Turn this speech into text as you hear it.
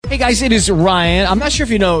Hey guys, it is Ryan. I'm not sure if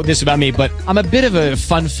you know this about me, but I'm a bit of a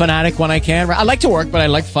fun fanatic when I can. I like to work, but I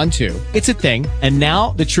like fun too. It's a thing. And now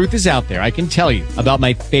the truth is out there. I can tell you about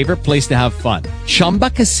my favorite place to have fun. Chumba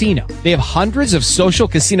Casino. They have hundreds of social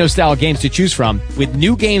casino style games to choose from with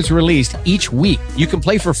new games released each week. You can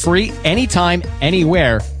play for free anytime,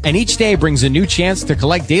 anywhere. And each day brings a new chance to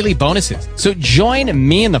collect daily bonuses. So join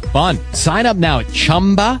me in the fun. Sign up now at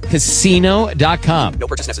ChumbaCasino.com. No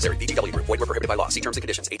purchase necessary. VGW Group. Void where prohibited by law. See terms and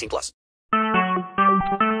conditions. 18+.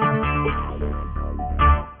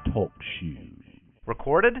 Talk shoes.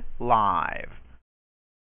 Recorded live.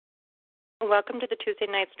 Welcome to the Tuesday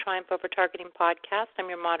Night's Triumph Over Targeting podcast. I'm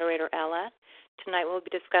your moderator, Ella. Tonight we'll be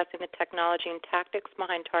discussing the technology and tactics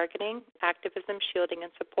behind targeting, activism, shielding,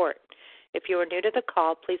 and support. If you are new to the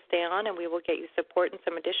call, please stay on and we will get you support and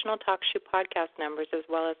some additional TalkShoe podcast numbers as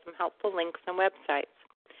well as some helpful links and websites.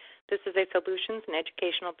 This is a solutions and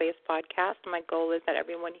educational-based podcast. My goal is that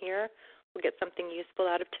everyone here will get something useful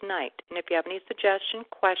out of tonight. And if you have any suggestions,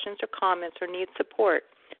 questions, or comments or need support,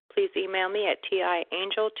 please email me at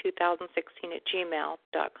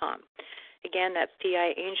tiangel2016@gmail.com. Again, that's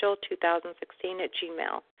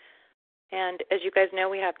tiangel2016@gmail. And as you guys know,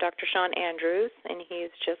 we have Dr. Sean Andrews, and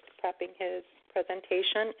he's just prepping his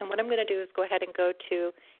presentation. And what I'm going to do is go ahead and go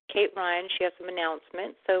to Cait Ryan. She has some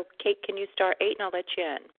announcements. So, Cait, can you start 8, and I'll let you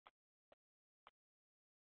in.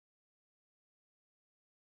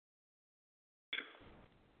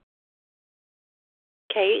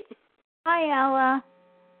 Cait? Hi, Ella.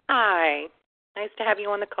 Hi. Nice to have you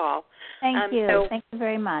on the call. Thank you. Thank you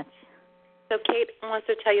very much. So Cait wants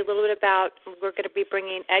to tell you a little bit about, we're going to be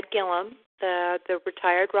bringing Ed Gillum, the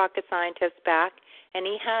retired rocket scientist, back, and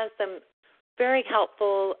he has some very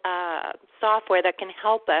helpful software that can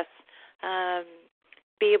help us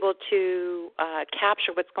be able to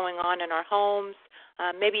capture what's going on in our homes.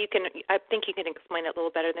 Maybe you can, I think you can explain it a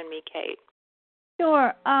little better than me, Cait.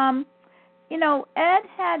 Sure. You know, Ed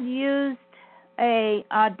had used a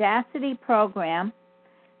Audacity program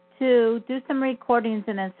to do some recordings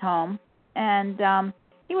in his home, and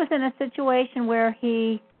he was in a situation where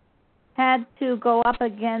he had to go up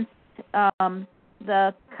against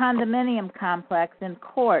the condominium complex in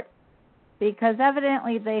court because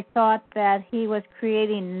evidently they thought that he was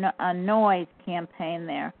creating a noise campaign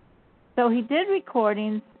there. So he did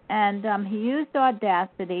recordings, and he used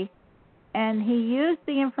Audacity, and he used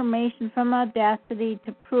the information from Audacity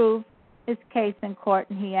to prove his case in court,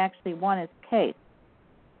 and he actually won his case.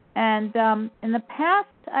 And in the past,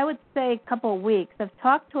 I would say a couple of weeks, I've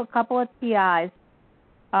talked to a couple of TIs.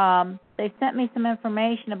 They sent me some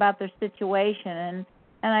information about their situation,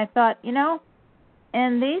 and I thought, you know,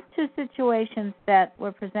 in these two situations that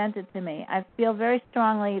were presented to me, I feel very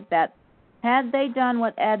strongly that had they done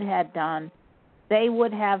what Ed had done, they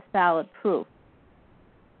would have solid proof.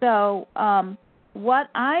 So what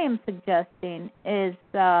I am suggesting is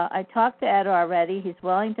I talked to Ed already. He's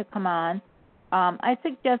willing to come on. I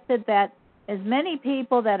suggested that as many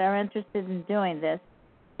people that are interested in doing this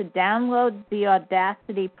to download the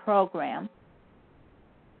Audacity program.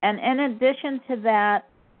 And in addition to that,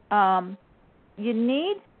 you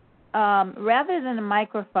need, rather than a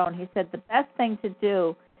microphone, he said the best thing to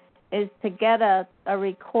do is to get a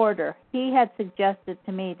recorder. He had suggested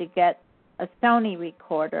to me to get a Sony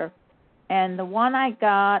recorder, and the one I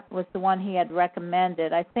got was the one he had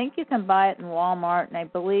recommended. I think you can buy it in Walmart, and I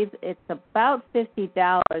believe it's about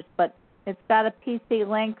 $50, but it's got a PC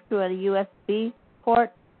link through a USB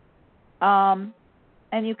port, and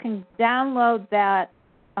you can download that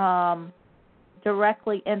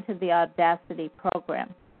directly into the Audacity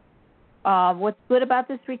program. What's good about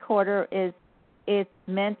this recorder is it's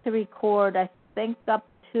meant to record, I think, up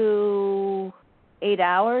to 8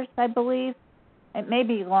 hours, I believe. It may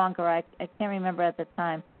be longer. I can't remember at the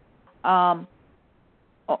time. Or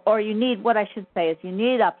you need, what I should say is you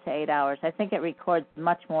need up to 8 hours. I think it records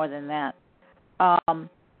much more than that.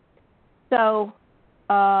 So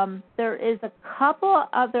there is a couple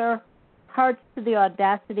other parts to the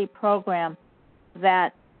Audacity program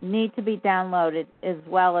that need to be downloaded as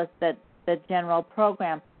well as the general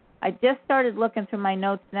program. I just started looking through my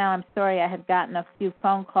notes now. I'm sorry, I had gotten a few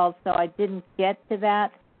phone calls, so I didn't get to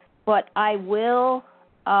that. But I will,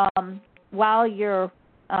 while you're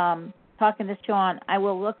talking to Sean, I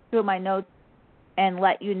will look through my notes and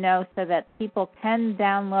let you know so that people can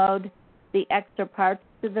download the extra parts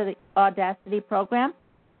to the Audacity program.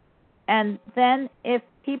 And then if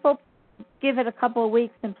people give it a couple of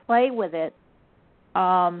weeks and play with it,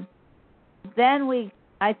 then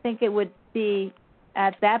I think it would be,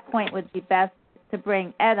 at that point, would be best to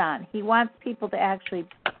bring Ed on. He wants people to actually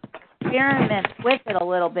experiment with it a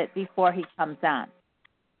little bit before he comes on.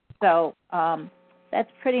 So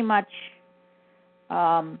that's pretty much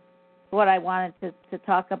what I wanted to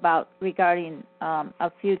talk about regarding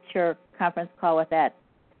a future conference call with Ed.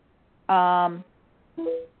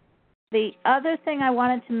 The other thing I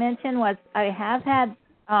wanted to mention was I have had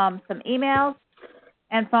some emails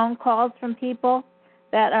and phone calls from people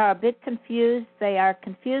that are a bit confused. They are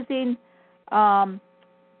confusing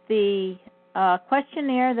the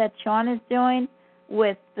questionnaire that Sean is doing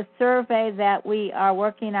with the survey that we are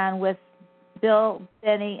working on with Bill,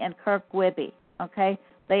 Denny, and Kirk Wibby. Okay?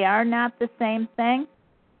 They are not the same thing,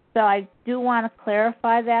 so I do want to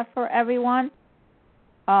clarify that for everyone.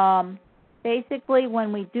 Basically,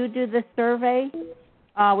 when we do the survey,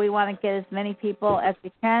 we want to get as many people as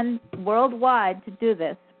we can worldwide to do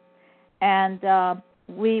this. And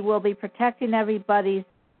we will be protecting everybody's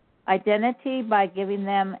identity by giving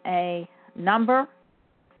them a number.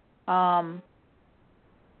 And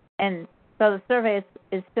so the survey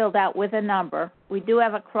is filled out with a number. We do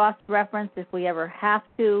have a cross-reference if we ever have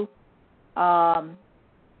to,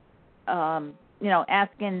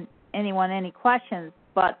 asking anyone any questions,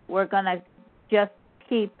 but we're going to just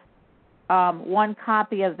keep one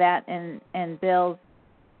copy of that in Bill's,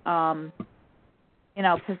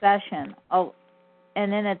 possession. Oh,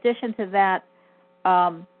 and in addition to that,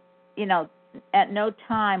 at no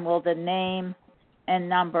time will the name and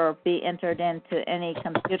number be entered into any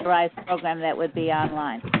computerized program that would be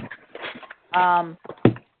online.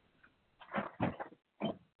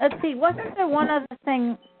 Let's see, wasn't there one other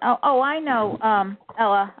thing? Oh, I know,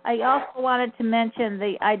 Ella. I also wanted to mention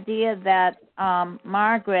the idea that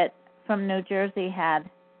Margaret from New Jersey had.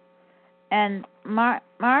 And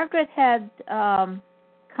Margaret had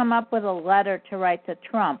come up with a letter to write to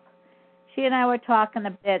Trump. She and I were talking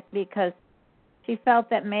a bit because she felt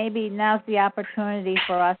that maybe now's the opportunity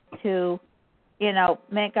for us to,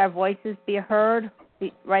 make our voices be heard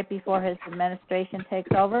right before his administration takes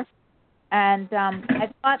over. And I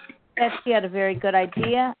thought that she had a very good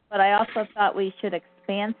idea, but I also thought we should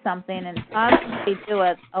expand something and possibly do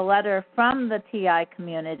a letter from the TI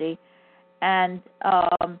community. And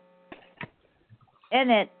in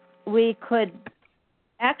it, we could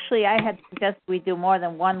actually, I had suggested we do more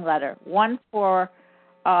than one letter, one for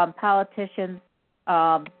politicians,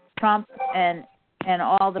 Trump and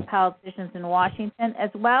all the politicians in Washington, as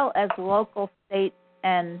well as local, state,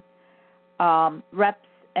 and reps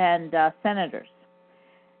and senators.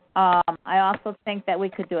 I also think that we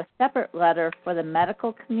could do a separate letter for the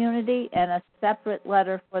medical community and a separate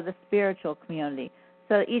letter for the spiritual community.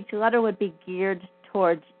 So each letter would be geared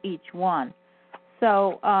towards each one.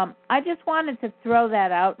 So I just wanted to throw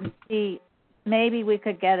that out and see maybe we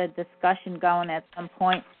could get a discussion going at some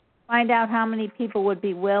point, find out how many people would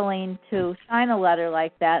be willing to sign a letter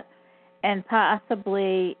like that, and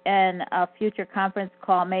possibly in a future conference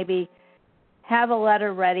call maybe have a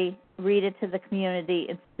letter ready, read it to the community,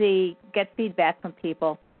 and get feedback from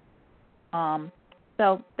people.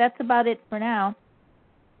 So that's about it for now.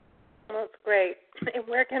 Well, that's great.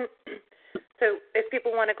 And so if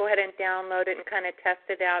people want to go ahead and download it and kind of test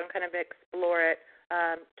it out and kind of explore it,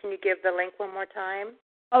 can you give the link one more time?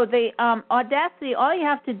 Oh, the Audacity, all you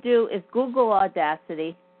have to do is Google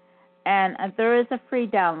Audacity, and there is a free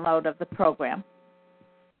download of the program.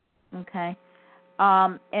 Okay?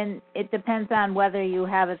 And it depends on whether you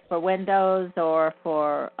have it for Windows or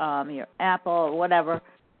for your Apple or whatever.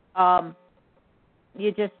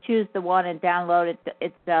 You just choose the one and download it.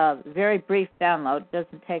 It's a very brief download. It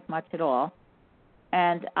doesn't take much at all.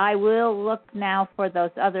 And I will look now for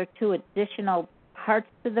those other two additional parts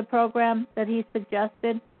to the program that he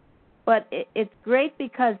suggested. But it's great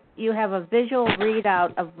because you have a visual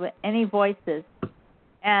readout of any voices.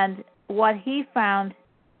 And what he found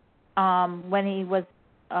when he was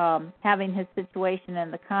having his situation in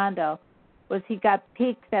the condo was he got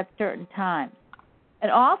peaks at certain times. It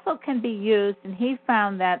also can be used, and he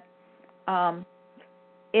found that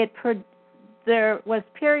there was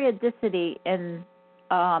periodicity in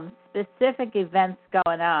specific events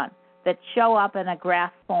going on that show up in a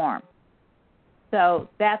graph form. So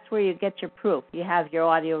that's where you get your proof. You have your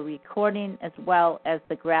audio recording as well as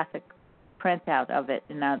the graphic printout of it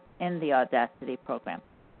in the Audacity program.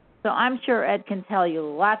 So I'm sure Ed can tell you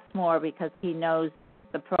lots more because he knows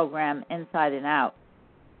the program inside and out.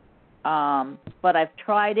 But I've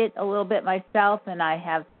tried it a little bit myself, and I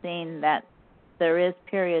have seen that there is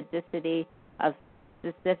periodicity of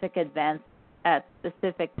specific events at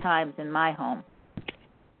specific times in my home.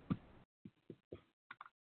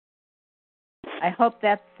 I hope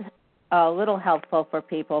that's a little helpful for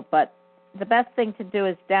people, but the best thing to do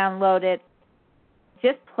is download it,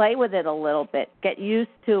 just play with it a little bit. Get used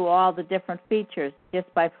to all the different features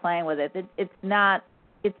just by playing with it.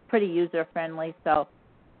 It's pretty user-friendly, so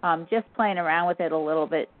just playing around with it a little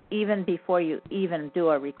bit, even before you even do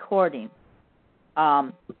a recording.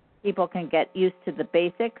 People can get used to the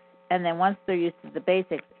basics, and then once they're used to the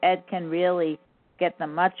basics, Ed can really get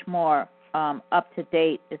them much more up to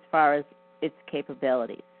date as far as its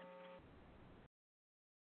capabilities.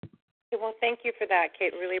 Well, thank you for that,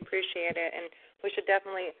 Cait. Really appreciate it. And we should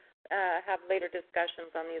definitely have later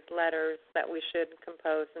discussions on these letters that we should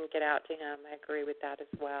compose and get out to him. I agree with that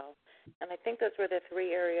as well. And I think those were the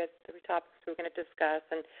three topics we were going to discuss.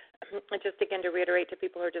 And just again to reiterate to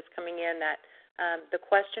people who are just coming in that the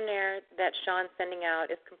questionnaire that Sean's sending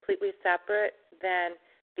out is completely separate than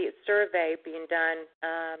the survey being done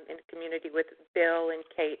in the community with Bill and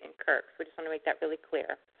Cait and Kirk. So we just want to make that really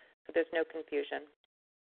clear so there's no confusion.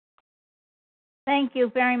 Thank you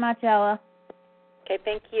very much, Ella. Okay,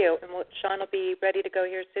 thank you. And Sean will be ready to go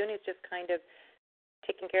here soon. He's just kind of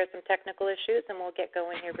taking care of some technical issues, and we'll get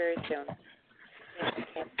going here very soon.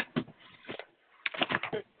 Okay.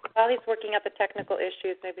 While he's working out the technical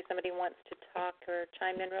issues, maybe somebody wants to talk or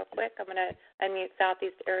chime in real quick. I'm going to unmute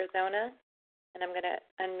Southeast Arizona, and I'm going to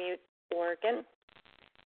unmute Oregon.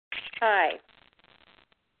 Hi.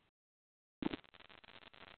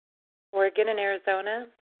 Oregon and Arizona.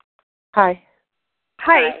 Hi.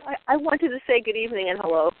 Hi. I wanted to say good evening and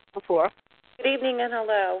hello before. Good evening and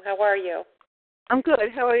hello. How are you? I'm good.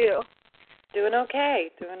 How are you? Doing okay.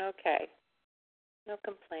 No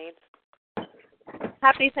complaints.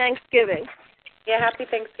 Happy Thanksgiving. Yeah, happy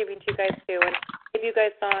Thanksgiving to you guys, too. And if you guys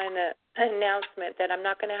saw in the announcement that I'm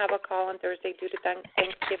not going to have a call on Thursday due to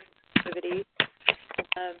Thanksgiving activities.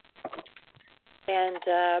 And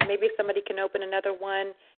maybe somebody can open another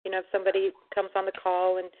one. You know, if somebody comes on the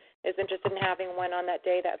call and is interested in having one on that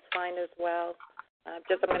day, that's fine as well.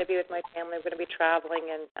 Just I'm going to be with my family. We're going to be traveling,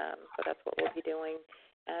 and so that's what we'll be doing.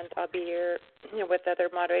 And I'll be here with other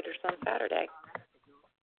moderators on Saturday.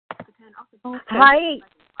 Okay. Hi,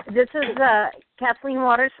 this is Kathleen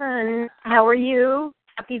Watterson. How are you?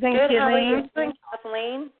 Happy Thanksgiving. Good. How are you doing,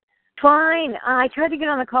 Kathleen? Fine. I tried to get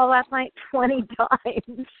on the call last night 20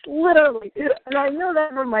 times, literally, and I know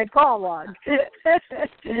that from my call log.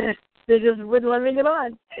 They just wouldn't let me get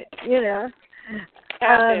on, you know.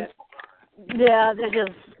 Yeah, they're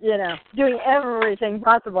just, you know, doing everything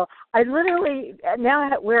possible. I literally now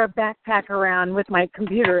wear a backpack around with my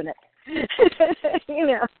computer in it. You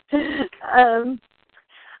know.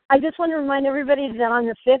 I just want to remind everybody that on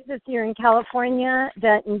the 5th this year in California,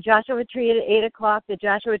 that in Joshua Tree at 8 o'clock, the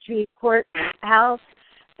Joshua Tree Courthouse,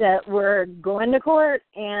 that we're going to court,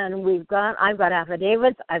 and I've got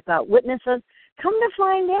affidavits, I've got witnesses. Come to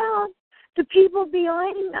find out, the people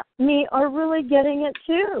behind me are really getting it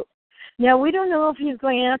too. Now, we don't know if he's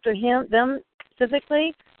going after them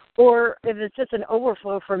specifically, or if it's just an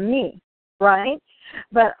overflow from me, right?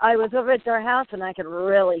 But I was over at their house, and I could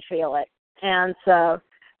really feel it. And so,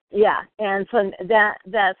 yeah, and so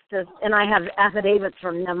that's just, and I have affidavits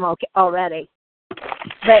from them already.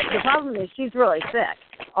 But the problem is she's really sick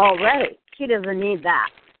already. She doesn't need that.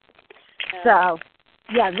 So,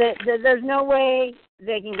 yeah, there's no way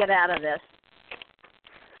they can get out of this.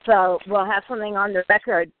 So we'll have something on the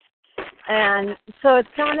record. And so it's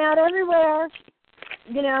coming out everywhere.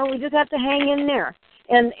 You know, we just have to hang in there.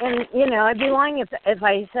 And you know, I'd be lying if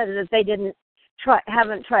I said that they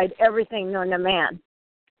haven't tried everything known to man.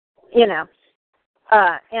 You know,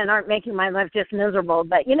 and aren't making my life just miserable.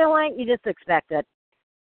 But you know what? You just expect it.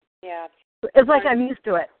 Yeah. It's like I'm used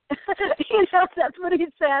to it. You know, that's what he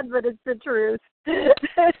said, but it's the truth.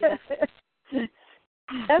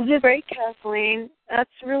 That's great, Kathleen. That's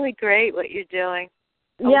really great what you're doing.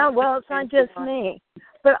 Yeah, well, it's not just me.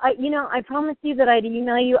 But, I promised you that I'd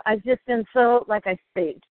email you. I've just been so, like I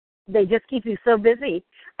said, they just keep you so busy.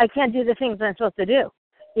 I can't do the things I'm supposed to do.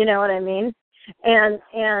 You know what I mean? And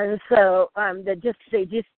so they just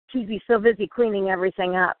keep you so busy cleaning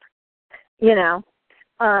everything up. You know,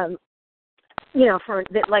 for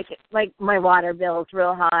like my water bill's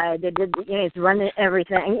real high. They did, it's running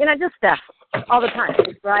everything. Just stuff all the time,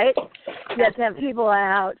 right? You have to have people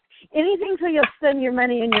out. Anything so you'll spend your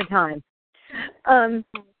money and your time.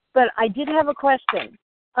 But I did have a question.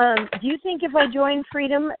 Do you think if I join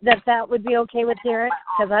Freedom that would be okay with Derek?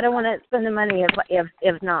 Because I don't want to spend the money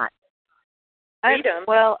if not. Freedom?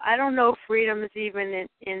 I don't know if Freedom is even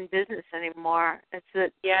in business anymore.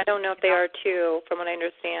 Yeah, I don't know if they are too, from what I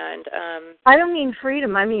understand. I don't mean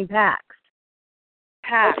Freedom. I mean PAX.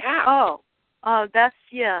 PAX. Oh, that's,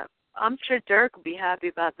 yeah. I'm sure Derek would be happy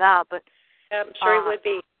about that, but I'm sure he would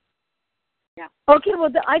be. Yeah. Okay,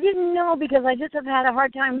 well, I didn't know because I just have had a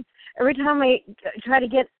hard time every time I try to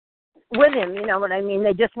get with him. You know what I mean?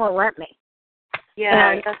 They just won't let me.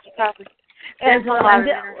 Yeah, And, that's probably. And There's a lot of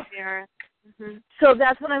interference. Mm-hmm. So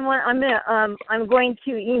that's what I want. I'm going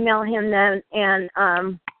to email him then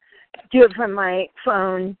and do it from my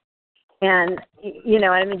phone, and you know,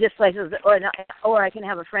 I mean, just places, or I can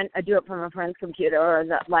have a friend do it from a friend's computer or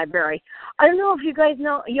the library. I don't know if you guys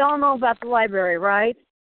know. Y'all know about the library, right?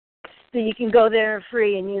 So you can go there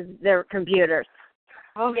free and use their computers.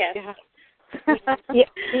 Oh yes. Yeah.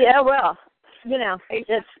 Yeah. Well, you know,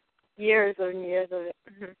 it's years and years of it.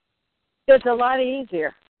 Mm-hmm. It's a lot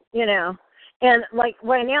easier, you know. And like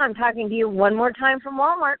right now, I'm talking to you one more time from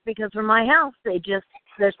Walmart because from my house,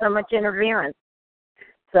 there's so much interference.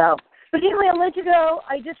 So, but anyway, I'll let you go.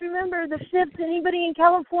 I just remember the 5th. Anybody in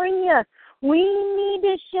California, we need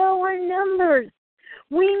to show our numbers.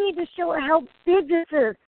 We need to show how big this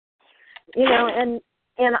is, you know.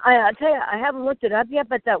 And I tell you, I haven't looked it up yet,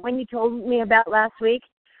 but that one you told me about last week,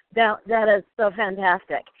 that is so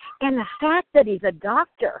fantastic. And the fact that he's a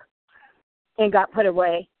doctor and got put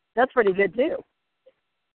away, that's pretty good too.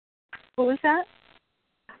 What was that?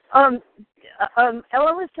 Ella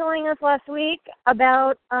was telling us last week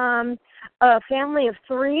about a family of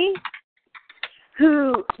 3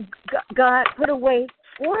 who got put away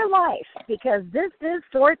for life because this is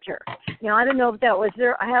torture. Now, I don't know if that was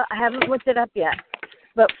there. I haven't looked it up yet,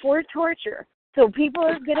 but for torture. So people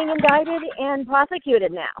are getting indicted and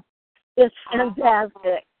prosecuted now. It's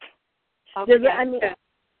fantastic. Okay. I mean,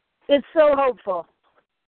 it's so hopeful.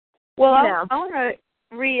 Well, Yeah. I want to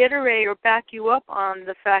reiterate or back you up on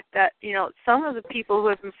the fact that, you know, some of the people who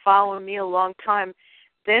have been following me a long time,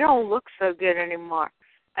 they don't look so good anymore.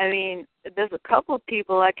 I mean, there's a couple of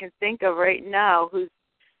people I can think of right now whose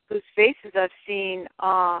faces I've seen,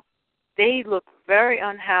 they look very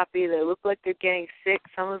unhappy. They look like they're getting sick.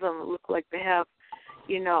 Some of them look like they have,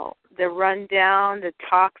 you know, they're run down, they're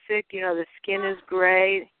toxic, you know, the skin is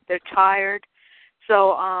gray, they're tired.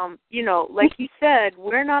 So, you know, like you said,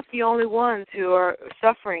 we're not the only ones who are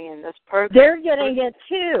suffering in this program. They're getting it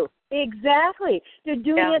too. Exactly. They're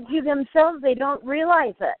doing it to themselves. They don't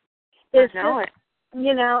realize it. It's just,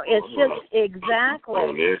 you know, it's just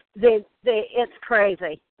exactly. It's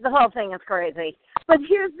crazy. The whole thing is crazy. But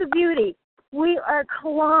here's the beauty: we are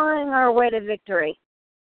clawing our way to victory.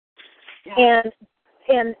 Yeah.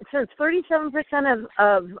 And since 37%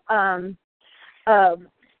 of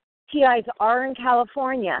TIs are in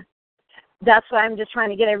California, that's why I'm just trying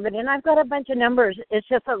to get everybody. And I've got a bunch of numbers. It's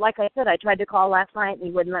just that, like I said, I tried to call last night and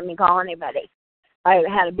he wouldn't let me call anybody. I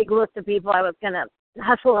had a big list of people I was going to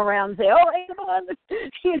hustle around and say, oh, hey, come on.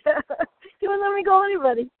 You know, he wouldn't let me call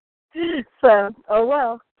anybody. So, oh,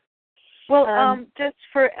 well. Well, just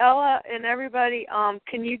for Ella and everybody,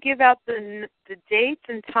 can you give out the dates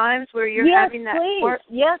and times where you're having that course?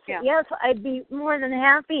 Yes, yes, I'd be more than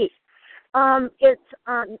happy.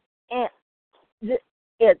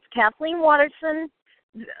 It's Kathleen Watterson,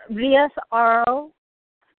 VSRO,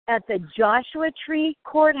 at the Joshua Tree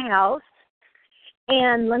Courthouse.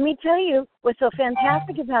 And let me tell you, what's so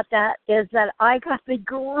fantastic about that is that I got the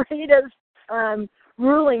greatest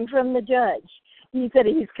ruling from the judge. He said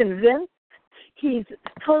he's convinced. He's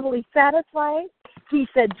totally satisfied. He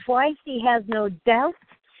said twice he has no doubt.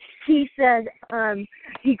 He said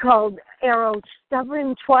he called Arrow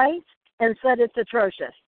stubborn twice and said it's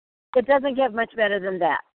atrocious. It doesn't get much better than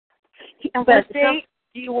that. And what date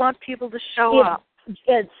do you want people to show up?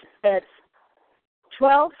 It's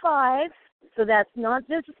 12/5, so that's not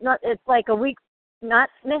this. It's like a week, not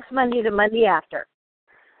next Monday, the Monday after.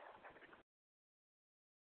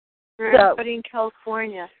 For everybody in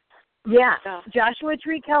California. Yeah, Joshua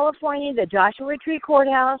Tree, California, the Joshua Tree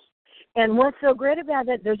Courthouse. And what's so great about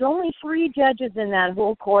it, there's only 3 judges in that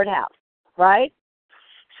whole courthouse, right?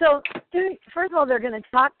 So, first of all, they're going to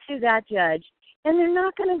talk to that judge, and they're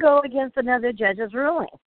not going to go against another judge's ruling.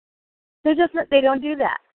 They don't do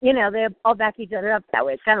that. You know, they all back each other up that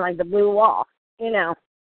way. It's kind of like the blue wall, you know.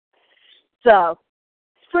 So,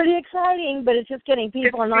 it's pretty exciting, but it's just getting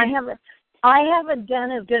people. And I haven't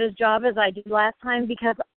done as good a job as I did last time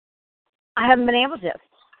because I haven't been able to,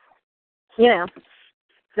 you know,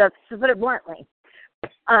 just to put it bluntly.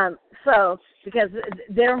 So, because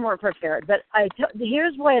they're more prepared. But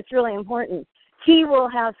here's why it's really important. He will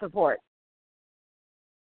have support.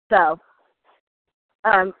 So,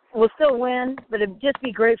 we'll still win, but it'd just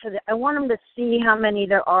be great I want them to see how many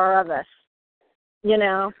there are of us. You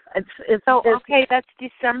know? Okay, that's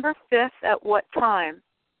December 5th at what time?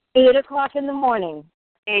 8 o'clock in the morning.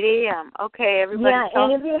 8 a.m. Okay, everybody. Yeah,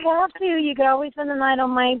 and if you have to, you can always spend the night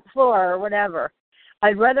on my floor or whatever.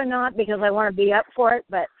 I'd rather not because I want to be up for it,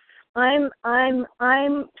 but I'm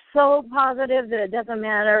so positive that it doesn't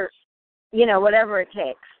matter, whatever it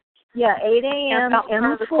takes. Yeah, 8 a.m.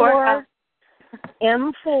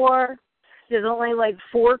 M4. There's only like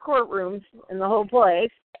 4 courtrooms in the whole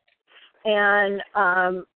place, and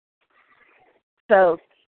so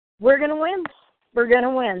we're gonna win. We're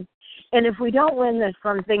gonna win, and if we don't win, there's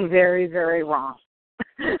something very, very wrong.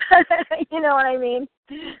 You know what I mean?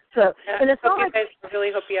 So, and it's not like, I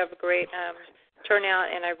really hope you have a great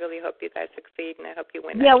turnout, and I really hope you guys succeed, and I hope you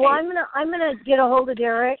win. Yeah, well, I'm gonna get a hold of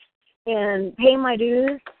Derek and pay my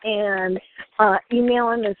dues and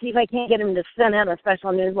email him and see if I can't get him to send out a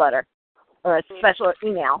special newsletter or a special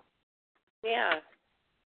email. Yeah.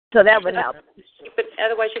 So that would help. But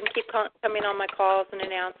otherwise, you can keep coming on my calls and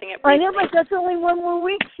announcing it. I know, but that's only one more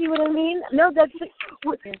week. See what I mean? No, that's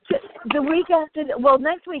the week after. Well,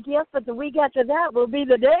 next week, yes, but the week after that will be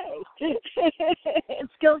the day. It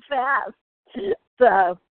goes fast.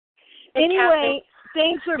 So, anyway,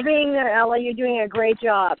 thanks for being there, Ella. You're doing a great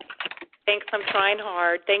job. Thanks. I'm trying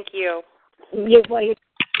hard. Thank you.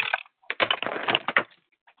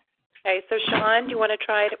 Okay, so Sean, do you want to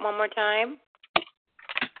try it one more time?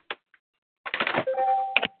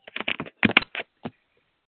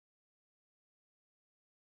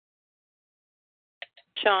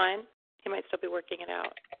 Sean, he might still be working it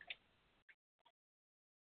out.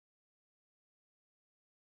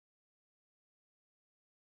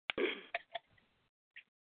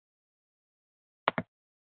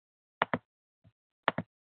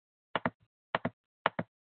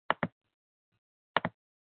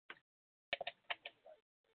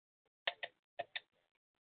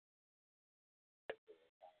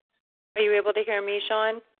 Are you able to hear me,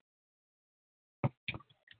 Sean?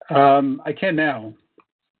 I can now.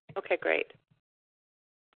 Okay, great.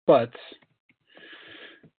 But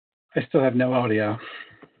I still have no audio.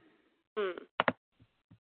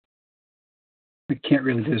 I can't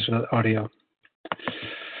really do this without audio.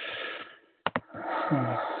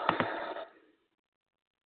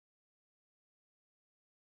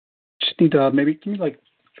 Just need to maybe give me like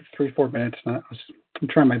 3-4 minutes. I'm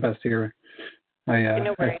trying my best here.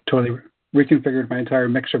 I totally reconfigured my entire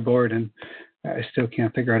mixer board, and I still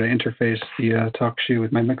can't figure out how to interface the talk shoe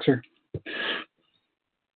with my mixer.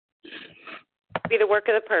 Be the work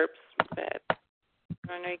of the perps, but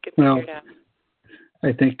I know you could figure it out.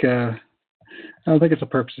 I don't think it's a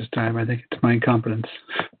perps this time. I think it's my incompetence.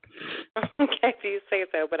 Okay, so you say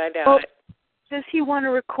so, but I doubt it. Does he want to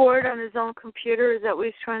record on his own computer? Is that what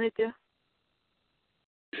he's trying to do?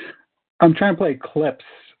 I'm trying to play clips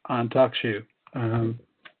on TalkShoe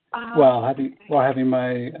while having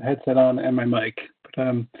my headset on and my mic, but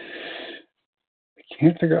I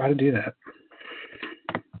can't figure out how to do that.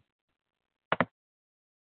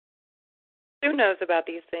 Who knows about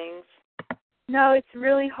these things? No, it's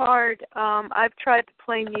really hard. I've tried to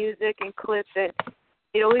play music and clip it.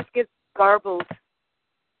 It always gets garbled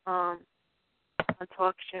on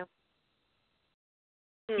TalkShoe.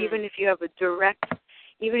 Even if you have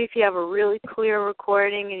a really clear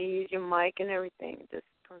recording and you use your mic and everything, it just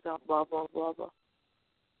comes out blah, blah, blah, blah.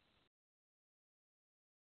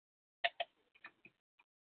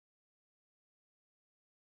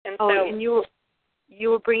 And and you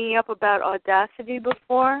were bringing up about Audacity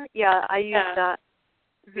before? Yeah, I use that.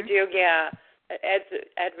 You do, yeah.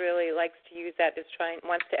 Ed really likes to use that.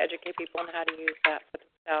 Wants to educate people on how to use that for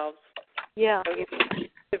themselves. Yeah. So he's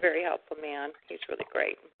a very helpful man. He's really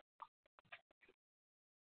great.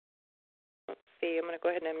 Let's see. I'm going to go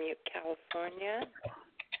ahead and unmute California.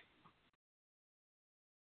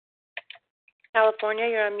 California,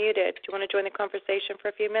 you're unmuted. Do you want to join the conversation for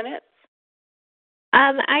a few minutes?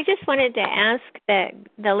 I just wanted to ask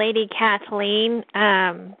the lady Kathleen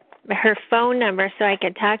her phone number so I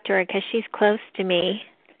could talk to her because she's close to me.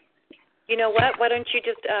 You know what? Why don't you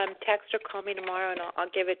just text or call me tomorrow, and I'll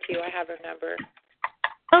give it to you. I have her number.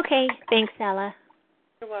 Okay. Thanks, Ella.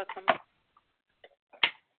 You're welcome.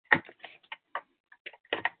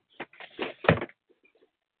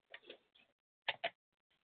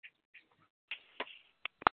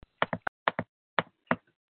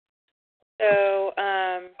 So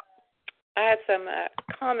I had some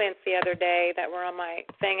comments the other day that were on my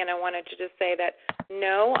thing, and I wanted to just say that,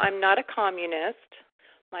 no, I'm not a communist.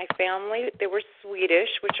 My family, they were Swedish,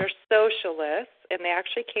 which are socialists, and they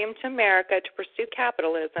actually came to America to pursue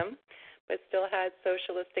capitalism, but still had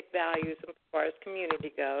socialistic values as far as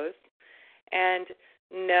community goes. And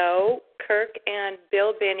no, Kirk and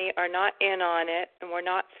Bill Binney are not in on it, and we're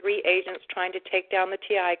not three agents trying to take down the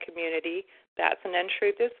TI community. That's an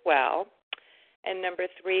untruth as well. And number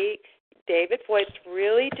three, David Voigt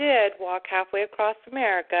really did walk halfway across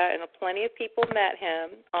America, and plenty of people met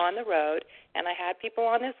him on the road. And I had people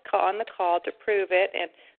on the call to prove it, and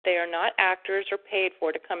they are not actors or paid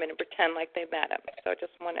for to come in and pretend like they met him. So I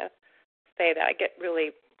just want to say that. I get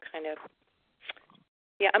really kind of,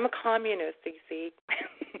 I'm a communist, you see.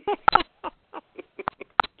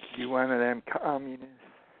 You one of them communists?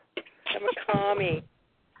 I'm a commie.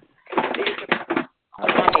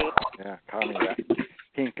 Commie. Yeah, commie.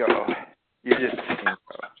 Pinko. You're just pinko.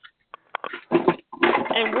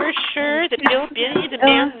 And we're sure that Bill Binney, the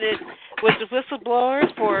man that was the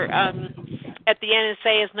whistleblower for at the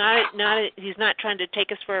NSA, he's not trying to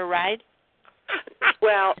take us for a ride.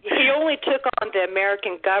 Well, he only took on the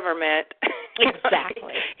American government.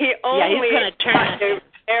 Exactly. He only he's going to turn the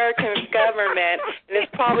American government, and is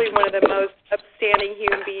probably one of the most upstanding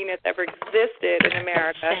human beings that's ever existed in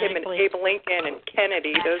America. Exactly. Him and Abe Lincoln and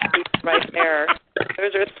Kennedy, those people right there.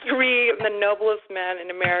 Those are three of the noblest men in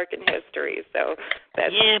American history. So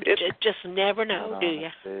that's just never know, do you?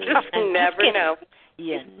 Just never know.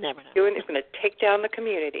 Yeah, never know. Doing is going to take down the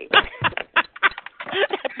community.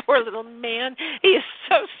 That poor little man. He is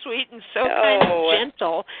so sweet and so kind of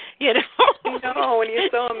gentle, you know. No, and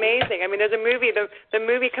he's so amazing. I mean, there's a movie, the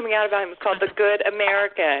movie coming out about him is called The Good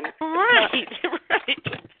American. Right,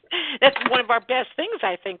 right. That's one of our best things,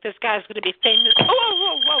 I think. This guy's going to be famous.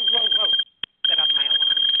 Whoa. Set off my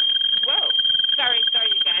alarm. Whoa. Sorry,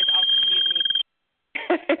 you guys. I'll mute me.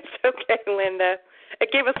 It's okay, Linda.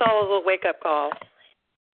 It gave us all a little wake-up call.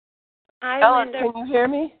 Hi, Ellen, Linda. can you hear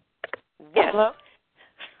me? Yes. Hello?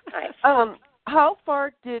 Hi. How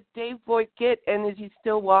far did Dave Voigt get, and is he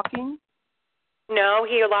still walking? No,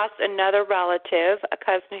 he lost another relative, a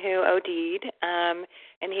cousin who OD'd,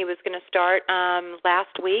 and he was going to start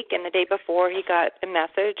last week, and the day before he got a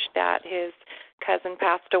message that his cousin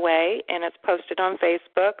passed away, and it's posted on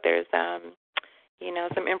Facebook. There's,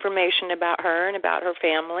 some information about her and about her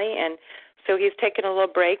family, and so he's taking a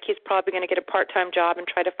little break. He's probably going to get a part-time job and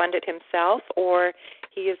try to fund it himself, or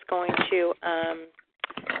he is going to,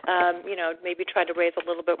 maybe try to raise a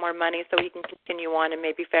little bit more money so he can continue on in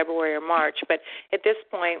maybe February or March. But at this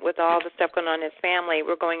point, with all the stuff going on in his family,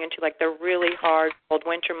 we're going into like the really hard cold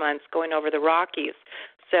winter months going over the Rockies.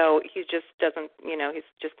 So he just doesn't, he's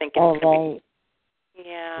just thinking. All right.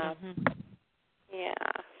 Yeah. Mm-hmm.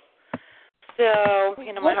 Yeah. So,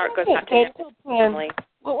 my heart goes out to his family.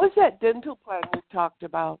 What was that dental plan you talked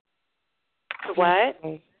about? What?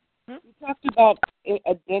 You talked about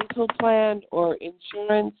a dental plan or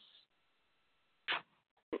insurance.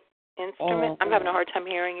 Instrument? I'm having a hard time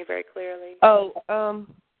hearing you very clearly. A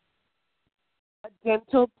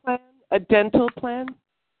dental plan? A dental plan?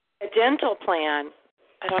 A dental plan?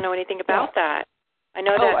 I don't know anything about that. I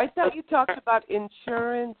know that. I thought you talked about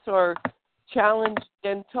insurance or Challenge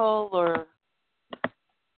Dental or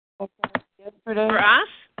yesterday. For us?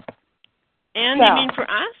 And you mean for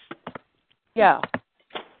us? Yeah.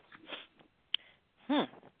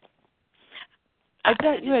 I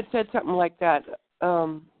thought you had said something like that.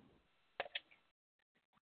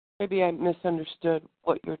 Maybe I misunderstood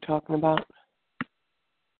what you were talking about.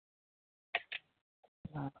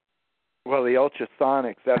 Well, the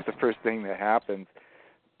ultrasonics, that's the first thing that happens.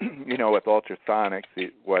 With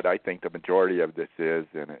ultrasonics, what I think the majority of this is,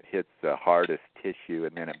 and it hits the hardest tissue,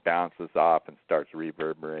 and then it bounces off and starts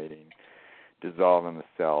reverberating, dissolving the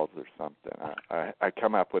cells or something. I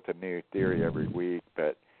come up with a new theory every week,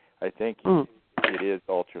 but I think it is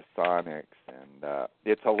ultrasonics, and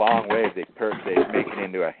it's a long wave. They make it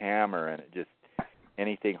into a hammer, and it just,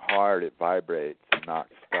 anything hard, it vibrates and knocks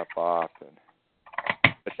stuff off.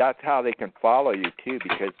 But that's how they can follow you, too,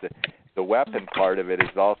 because the weapon part of it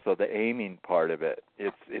is also the aiming part of it.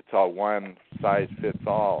 It's all one size fits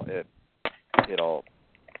all. It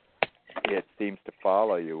seems to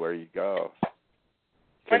follow you where you go.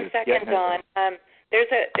 1 second, Dawn.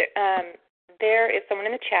 There is someone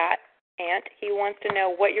in the chat, Ant. He wants to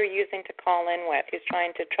know what you're using to call in with. He's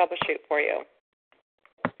trying to troubleshoot for you.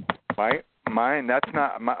 Mine. That's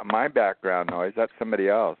not my background noise. That's somebody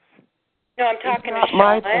else. No, I'm talking to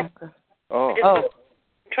Sean. I'm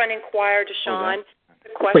trying to inquire to Sean the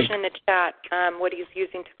question in the chat, what he's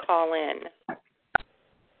using to call in.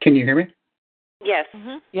 Can you hear me? Yes.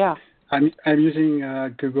 Mm-hmm. Yeah. I'm using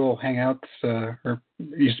Google Hangouts, or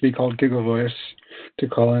it used to be called Google Voice, to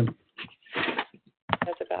call in.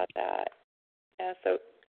 That's about that. Yeah, so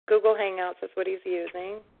Google Hangouts is what he's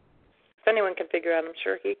using. If anyone can figure out, I'm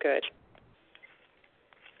sure he could.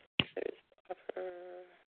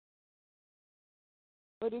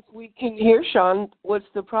 But if we can hear Sean, what's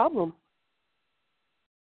the problem?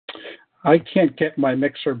 I can't get my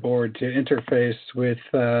mixer board to interface with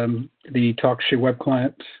the TalkShoe web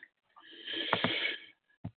client.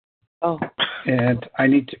 Oh. And I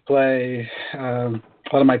need to play, a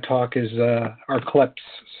lot of my talk is our clips,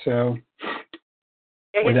 so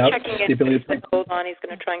yeah, he's without checking the in. ability He's hold on. He's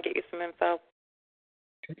going to try and get you some info.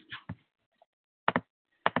 Okay.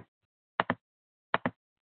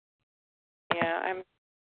 Yeah, I'm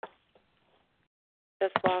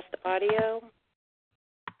just lost audio.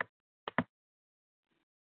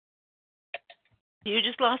 You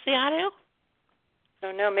just lost the audio? I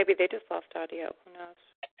don't know. Maybe they just lost audio. Who knows?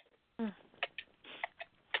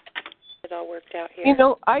 It all worked out here. You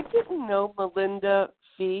know, I didn't know Melinda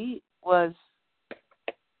Fee was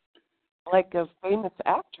like a famous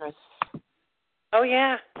actress. Oh,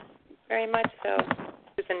 yeah. Very much so.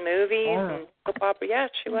 She was in movies and soap opera. Yeah,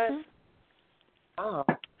 she was. Oh.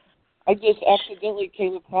 I just accidentally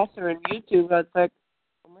came across her on YouTube. I was like,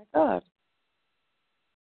 oh, my God.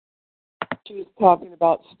 She was talking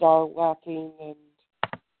about star whacking and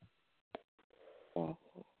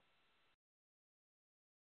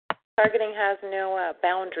Targeting has no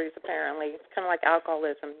boundaries, apparently. It's kind of like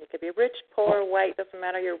alcoholism. You could be rich, poor, white, doesn't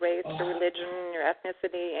matter your race, your religion, your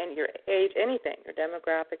ethnicity, and your age, anything, your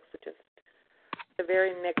demographics. It's just a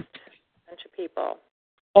very mixed bunch of people.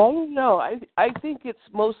 I don't know. I think it's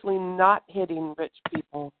mostly not hitting rich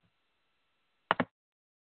people.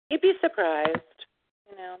 You'd be surprised.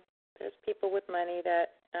 You know, there's people with money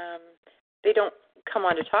that they don't come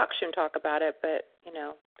on to TalkShoe and talk about it, but, you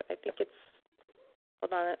know, I think it's,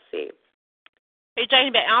 hold on, let's see. Are you talking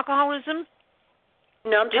about alcoholism?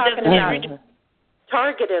 No, I'm talking about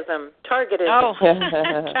targetism. Oh,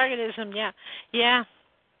 targetism, yeah. Yeah.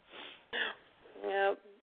 Yep.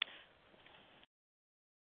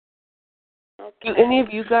 Okay. Do any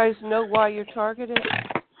of you guys know why you're targeted?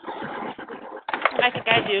 I think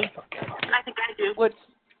I do.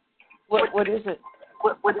 What is it?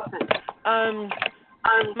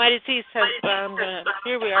 My disease has,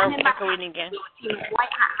 here we are, echoing again.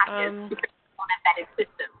 Embedded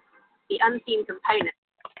system, the unseen component.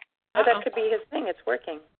 Oh, that could be his thing. It's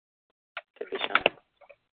working. Could be Sean.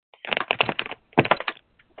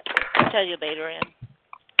 I'll tell you later, Ann.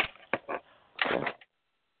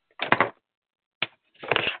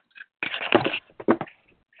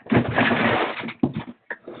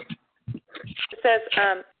 It says,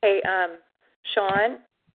 hey, Sean.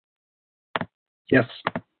 Yes.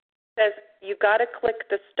 It says you got to click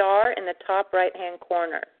the star in the top right-hand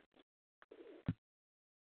corner.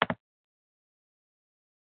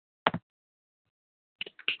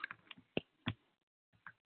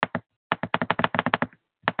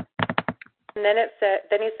 And then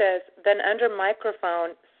he says, then under microphone,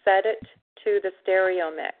 set it to the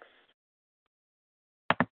stereo mix.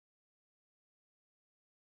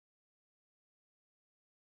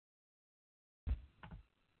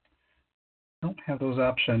 I don't have those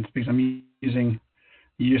options because I'm using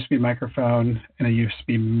a USB microphone and a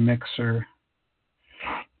USB mixer.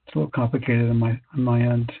 It's a little complicated on my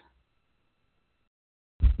end.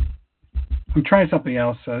 I'm trying something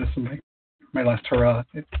else. This is my last hurrah.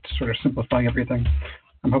 It's sort of simplifying everything.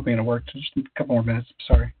 I'm hoping it'll work. Just a couple more minutes.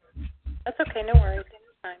 Sorry. That's okay. No worries.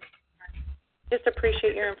 Anytime. Just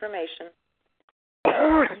appreciate your information.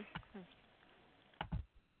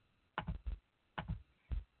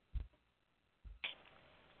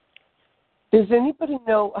 Does anybody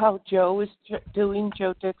know how Joe is doing,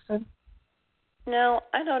 Joe Dixon? No,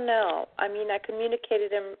 I don't know. I mean, I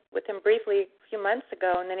communicated with him briefly a few months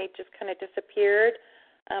ago, and then he just kind of disappeared.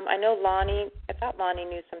 I know Lonnie, I thought Lonnie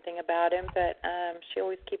knew something about him, but she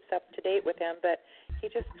always keeps up to date with him. But he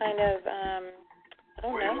just kind of, I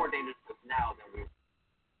don't know. We're more dangerous now than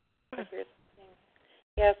we.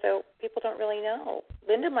 Yeah, so people don't really know.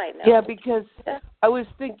 Linda might know. Yeah, because I was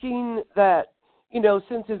thinking that, you know,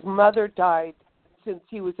 since his mother died, since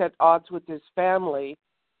he was at odds with his family,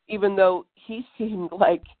 even though he seemed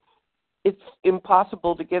like it's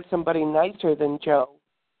impossible to get somebody nicer than Joe,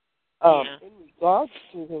 in regards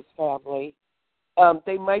to his family,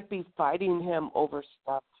 they might be fighting him over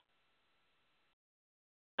stuff.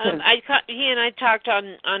 He and I talked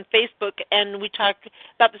on Facebook, and we talked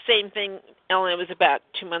about the same thing, Ellen. It was about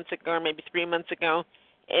 2 months ago, or maybe 3 months ago,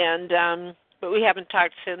 and but we haven't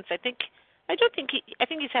talked since. I think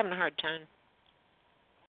he's having a hard time.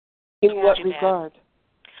 In what regard?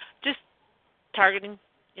 Just targeting,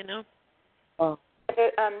 you know. Oh.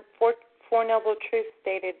 Four Noble Truth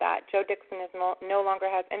stated that Joe Dixon no longer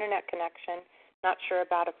has internet connection. Not sure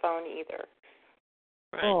about a phone either.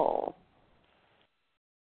 Right. Oh.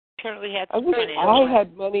 Apparently had I wish I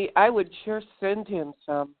had money. I would sure send him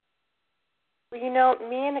some. Well,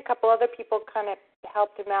 me and a couple other people kind of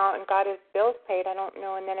helped him out and got his bills paid. I don't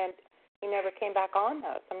know, and then he never came back on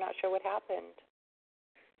those. I'm not sure what happened.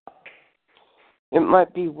 It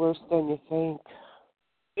might be worse than you think.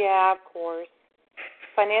 Yeah, of course.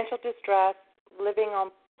 Financial distress, living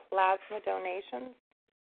on plasma donations.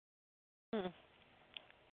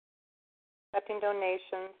 Accepting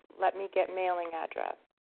donations. Let me get mailing address.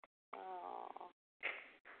 Oh.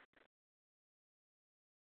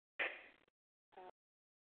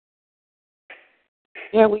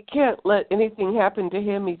 Yeah, we can't let anything happen to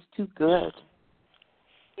him. He's too good.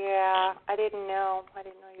 Yeah, I didn't know. I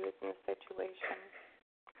didn't know he was in this situation.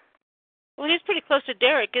 Well, he's pretty close to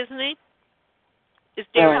Derek, isn't he? Is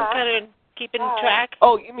Derek kind of keeping track?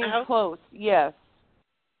 Oh, you mean close? Yes.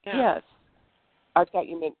 Yeah. Yes. I thought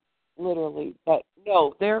you meant literally, but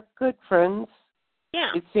no, they're good friends.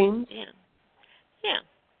 Yeah. It seems. Yeah.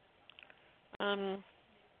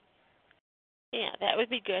 Yeah, that would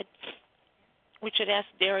be good. We should ask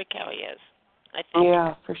Derek how he is, I think.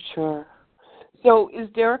 Yeah, for sure. So is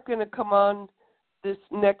Derek going to come on this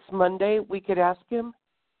next Monday? We could ask him?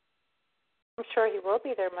 I'm sure he will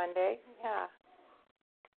be there Monday, yeah.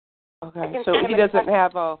 Okay, so he doesn't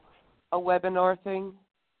have a webinar thing?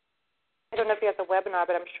 I don't know if he has a webinar,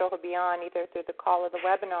 but I'm sure he'll be on either through the call or the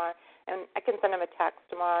webinar. And I can send him a text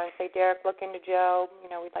tomorrow and say, Derek, look into Joe.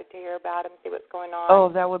 We'd like to hear about him, see what's going on. Oh,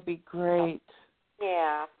 that would be great.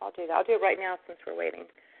 Yeah, I'll do that. I'll do it right now since we're waiting.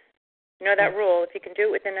 That rule. If you can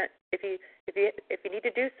do it within if you need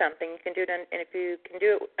to do something, you can do it. And if you can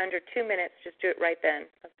do it under 2 minutes, just do it right then.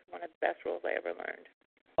 That's one of the best rules I ever learned.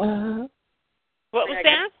 What was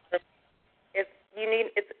that? If you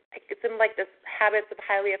need, it's in like this habits of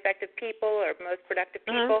highly effective people or most productive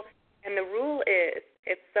people, and the rule is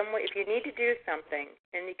if you need to do something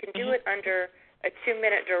and you can do it under a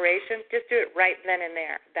 2-minute duration, just do it right then and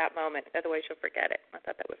there, that moment. Otherwise, you'll forget it. I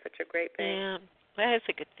thought that was such a great thing. Yeah, that is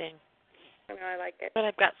a good thing. I like it. But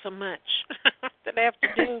I've got so much that I have to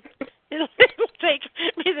do. It'll take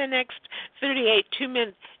me the next 38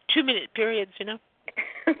 2-minute periods,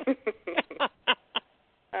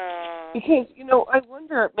 Because, I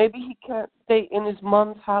wonder, maybe he can't stay in his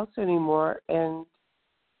mom's house anymore, and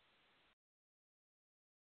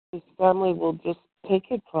his family will just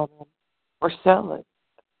take it from him or sell it.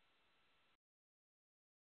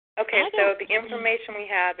 Okay, so the information we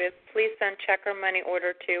have is please send check or money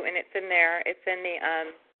order to, and it's in there. It's in the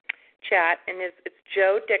chat, and it's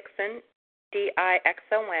Joe Dixon,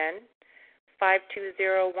 Dixon,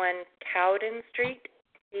 5201 Cowden Street,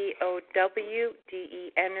 Cowden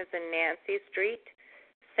as in Nancy Street,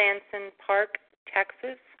 Sanson Park,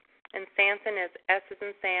 Texas, and Sanson is S as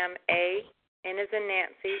in Sam, A, N as in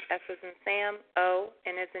Nancy, S as in Sam, O,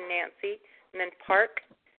 N as in Nancy, and then Park,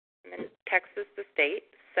 and then Texas, the state,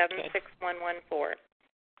 76114.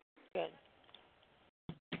 Good.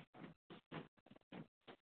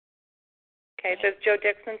 Okay, so Joe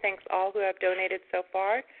Dixon thanks all who have donated so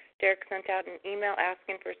far. Derek sent out an email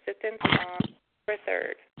asking for assistance on November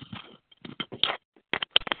 3rd.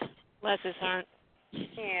 Bless his heart.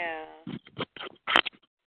 Yeah.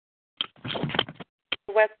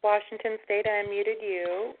 West Washington State, I unmuted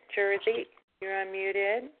you. Jersey, you're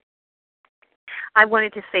unmuted. I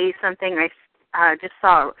wanted to say something. I just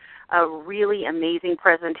saw a really amazing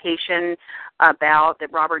presentation about that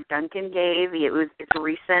Robert Duncan gave. It's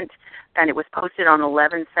recent, and it was posted on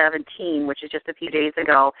 11/17, which is just a few days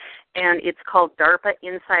ago. And it's called DARPA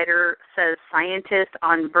Insider Says Scientists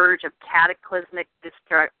on Verge of Cataclysmic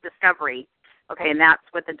Discovery. Okay, and that's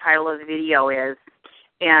what the title of the video is.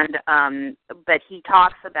 And but he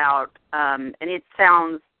talks about, and it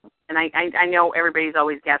sounds, and I know everybody's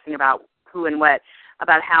always guessing about who and what,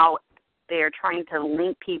 about how they are trying to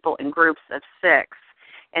link people in groups of 6.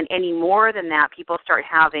 And any more than that, people start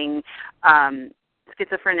having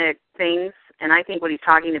schizophrenic things. And I think what he's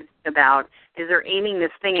talking about is they're aiming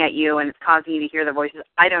this thing at you and it's causing you to hear the voices.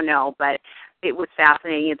 I don't know, but it was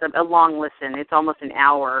fascinating. It's a long listen. It's almost an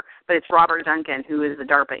hour. But it's Robert Duncan, who is the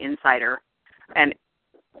DARPA insider. And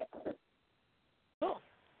cool.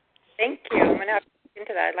 Thank you. I'm going to have to look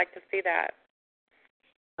into that. I'd like to see that.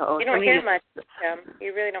 You don't hear much from him.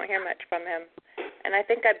 You really don't hear much from him. And I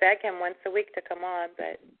think I beg him once a week to come on,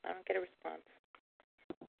 but I don't get a response.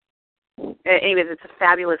 Anyways, it's a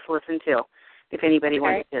fabulous listen to, if anybody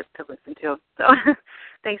wants to listen to. So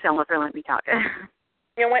thanks, Elma, for letting me talk.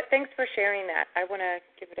 You know what? Thanks for sharing that. I want to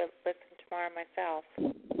give it a listen tomorrow myself.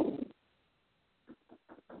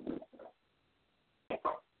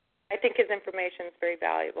 I think his information is very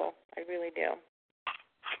valuable. I really do.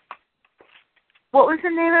 What was the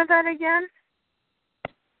name of that again?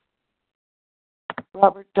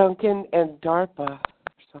 Robert Duncan and DARPA or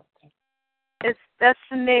something. That's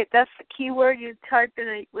the keyword you typed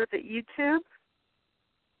in was it YouTube?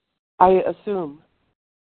 I assume.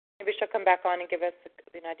 Maybe she'll come back on and give us.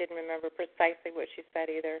 I didn't remember precisely what she said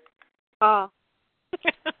either. Oh.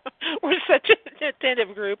 We're such an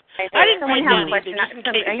attentive group. I didn't want to have a question.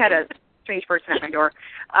 I had a strange person at my door.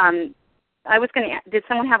 Did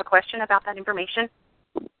someone have a question about that information?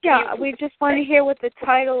 Yeah, we just want to hear what the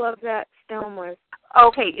title of that film was.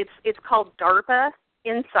 Okay, it's called DARPA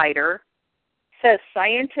Insider. Says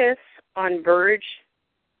scientists on verge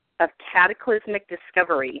of cataclysmic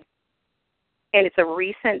discovery, and it's a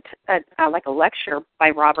recent like a lecture by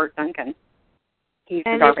Robert Duncan. He's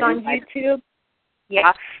and DARPA it's on Insider. YouTube.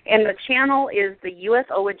 Yeah, and the channel is the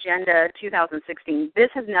UFO Agenda 2016. This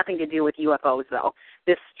has nothing to do with UFOs, though.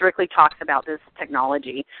 This strictly talks about this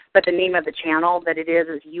technology. But the name of the channel that it is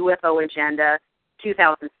UFO Agenda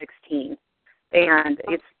 2016, and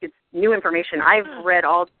it's new information. I've read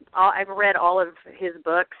all of his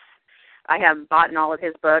books. I have bought all of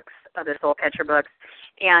his books, the Soul Catcher books,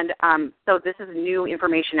 and so this is new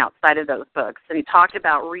information outside of those books. And he talked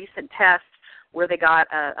about recent tests where they got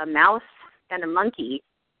a mouse and a monkey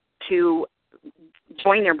to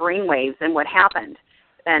join their brain waves and what happened.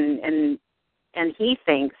 And he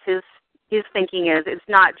thinks his thinking is it's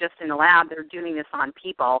not just in the lab, they're doing this on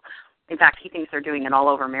people. In fact, he thinks they're doing it all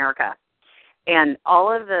over America. And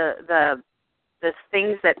all of the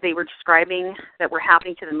things that they were describing that were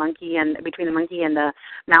happening to the monkey and between the monkey and the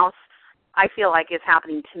mouse, I feel like is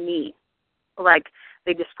happening to me. Like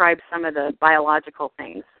they described some of the biological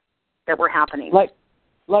things that were happening.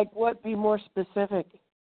 Like what? Be more specific.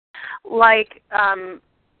 Like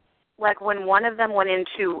when one of them went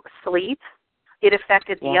into sleep, it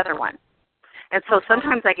affected the other one. And so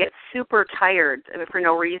sometimes I get super tired for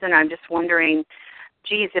no reason. I'm just wondering,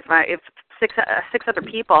 geez, if six other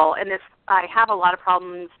people, and I have a lot of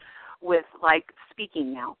problems with like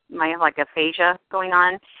speaking now. I have like aphasia going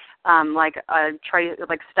on, like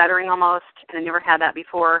stuttering almost, and I never had that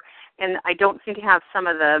before. And I don't seem to have some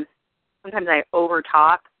of the. Sometimes I over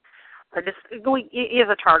talk. It is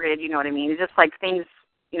a targeted, you know what I mean? It's just like things,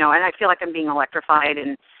 and I feel like I'm being electrified,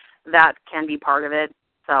 and that can be part of it.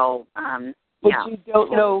 So, but you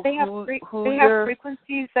don't know they have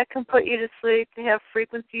frequencies that can put you to sleep. They have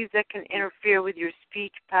frequencies that can interfere with your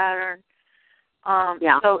speech pattern.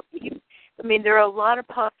 So, there are a lot of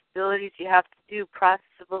possibilities. You have to do process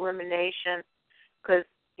of elimination because,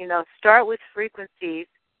 start with frequencies.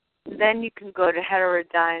 Then you can go to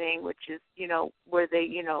heterodyning, which is, where they,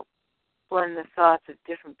 blend the thoughts of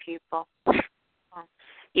different people.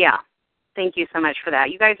 Yeah. Thank you so much for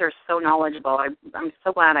that. You guys are so knowledgeable. I'm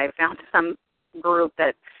so glad I found some group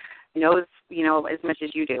that knows, as much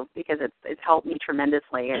as you do, because it's helped me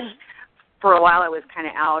tremendously. And for a while I was kind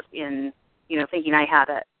of out in, thinking I had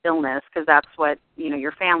an illness, because that's what,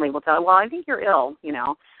 your family will tell you. Well, I think you're ill,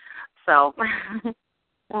 So.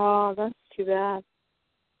 Oh, that's too bad.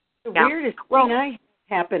 The weirdest thing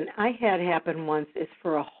I had happen once is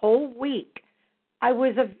for a whole week, I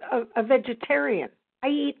was a vegetarian. I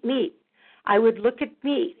eat meat. I would look at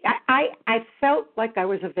meat. I felt like I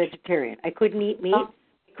was a vegetarian. I couldn't eat meat. I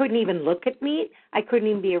couldn't even look at meat. I couldn't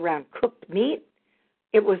even be around cooked meat.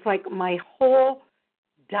 It was like my whole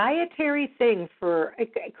dietary thing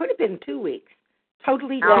it could have been 2 weeks,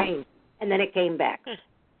 totally changed, and then it came back.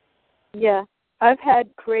 Yeah, I've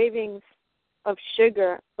had cravings of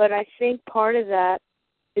sugar, but I think part of that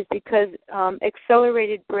is because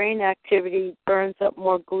accelerated brain activity burns up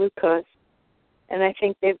more glucose, and I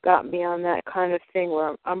think they've got me on that kind of thing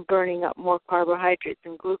where I'm burning up more carbohydrates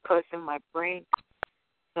and glucose in my brain.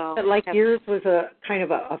 So, but like yours was a kind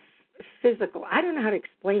of a physical. I don't know how to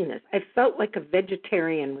explain this. I felt like a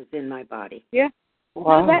vegetarian was in my body. Yeah.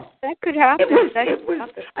 Wow. Well, that could happen.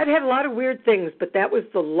 I've had a lot of weird things, but that was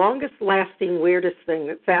the longest lasting, weirdest thing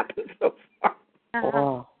that's happened so far.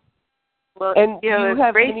 Wow. Well, and do you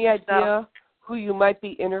have any idea stuff. who you might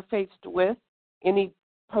be interfaced with? Any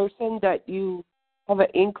person that you have an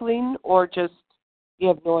inkling, or just you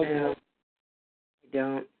have no idea? I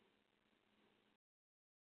don't.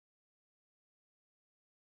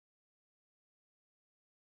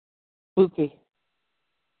 Spooky.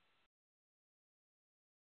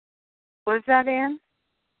 What is that, Ann?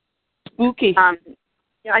 Spooky.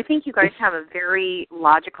 I think you guys have a very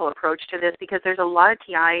logical approach to this, because there's a lot of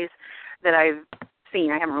TIs that I've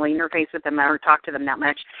seen. I haven't really interfaced with them or talked to them that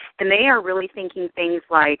much, and they are really thinking things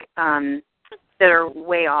like that are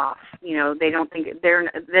way off. They don't think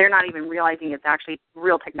they're not even realizing it's actually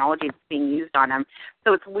real technology that's being used on them.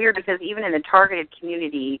 So it's weird, because even in the targeted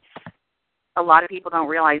community, a lot of people don't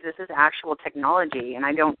realize this is actual technology, and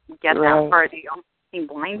I don't get that part. They don't seem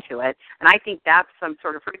blind to it, and I think that's some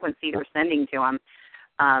sort of frequency they're sending to them.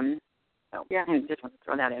 So yeah, I just want to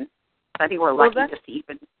throw that in. I think we're lucky just to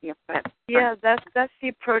even. Go ahead. Yeah, that's the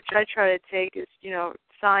approach I try to take. Is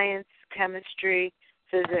science, chemistry,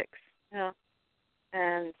 physics,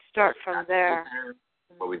 and start from there.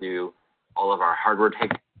 What we do, all of our hardware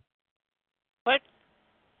take. What?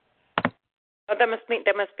 Oh, that must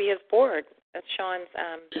be his board. That's Sean's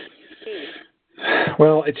key.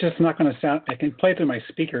 Well, it's just not going to sound. I can play it through my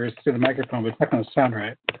speakers through the microphone, but it's not going to sound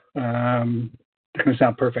right. It's not going to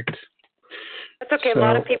sound perfect. That's okay. So, a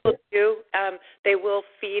lot of people do. They will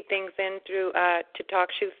feed things in through to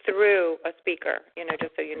TalkShoe through a speaker.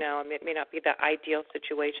 Just so you know, it may not be the ideal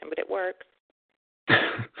situation, but it works.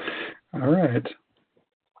 All right.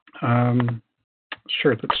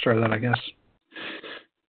 Sure. Let's try that, I guess.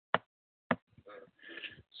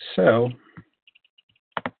 So,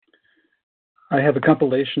 I have a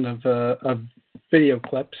compilation of video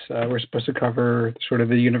clips. We're supposed to cover sort of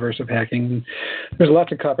the universe of hacking. There's a lot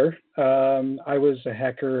to cover. I was a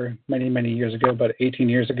hacker many, many years ago, about 18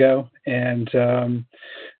 years ago, and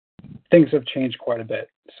things have changed quite a bit.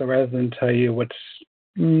 So rather than tell you what's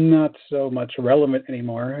not so much relevant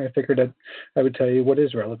anymore, I figured that I would tell you what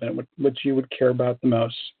is relevant, what you would care about the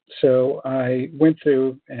most. So I went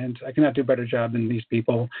through, and I cannot do a better job than these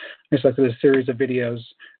people. I selected a series of videos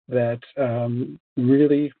that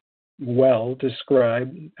really well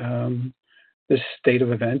describe the state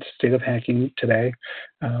of events, state of hacking today.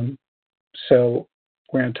 So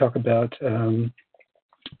we're going to talk about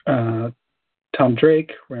Tom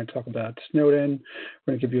Drake. We're going to talk about Snowden.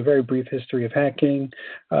 We're going to give you a very brief history of hacking.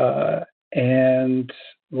 And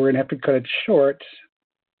we're going to have to cut it short,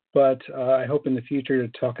 but I hope in the future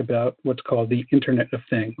to talk about what's called the Internet of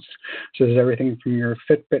Things. So there's everything from your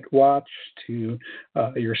Fitbit watch to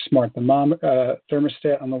your smart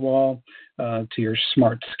thermostat on the wall to your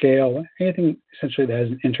smart scale, anything essentially that has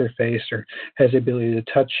an interface or has the ability to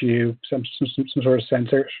touch you, some sort of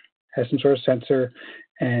sensor, has some sort of sensor,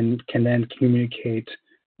 and can then communicate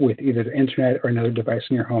with either the internet or another device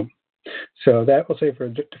in your home. So that we'll save for a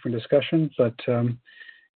different discussion, but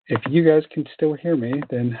if you guys can still hear me,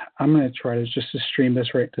 then I'm going to try to just stream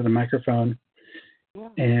this right to the microphone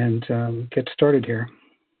and get started here.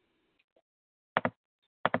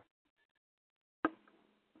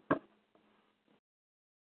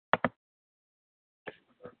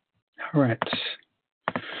 All right.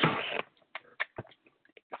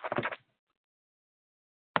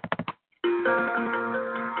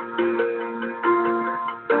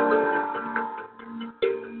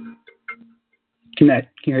 Can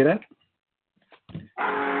you hear that?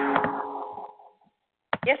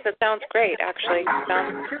 Yes, that sounds great, actually.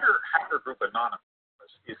 Computer hacker group Anonymous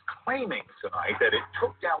is claiming tonight that it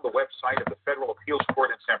took down the website of the Federal Appeals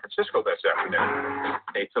Court in San Francisco this afternoon.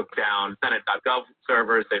 They took down Senate.gov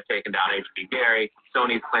servers. They've taken down HB Gary.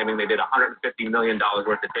 Sony's claiming they did $150 million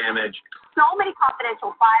worth of damage. So many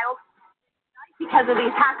confidential files, because of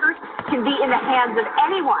these hackers, can be in the hands of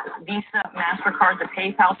anyone. Visa, MasterCard, the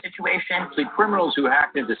PayPal situation. The criminals who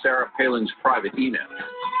hacked into Sarah Palin's private email.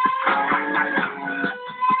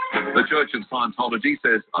 The Church of Scientology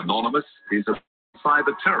says Anonymous is a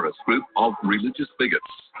cyber terrorist group of religious bigots.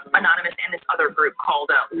 Anonymous and this other group called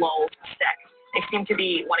Lol Sect. They seem to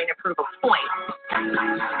be wanting to prove a point.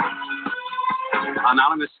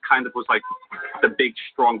 Anonymous kind of was like the big,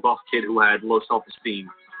 strong, buff kid who had low self-esteem.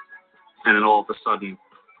 And then all of a sudden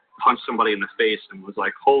punched somebody in the face and was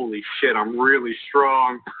like, holy shit, I'm really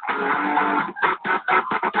strong.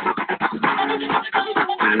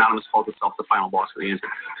 And Anonymous calls itself the final boss of the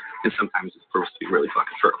internet. And sometimes it proves to be really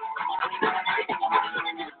fucking true.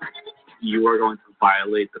 You are going to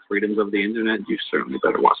violate the freedoms of the internet, you certainly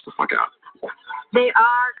better watch the fuck out. They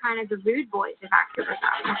are kind of the rude boys of activism.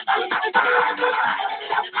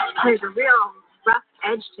 There's a real rough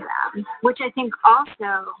edge to them, which I think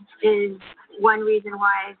also is one reason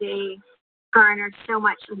why they garnered so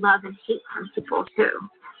much love and hate from people too.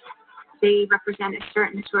 They represent a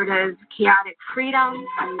certain sort of chaotic freedom.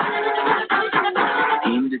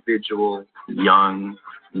 Individual, young,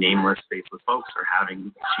 nameless, faceless folks are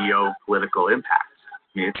having geopolitical impact.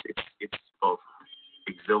 I mean, it's both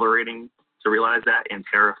exhilarating to realize that and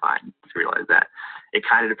terrifying to realize that. It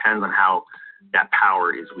kind of depends on how that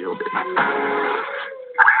power is wielded.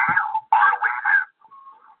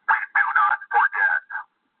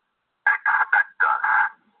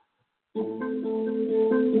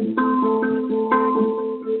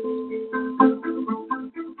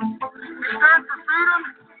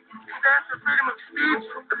 Freedom of speech,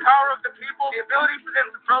 the power of the people, the ability for them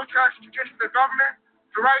to protest, to petition the government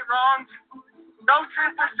to right wrongs. No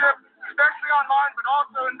censorship, especially online, but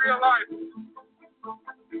also in real life.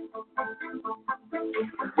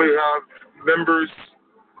 We have members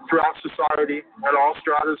throughout society at all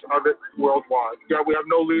stratas of it worldwide. Yeah, we have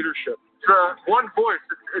no leadership. It's one voice.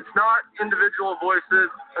 It's not individual voices.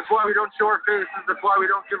 That's why we don't show our faces. That's why we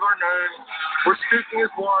don't give our names. We're speaking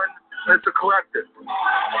as one, and it's a collective.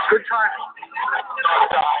 Good timing.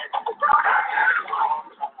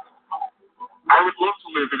 I would love to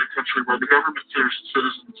live in a country where the government cares to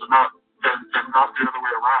citizens and not the other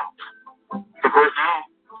way around. But right now,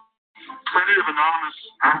 plenty of anonymous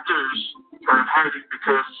actors are in hiding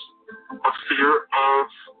because of fear of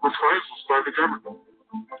reprisals by the government.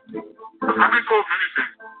 I've been told many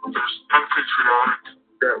things. There's unpatriotic.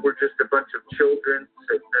 That we're just a bunch of children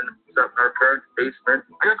sitting in our parents' basement.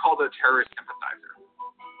 I got called a terrorist sympathizer.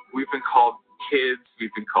 We've been called kids.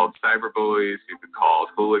 We've been called cyberbullies. We've been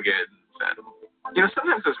called hooligans. And,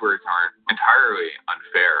 sometimes those words aren't entirely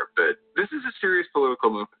unfair, but this is a serious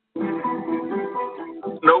political movement.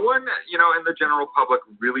 No one, in the general public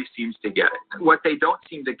really seems to get it. What they don't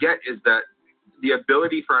seem to get is that the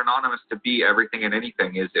ability for Anonymous to be everything and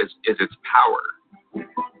anything is its power.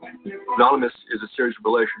 Anonymous is a series of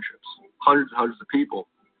relationships, hundreds and hundreds of people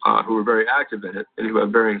who are very active in it and who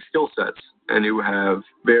have varying skill sets and who have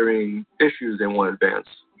varying issues they want to advance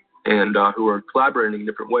and who are collaborating in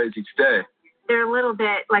different ways each day. They're a little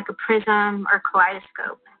bit like a prism or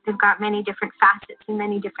kaleidoscope. They've got many different facets and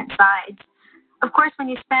many different sides. Of course, when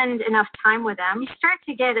you spend enough time with them, you start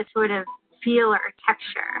to get a sort of feel or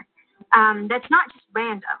texture. That's not just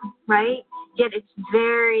random, right? Yet it's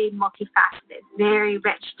very multifaceted, very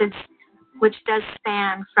rich, which does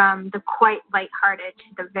span from the quite lighthearted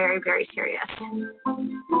to the very, very serious.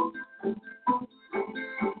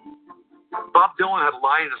 Bob Dylan had a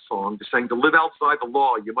line in a song saying, to live outside the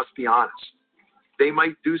law, you must be honest. They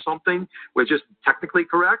might do something which is technically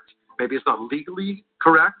correct. Maybe it's not legally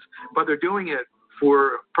correct, but they're doing it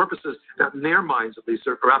for purposes that in their minds at least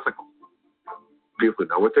are ethical. People who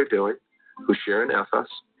know what they're doing, who share an ethos,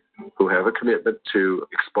 who have a commitment to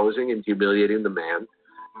exposing and humiliating the man,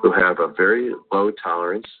 who have a very low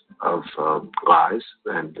tolerance of lies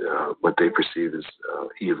and what they perceive as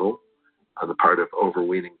evil on the part of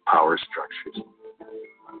overweening power structures.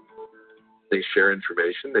 They share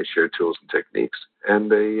information, they share tools and techniques,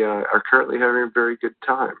 and they are currently having a very good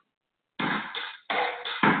time.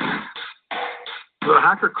 The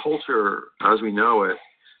hacker culture, as we know it,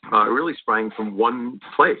 really sprang from one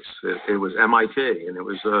place. It was MIT, and it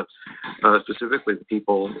was specifically the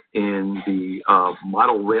people in the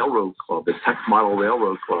Model Railroad Club, the Tech Model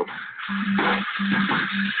Railroad Club.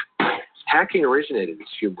 Hacking originated as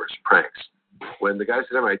humorous pranks. When the guys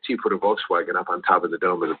at MIT put a Volkswagen up on top of the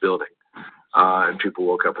dome of the building, and people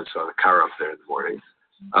woke up and saw the car up there in the morning,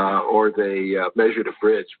 or they measured a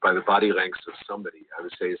bridge by the body lengths of somebody. I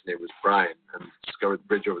would say his name was Brian, and discovered the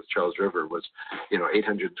bridge over the Charles River was,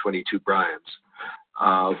 822 Bryans.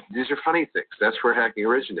 These are funny things. That's where hacking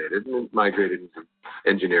originated, and it migrated into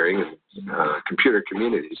engineering and computer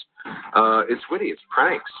communities. It's witty. It's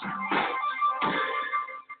pranks.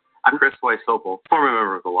 I'm Chris Weissopel, former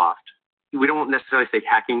member of the Loft. We don't necessarily say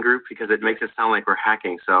hacking group because it makes it sound like we're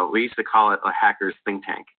hacking, so we used to call it a hacker's think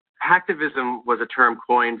tank. Hacktivism was a term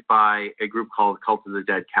coined by a group called Cult of the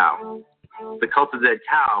Dead Cow. The Cult of the Dead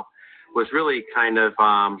Cow was really kind of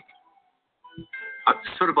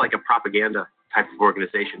sort of like a propaganda type of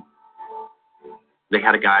organization. They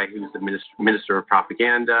had a guy who's the minister of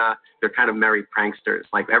propaganda. They're kind of merry pranksters.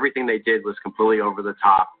 Like everything they did was completely over the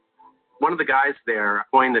top. One of the guys there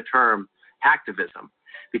coined the term hacktivism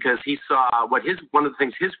because he saw one of the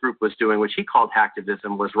things his group was doing, which he called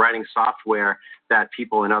hacktivism, was writing software that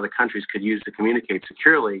people in other countries could use to communicate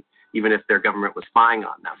securely, even if their government was spying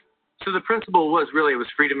on them. So the principle was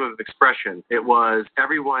freedom of expression. It was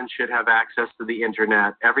everyone should have access to the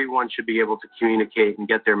internet. Everyone should be able to communicate and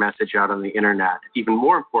get their message out on the internet. Even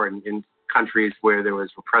more important in countries where there was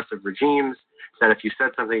repressive regimes, that if you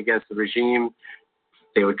said something against the regime,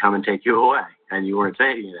 they would come and take you away, and you weren't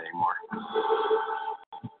saying it anymore.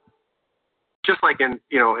 Just like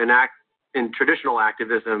in traditional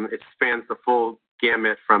activism, it spans the full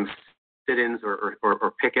gamut from sit-ins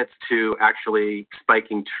or pickets to actually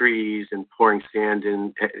spiking trees and pouring sand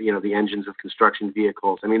in the engines of construction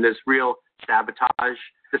vehicles. I mean, there's real sabotage.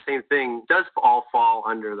 The same thing does all fall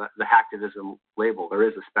under the hacktivism label. There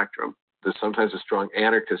is a spectrum. There's sometimes a strong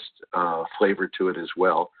anarchist flavor to it as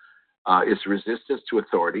well. It's resistance to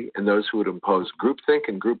authority and those who would impose groupthink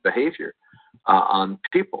and group behavior on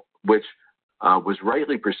people, which was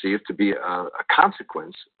rightly perceived to be a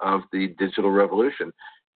consequence of the digital revolution.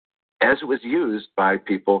 as it was used by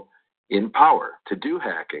people in power to do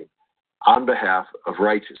hacking on behalf of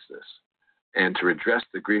righteousness and to redress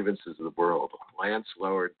the grievances of the world. Lance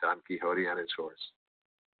lowered Don Quixote on his horse,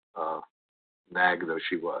 nag though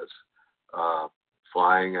she was,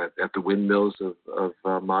 flying at the windmills of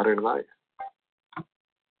modern life.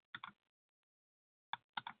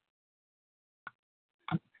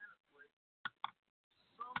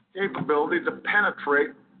 Capability to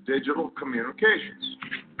penetrate digital communications.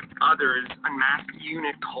 Others, a masked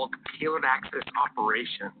unit called Tailored Access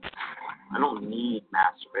Operations. I don't need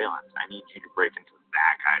mass surveillance. I need you to break into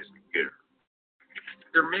that guy's computer.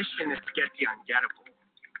 Their mission is to get the ungettable.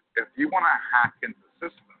 If you want to hack into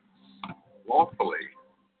systems lawfully,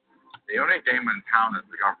 the only game in town is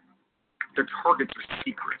the government. Their targets are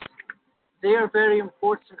secret. They are very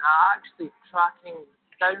important at actually tracking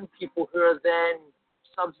down people who are then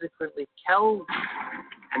subsequently killed.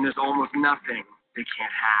 And there's almost nothing they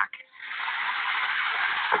can't hack.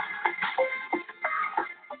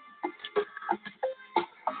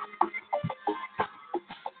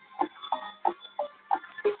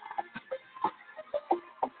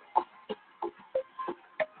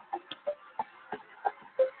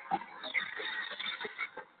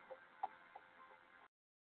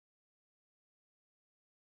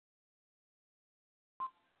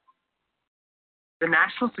 The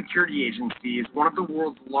National Security Agency is one of the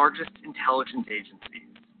world's largest intelligence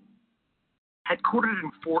agencies. Headquartered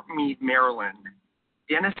in Fort Meade, Maryland,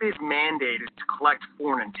 the NSA's mandate is to collect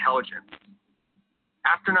foreign intelligence.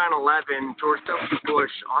 After 9/11, George W.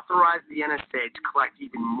 Bush authorized the NSA to collect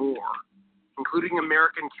even more, including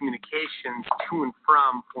American communications to and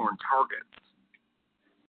from foreign targets.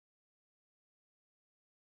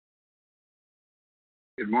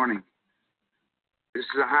 Good morning. This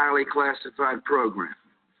is a highly classified program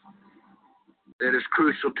that is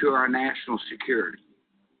crucial to our national security.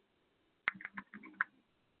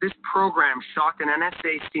 This program shocked an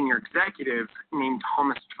NSA senior executive named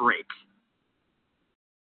Thomas Drake.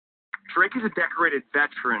 Drake is a decorated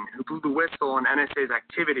veteran who blew the whistle on NSA's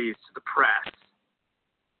activities to the press.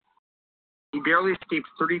 He barely escaped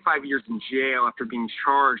 35 years in jail after being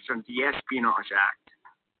charged under the Espionage Act,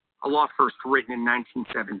 a law first written in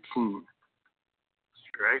 1917.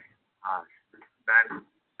 Right?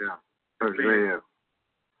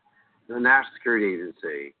 The National Security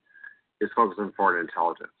Agency is focused on foreign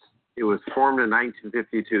intelligence. It was formed in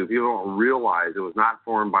 1952. People don't realize it was not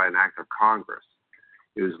formed by an act of Congress.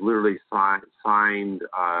 It was literally signed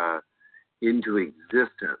into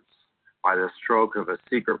existence by the stroke of a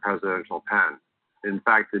secret presidential pen. In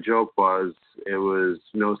fact, the joke was it was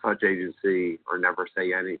no such agency or never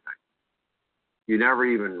say anything. You never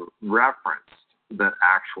even referenced the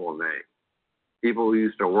actual name. People who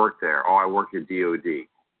used to work there, I work at DOD.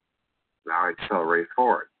 Now I accelerate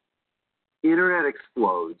forward. Internet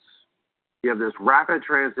explodes. You have this rapid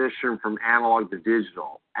transition from analog to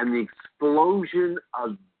digital, and the explosion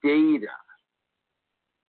of data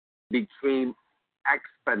became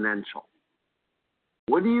exponential.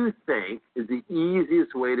 What do you think is the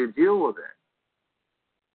easiest way to deal with it?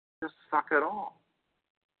 Just suck it all.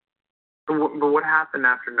 But what happened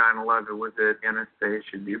after 9/11? Was it NSA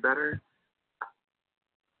should do better?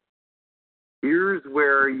 Here's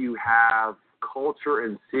where you have culture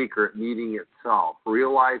and secret meeting itself,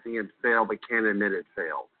 realizing it failed but can't admit it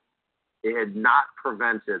failed. It had not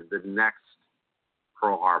prevented the next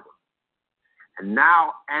Pearl Harbor. And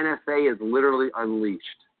now NSA is literally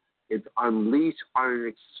unleashed. It's unleashed on an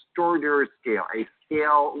extraordinary scale, a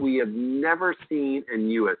scale we have never seen in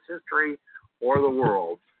U.S. history or the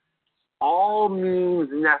world. All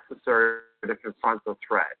means necessary to confront the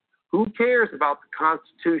threat. Who cares about the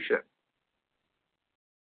Constitution?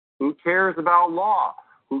 Who cares about law?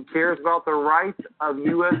 Who cares about the rights of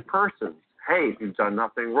U.S. persons? Hey, if you've done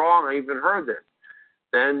nothing wrong, I even heard this,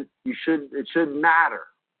 then it should matter.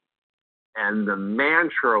 And the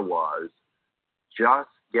mantra was,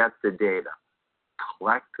 just get the data.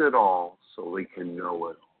 Collect it all so we can know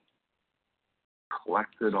it all.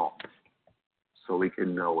 Collect it all so we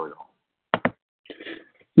can know it all.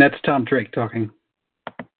 That's Tom Drake talking.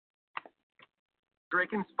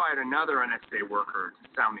 Drake inspired another NSA worker to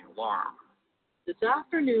sound the alarm. This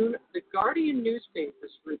afternoon, the Guardian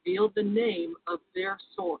newspapers revealed the name of their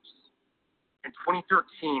source. In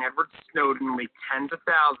 2013, Edward Snowden leaked tens of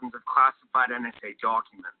thousands of classified NSA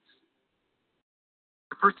documents.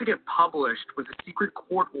 The first to get published was a secret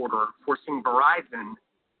court order forcing Verizon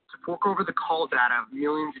to fork over the call data of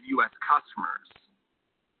millions of U.S. customers.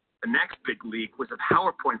 The next big leak was a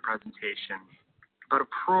PowerPoint presentation about a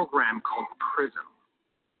program called PRISM.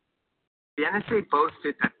 The NSA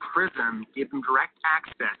boasted that PRISM gave them direct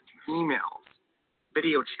access to emails,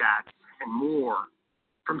 video chats, and more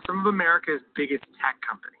from some of America's biggest tech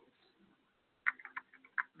companies.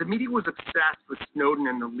 The media was obsessed with Snowden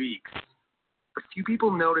and the leaks, but few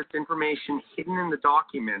people noticed information hidden in the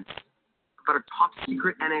documents about a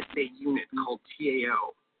top-secret NSA unit called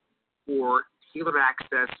TAO, or Tailored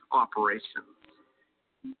Access Operations,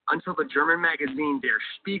 until the German magazine Der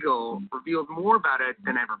Spiegel revealed more about it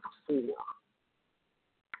than ever before.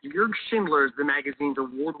 Jörg Schindler is the magazine's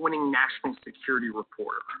award-winning national security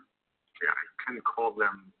reporter. Yeah, I can call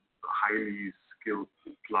them highly skilled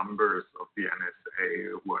plumbers of the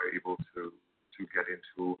NSA who are able to get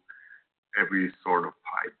into every sort of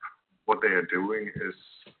pipe. What they are doing is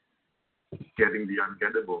getting the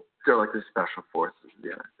ungettable. They're like the special forces of the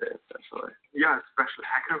NSA, essentially. Yeah, special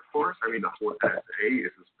hacker force. I mean, the whole NSA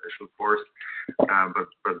is a special force,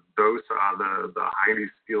 but those are the highly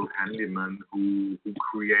skilled handymen who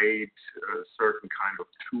create certain kind of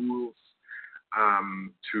tools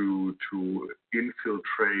to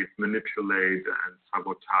infiltrate, manipulate, and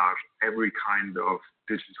sabotage every kind of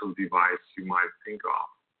digital device you might think of.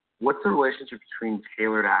 What's the relationship between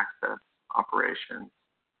tailored access operations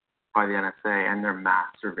by the NSA and their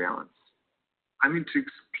mass surveillance? I mean, to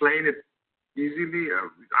explain it easily,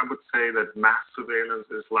 I would say that mass surveillance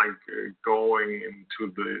is like going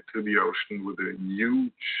into the ocean with a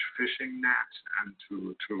huge fishing net and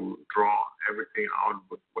to draw everything out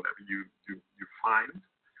with whatever you find.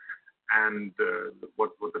 And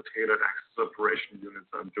what the tailored access operation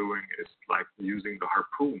units are doing is like using the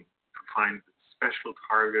harpoon to find special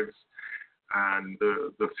targets and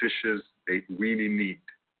the fishes they really need.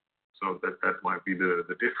 So that might be the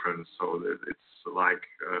difference. So that it's like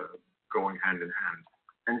going hand in hand.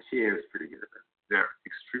 And NCA is pretty good at it. They're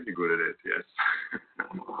extremely good at it, yes.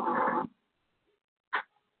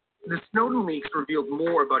 The Snowden leaks revealed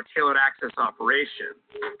more about tailored access operations,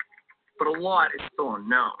 but a lot is still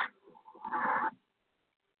unknown.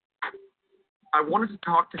 I wanted to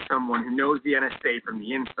talk to someone who knows the NSA from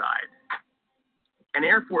the inside. An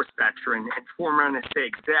Air Force veteran and former NSA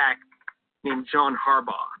exec named John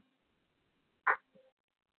Harbaugh.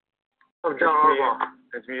 Oh, John Harbaugh.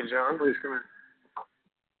 It's me, John. Please come in.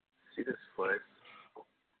 See this place.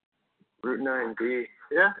 Route 9B.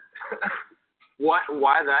 Yeah.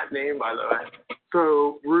 Why that name, by the way?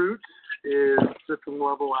 So root is system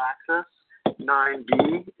level access.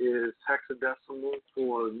 9B is hexadecimal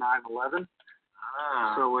for 9/11.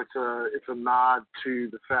 Ah. So it's a nod to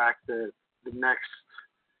the fact that the next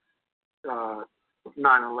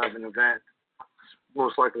 9/11 event is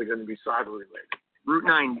most likely going to be cyber related. Route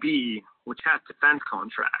 9B, which has defense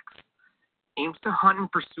contracts, aims to hunt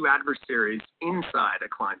and pursue adversaries inside a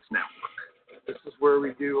client's network. This is where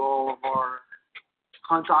we do all of our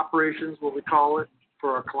hunt operations, what we call it,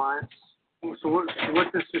 for our clients. So what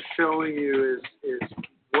this is showing you is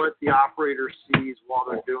what the operator sees while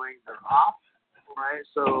they're doing their op, right?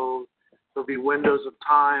 So there'll be windows of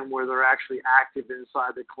time where they're actually active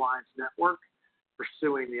inside the client's network,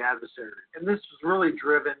 pursuing the adversary. And this is really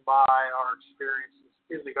driven by our experiences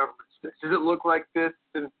in the government space. Does it look like this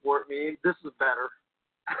in Fort Meade? This is better.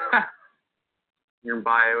 Your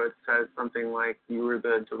bio, it says something like you were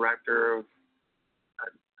the director of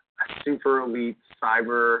a super elite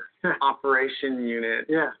cyber operation unit.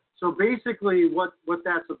 Yeah. So basically what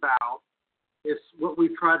that's about is what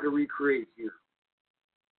we've tried to recreate here.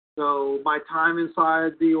 So my time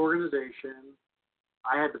inside the organization,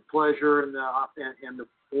 I had the pleasure and the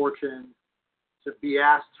fortune to be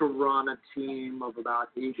asked to run a team of about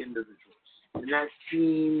 8 individuals. And that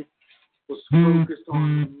team was focused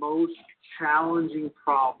on the most challenging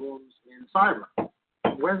problems in cyber.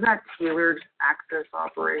 Was that tailored access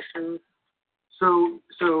operations? So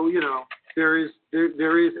there is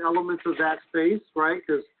elements of that space, right?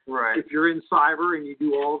 Because if you're in cyber and you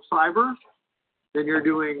do all of cyber, then you're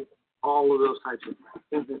doing all of those types of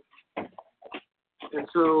things. Mm-hmm. And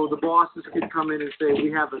so the bosses could come in and say,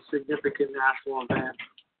 we have a significant national event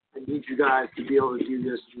and need you guys to be able to do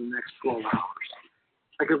this in the next 12 hours.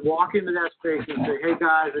 I could walk into that space and say, hey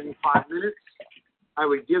guys, I need 5 minutes. I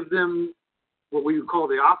would give them what we would call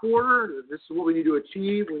the op order. This is what we need to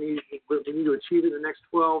achieve. We need to achieve it in the next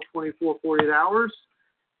 12, 24, 48 hours.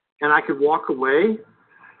 And I could walk away,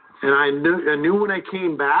 and I knew when I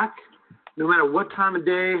came back, no matter what time of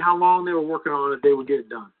day, how long they were working on it, they would get it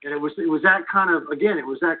done. And it was that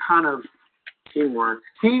kind of teamwork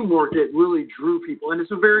that really drew people. And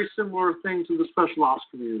it's a very similar thing to the special ops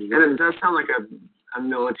community. And it does sound like a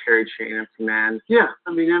military chain of command. Yeah,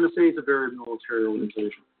 I mean, NSA is a very military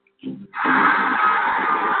organization.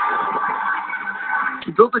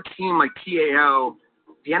 To build a team like TAO,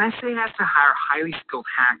 the NSA has to hire highly skilled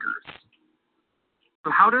hackers.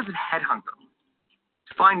 So how does it headhunt them?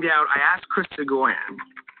 To find out, I asked Chris Seguin.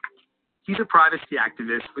 He's a privacy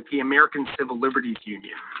activist with the American Civil Liberties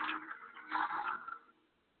Union.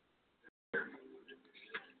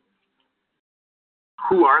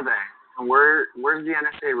 Who are they? And where's the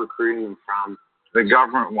NSA recruiting them from? The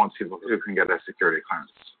government wants people who can get a security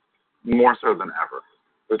clearance, more so than ever.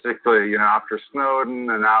 Particularly, after Snowden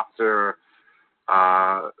and after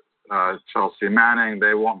Chelsea Manning,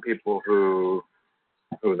 they want people who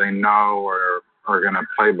they know are going to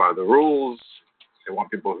play by the rules. They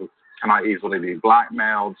want people who cannot easily be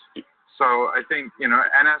blackmailed. So I think,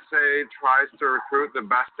 NSA tries to recruit the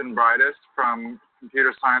best and brightest from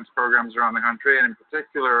computer science programs around the country, and in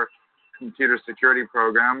particular, computer security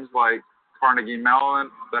programs like Carnegie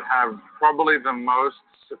Mellon that have probably the most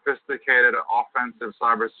sophisticated offensive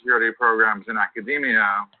cybersecurity programs in academia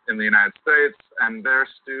in the United States, and their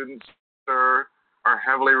students are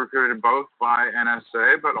heavily recruited both by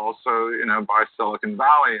NSA but also, by Silicon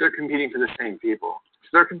Valley. They're competing for the same people.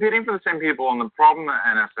 They're competing for the same people, and the problem that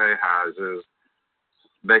NSA has is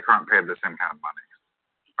they can't pay the same kind of money.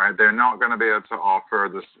 Right? They're not going to be able to offer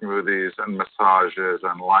the smoothies and massages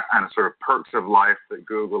and sort of perks of life that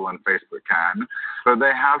Google and Facebook can, but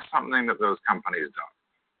they have something that those companies don't.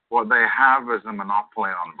 What they have is a monopoly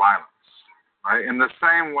on violence, right? In the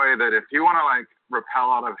same way that if you want to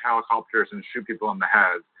rappel out of helicopters and shoot people in the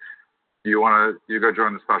head, you go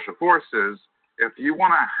join the special forces. If you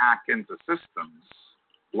want to hack into systems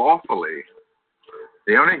lawfully,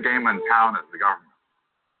 the only game in town is the government.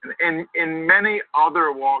 In many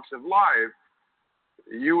other walks of life,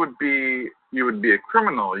 you would be a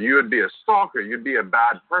criminal, you would be a stalker, you'd be a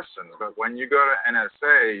bad person. But when you go to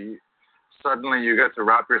NSA, suddenly you get to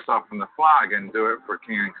wrap yourself in the flag and do it for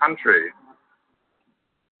king and country.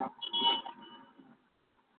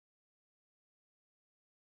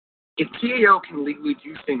 If TAO can legally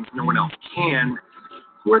do things no one else can,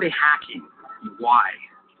 who are they hacking and why?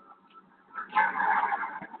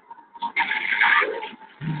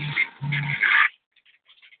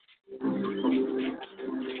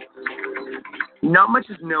 Not much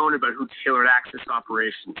is known about who Tailored Access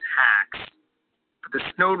Operations hacks, but the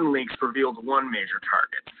Snowden leaks revealed one major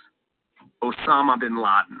target, Osama bin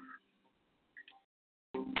Laden.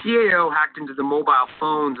 TAO hacked into the mobile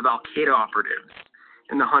phones of al-Qaeda operatives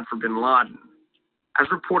in the hunt for bin Laden,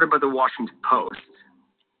 as reported by the Washington Post.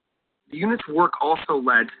 The unit's work also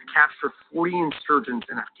led to the capture of 40 insurgents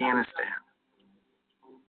in Afghanistan.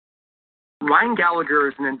 Ryan Gallagher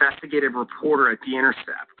is an investigative reporter at The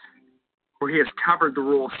Intercept, where he has covered the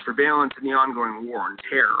role of surveillance in the ongoing war on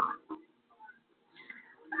terror.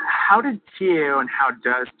 How did TAO and how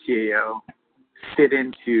does TAO fit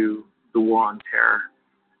into the war on terror?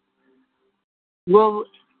 Well,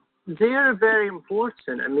 they are very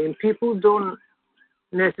important. I mean, people don't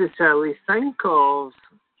necessarily think of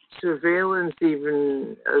surveillance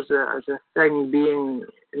even as a thing being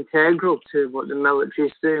integral to what the military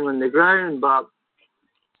is doing on the ground, but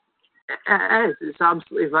it is. It's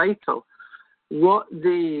absolutely vital. What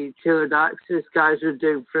the Tailored Access guys are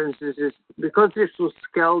doing, for instance, is because they're so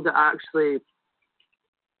skilled at actually,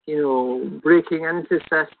 breaking into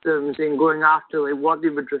systems and going after what they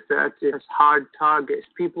would refer to as hard targets,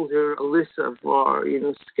 people who are elusive or,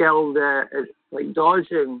 skilled at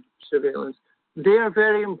dodging surveillance. They are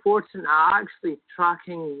very important at actually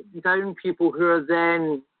tracking down people who are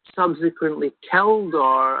then subsequently killed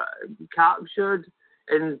or captured.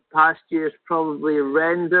 In past years, probably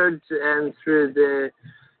rendered through the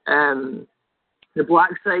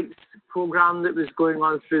black sites program that was going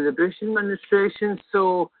on through the Bush administration.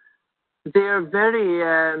 So they're very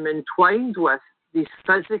entwined with these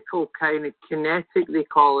physical kind of kinetic, they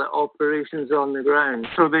call it, operations on the ground.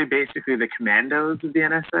 So they basically the commandos of the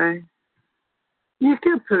NSA? You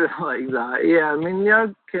could put it like that, yeah. I mean,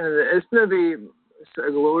 it's maybe sort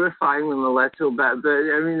of glorifying them a little bit, but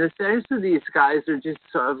I mean, the sense of these guys are just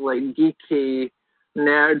sort of like geeky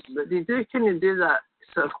nerds, but they do kind of do that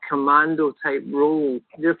sort of commando type role.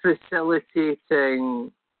 They're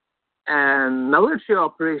facilitating military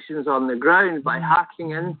operations on the ground by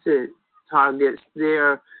hacking into targets.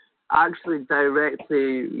 They're actually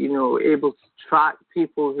directly, able to track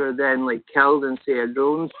people who are then killed in, say, a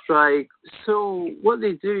drone strike. So what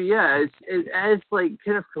they do, it is like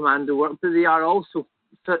kind of commando work, but they are also,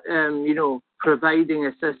 providing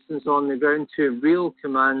assistance on the ground to real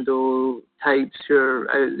commando types who are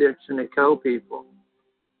out there trying to kill people.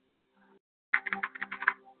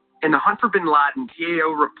 In the hunt for bin Laden,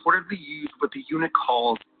 TAO reportedly used what the unit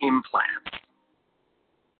calls implants,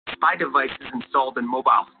 spy devices installed in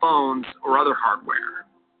mobile phones or other hardware.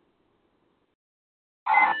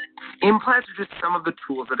 Implants are just some of the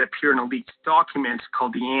tools that appear in a leaked document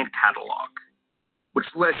called the Ant Catalog, which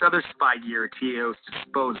lists other spy gear at TAO's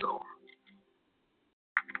disposal.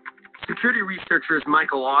 Security researchers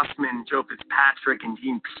Michael Osman, Joe Fitzpatrick, and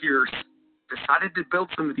Dean Pierce decided to build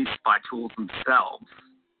some of these spy tools themselves.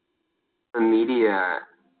 The media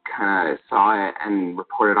kind of saw it and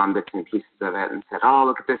reported on bits and pieces of it and said, oh,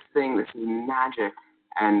 look at this thing, this is magic.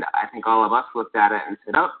 And I think all of us looked at it and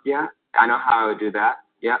said, oh, yeah, I know how to do that.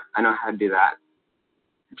 Yeah, I know how to do that.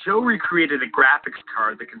 Joe recreated a graphics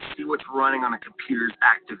card that can see what's running on a computer's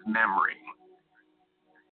active memory.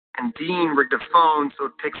 And Dean rigged a phone so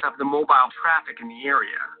it picks up the mobile traffic in the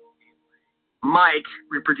area. Mike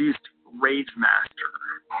reproduced RageMaster,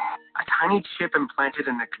 a tiny chip implanted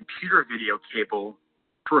in a computer video cable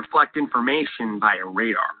to reflect information via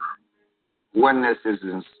radar. When this is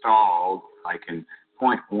installed, I can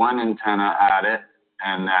point one antenna at it,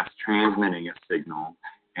 and that's transmitting a signal.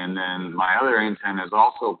 And then my other antenna is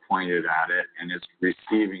also pointed at it, and it's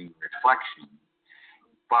receiving reflection.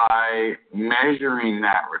 By measuring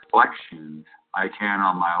that reflection, I can,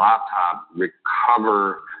 on my laptop,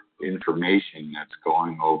 recover information that's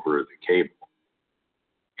going over the cable.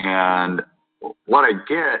 And what I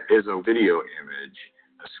get is a video image,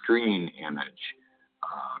 a screen image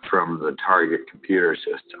from the target computer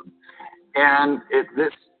system. And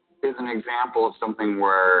this is an example of something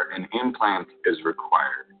where an implant is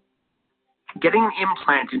required. Getting an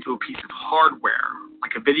implant into a piece of hardware,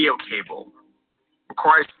 like a video cable,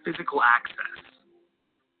 requires physical access.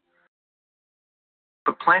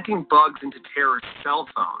 But planting bugs into terrorist cell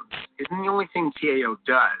phones isn't the only thing TAO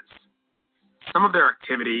does. Some of their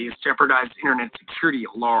activities jeopardize internet security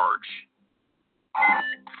at large.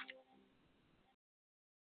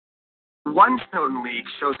 One Snowden leak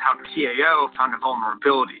shows how TAO found a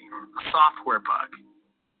vulnerability, a software bug,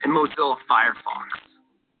 in Mozilla Firefox.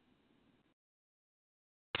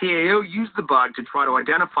 TAO used the bug to try to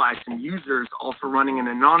identify some users also running an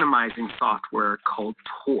anonymizing software called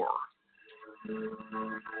Tor.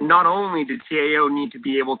 Not only did TAO need to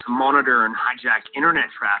be able to monitor and hijack internet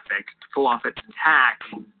traffic to pull off its attack,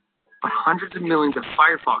 but hundreds of millions of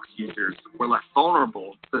Firefox users were left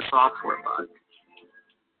vulnerable to the software bug,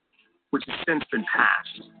 which has since been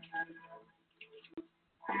patched.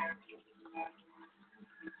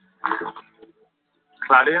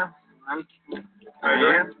 Claudia?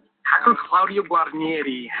 Hacker Claudio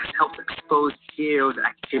Guarnieri has helped expose TAO's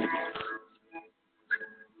activities.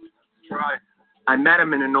 Right. I met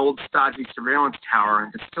him in an old Stasi surveillance tower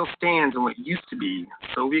that still stands in what used to be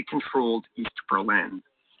Soviet-controlled East Berlin.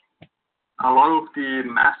 A lot of the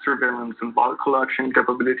mass surveillance and bulk collection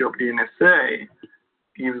capability of the NSA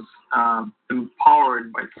is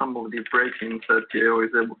empowered by some of the break-ins that TAO is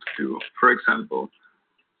able to do. For example,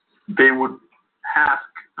 they would ask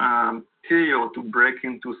TAO to break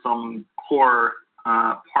into some core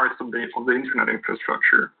parts of the internet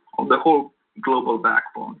infrastructure, of the whole global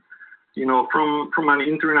backbone. You know, from an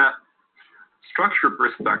internet structure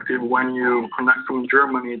perspective, when you connect from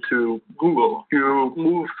Germany to Google, you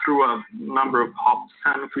move through a number of hubs,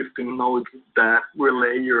 10, 15 nodes that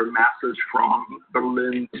relay your message from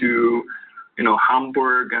Berlin to,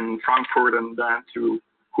 Hamburg and Frankfurt, and then to,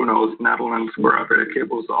 who knows, Netherlands, wherever the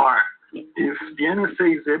cables are. If the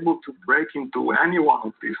NSA is able to break into any one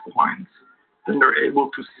of these points, then they're able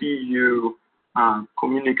to see you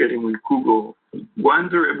communicating with Google. When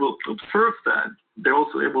they're able to observe that, they're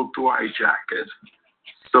also able to hijack it.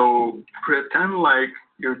 So pretend like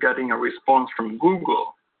you're getting a response from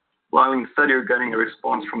Google, while instead you're getting a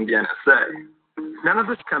response from the NSA. None of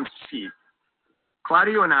this comes cheap.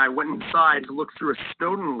 Claudio and I went inside to look through a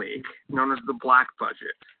Snowden leak known as the Black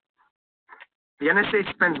Budget. The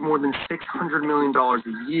NSA spends more than $600 million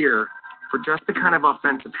a year for just the kind of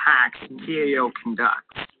offensive hacks TAO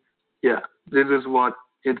conducts. Yeah, this is what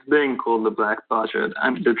it's being called the Black Budget.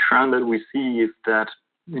 And the trend that we see is that,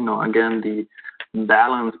 again, the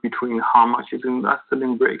balance between how much is invested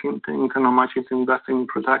in breaking things and how much is invested in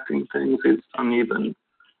protecting things is uneven.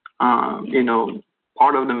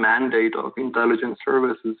 Part of the mandate of intelligence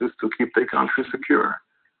services is to keep the country secure.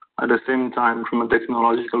 At the same time, from a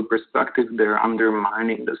technological perspective, they're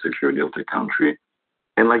undermining the security of the country.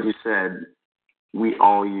 And like you said, we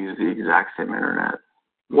all use the exact same internet.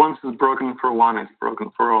 Once it's broken for one, it's broken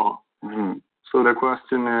for all. Mm-hmm. So the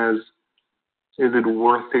question is it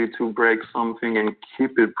worth it to break something and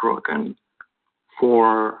keep it broken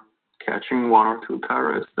for catching one or two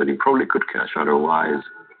terrorists that you probably could catch otherwise?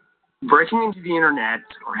 Breaking into the internet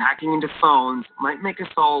or hacking into phones might make us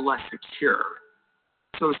all less secure.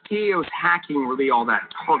 So is TAO's hacking really all that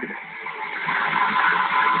targeted?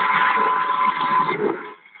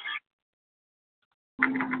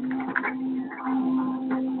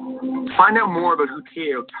 To find out more about who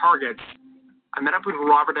TAO targets, I met up with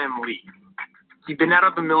Robert M. Lee. He'd been out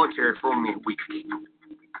of the military for only a week.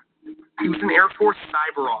 He was an Air Force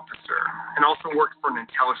cyber officer and also worked for an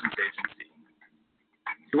intelligence agency.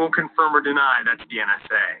 He won't confirm or deny that's the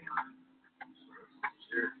NSA.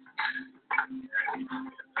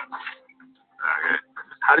 Okay.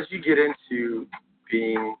 How did you get into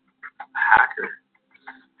being a hacker?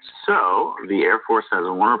 So, the Air Force has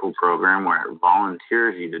a wonderful program where it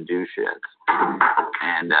volunteers you to do shit.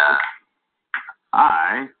 And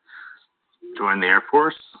I joined the Air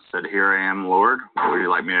Force, said, "Here I am, Lord. What would you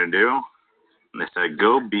like me to do?" And they said,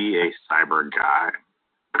 "Go be a cyber guy."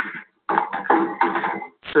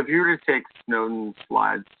 So if you were to take Snowden's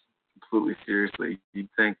slides completely seriously,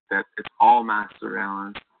 you'd think that it's all mass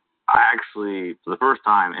surveillance. I actually, for the first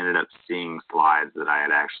time, ended up seeing slides that I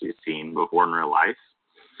had actually seen before in real life.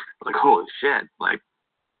 I was like, holy shit, like,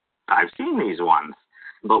 I've seen these ones.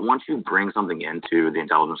 But once you bring something into the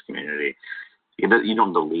intelligence community, you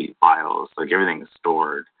don't delete files. Like, everything is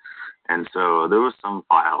stored. And so there was some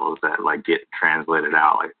files that, like, get translated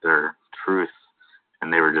out, like they're truth,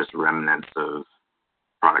 and they were just remnants of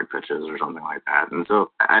product pitches or something like that. And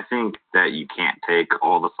so I think that you can't take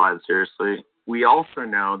all the slides seriously. We also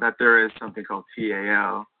know that there is something called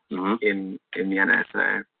TAO in the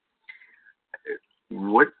NSA.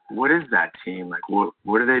 What is that team? Like,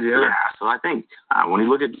 what do they do? Yeah, so I think when you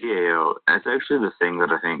look at TAO, it's actually the thing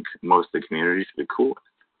that I think most of the community should be cool with,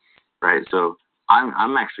 right? So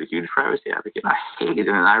I'm actually a huge privacy advocate. I hate it,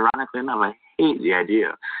 and ironically enough, I hate the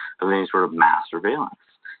idea of any sort of mass surveillance.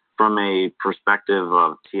 From a perspective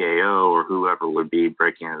of TAO or whoever would be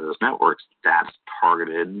breaking into those networks, that's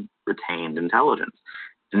targeted, retained intelligence.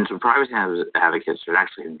 And so privacy advocates should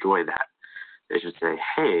actually enjoy that. They should say,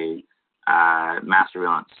 hey, mass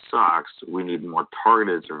surveillance sucks. We need more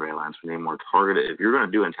targeted surveillance. We need more targeted. If you're going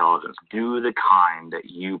to do intelligence, do the kind that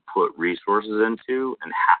you put resources into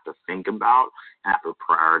and have to think about and have to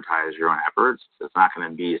prioritize your own efforts. So it's not going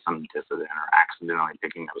to be some dissident or accidentally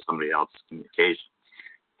picking up somebody else's communication.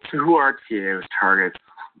 So who are TAO's targets?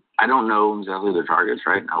 I don't know exactly their targets,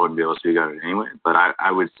 right? I wouldn't be able to speak on it anyway, but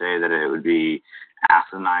I would say that it would be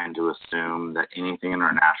asinine to assume that anything in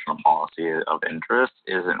our national policy of interest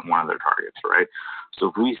isn't one of their targets, right? So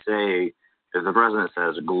if we say, if the president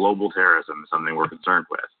says global terrorism is something we're concerned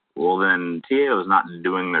with, well, then TAO is not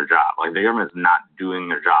doing their job. Like, the government's not doing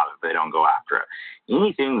their job if they don't go after it.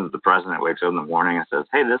 Anything that the president wakes up in the morning and says,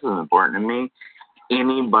 hey, this is important to me,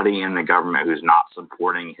 anybody in the government who's not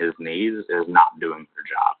supporting his needs is not doing their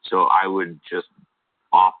job. So I would just,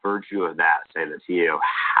 off virtue of that, say that TAO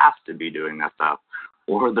has to be doing that stuff,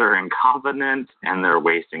 or they're incompetent and they're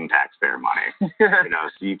wasting taxpayer money.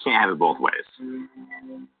 So you can't have it both ways.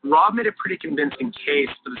 Rob made a pretty convincing case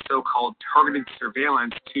for the so-called targeted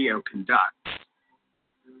surveillance TAO conducts,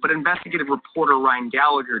 but investigative reporter Ryan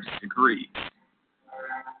Gallagher disagrees.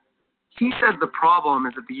 He says the problem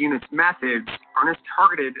is that the unit's methods aren't as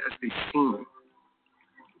targeted as they seem.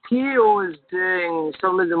 TAO is doing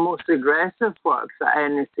some of the most aggressive work that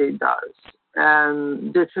NSA does.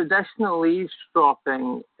 The traditional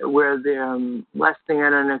eavesdropping, where they're listening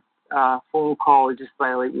in on a phone call just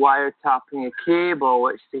by like wiretapping a cable,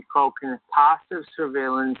 which they call kind of passive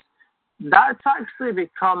surveillance, that's actually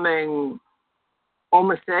becoming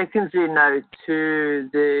almost secondary now to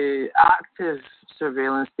the active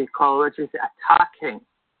surveillance, they call it, which is attacking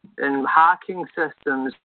and hacking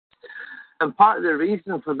systems. And part of the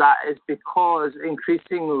reason for that is because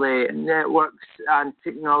increasingly networks and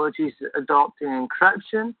technologies adopting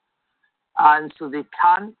encryption, and so they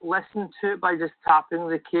can't listen to it by just tapping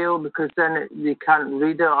the cable, because then they can't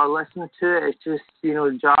read it or listen to it. It's just,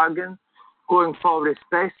 jargon. Going forward,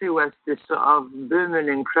 especially with this sort of booming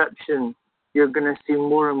encryption, you're going to see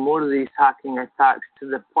more and more of these hacking attacks, to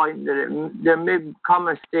the point that there may come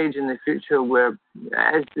a stage in the future where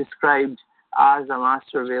it is described as a mass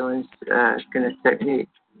surveillance kind of technique.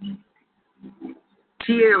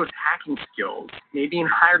 TAO's hacking skills may be in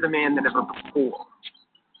higher demand than ever before.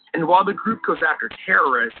 And while the group goes after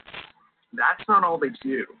terrorists, that's not all they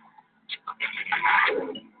do.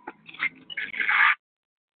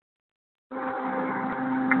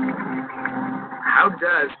 How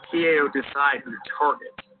does TAO decide who to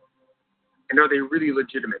target? And are they really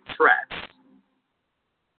legitimate threats?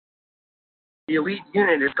 The elite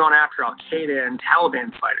unit has gone after Al-Qaeda and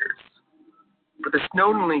Taliban fighters. But the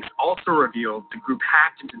Snowden leaks also revealed the group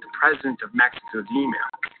hacked into the president of Mexico's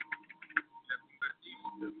email.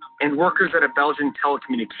 And workers at a Belgian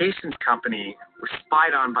telecommunications company were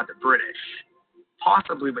spied on by the British.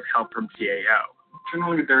 possibly with help from TAO.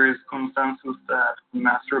 Generally, there is consensus that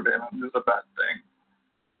mass surveillance is a bad thing,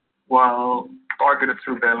 while targeted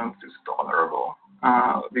surveillance is tolerable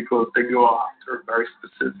because they go after very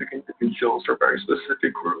specific individuals or very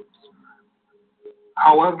specific groups.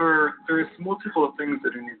 However, there is multiple things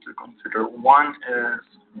that you need to consider. One is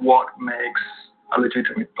what makes a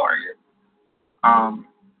legitimate target.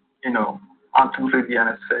 Ultimately, the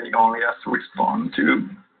NSA only has to respond to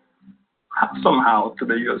somehow to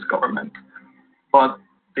the U.S. government, but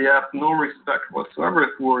they have no respect whatsoever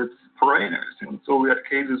towards foreigners. And so we had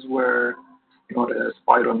cases where, they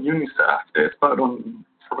spied on UNICEF, they spied on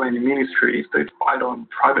foreign ministries, they spied on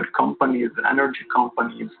private companies, energy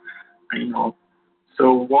companies,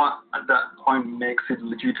 So what at that point makes it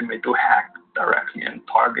legitimate to hack directly and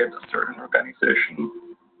target a certain organization?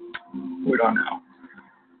 We don't know.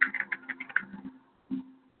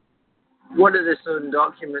 One of the Snowden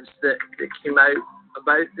documents that came out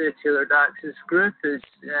about the tailored access group is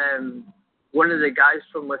one of the guys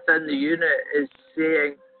from within the unit is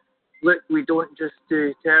saying, look, we don't just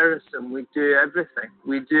do terrorism, we do everything.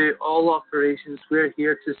 We do all operations. We're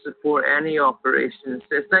here to support any operations.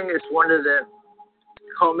 I think it's one of the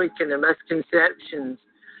common kind of misconceptions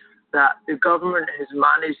that the government has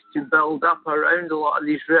managed to build up around a lot of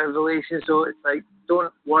these revelations. So it's like,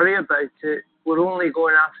 don't worry about it. We're only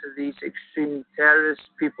going after these extreme terrorist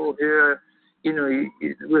people who are,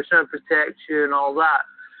 we're trying to protect you and all that.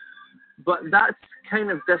 But that's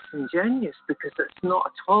kind of disingenuous because it's not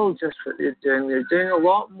at all just what they're doing. They're doing a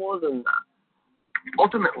lot more than that.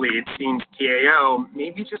 Ultimately, it seems TAO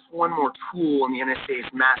may be just one more tool in the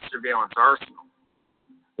NSA's mass surveillance arsenal.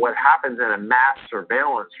 What happens in a mass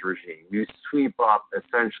surveillance regime, you sweep up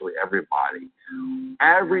essentially everybody.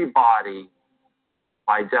 Everybody,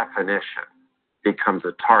 by definition, becomes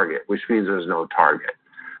a target, which means there's no target.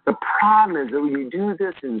 The problem is that when you do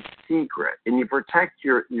this in secret and you protect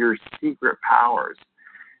your secret powers,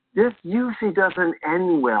 this usually doesn't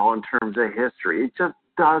end well in terms of history. It just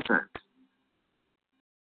doesn't.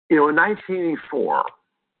 In 1984,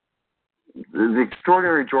 the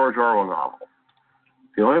extraordinary George Orwell novel,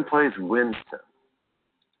 the only place Winston,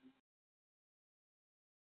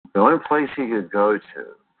 the only place he could go to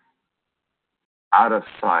out of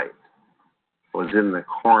sight was in the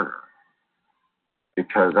corner,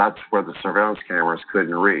 because that's where the surveillance cameras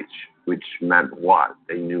couldn't reach, which meant what?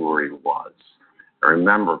 They knew where he was. And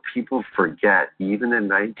remember, people forget, even in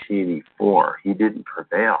 1984, he didn't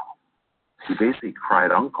prevail. He basically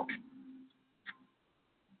cried uncle.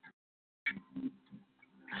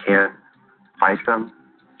 Can't fight them,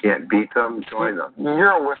 can't beat them, join them.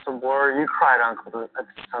 You're a whistleblower. You cried uncle to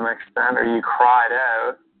some extent, or you cried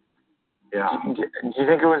out. Yeah. Do you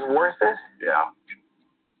think it was worth it? Yeah.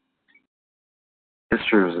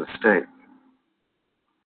 History is at stake.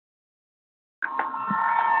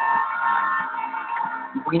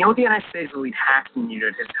 We know the NSA's elite hacking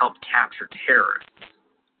unit has helped capture terrorists,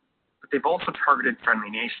 but they've also targeted friendly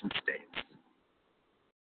nation states.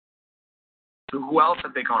 So who else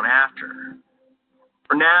have they gone after?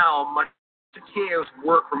 For now, much of TAO's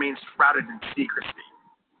work remains shrouded in secrecy,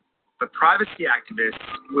 but privacy activists,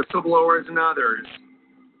 whistleblowers, and others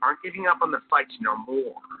aren't giving up on the fight to know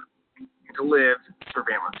more and to live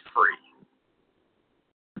surveillance-free.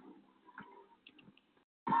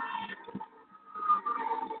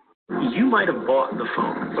 You might have bought the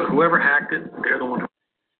phone, but whoever hacked it, they're the one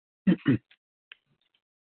who...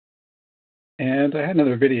 And I had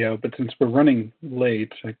another video, but since we're running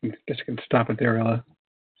late, I guess I can stop it there, Ella.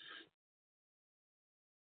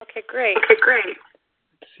 Okay, great.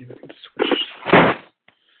 Let's see if I can switch.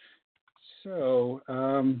 So,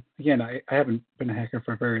 again, I haven't been a hacker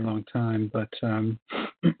for a very long time, but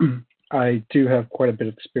I do have quite a bit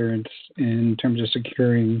of experience in terms of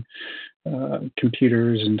securing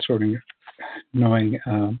computers and sort of knowing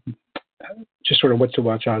just sort of what to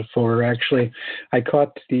watch out for. Actually, I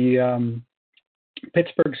caught the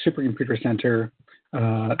Pittsburgh Supercomputer Center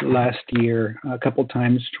last year a couple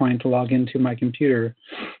times trying to log into my computer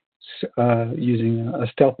using a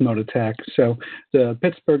stealth mode attack. So the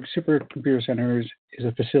Pittsburgh Supercomputer Center is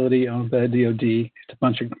a facility owned by the DoD. It's a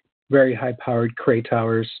bunch of very high-powered Cait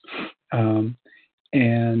towers. And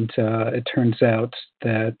it turns out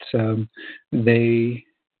that they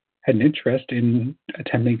had an interest in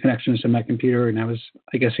attempting connections to my computer, and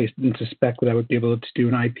I guess they didn't suspect that I would be able to do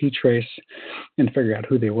an IP trace and figure out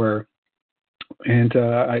who they were. And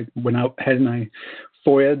I went out ahead and I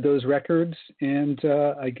FOIA'd those records, and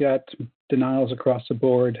I got denials across the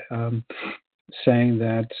board saying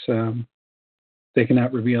that they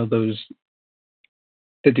cannot reveal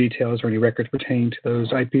the details or any records pertaining to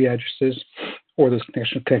those IP addresses. or those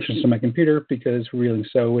connections to my computer, because revealing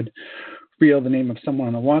so would reveal the name of someone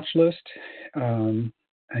on the watch list.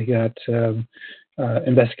 I got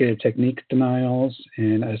investigative technique denials,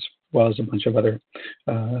 and as well as a bunch of other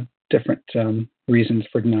different reasons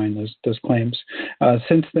for denying those claims.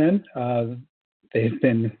 Since then, they've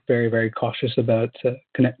been very, very cautious about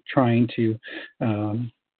trying to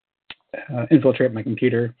infiltrate my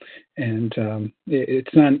computer, and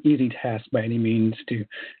it's not an easy task by any means to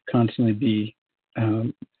constantly be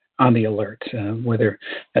on the alert, whether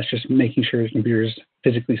that's just making sure your computer is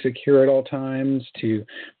physically secure at all times, to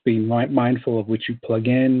being mindful of which you plug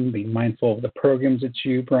in, being mindful of the programs that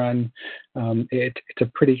you run. It's a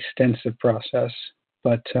pretty extensive process.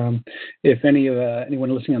 But if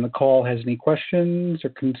anyone listening on the call has any questions or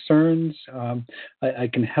concerns, I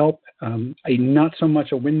can help. I'm not so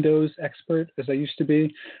much a Windows expert as I used to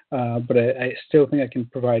be, but I still think I can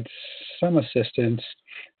provide some assistance.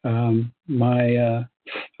 My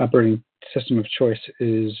operating system of choice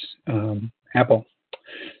is Apple.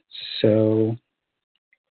 So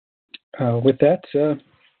with that, if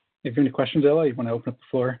you have any questions, Ella, you want to open up the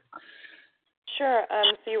floor? Sure.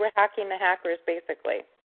 So you were hacking the hackers, basically.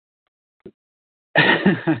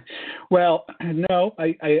 Well, no,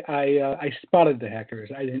 I spotted the hackers.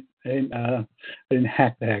 I didn't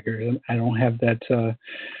hack the hackers. I don't have that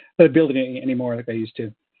ability anymore like I used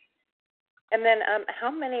to. And then,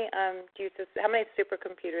 how many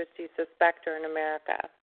supercomputers do you suspect are in America?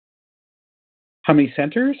 How many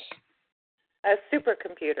centers?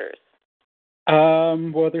 Supercomputers.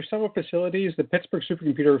 Well, there's several facilities. The Pittsburgh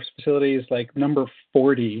supercomputer facility is like number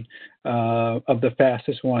 40 of the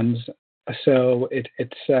fastest ones. So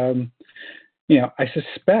it's I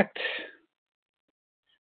suspect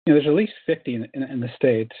there's at least 50 in the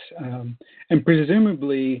States, and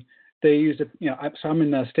presumably they use it. So I'm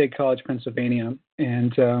in State College, Pennsylvania,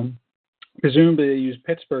 and presumably they use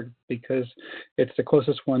Pittsburgh because it's the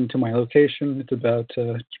closest one to my location. It's about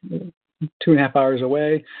 2.5 hours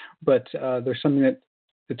away, but there's something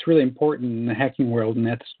that's really important in the hacking world, and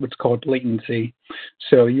that's what's called latency.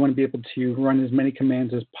 So you want to be able to run as many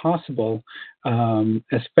commands as possible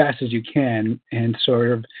as fast as you can, and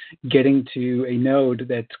sort of getting to a node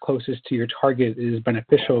that's closest to your target is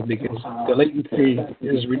beneficial because the latency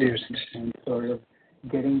is reduced. And sort of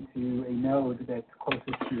getting to a node that's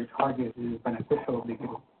closest to your target is beneficial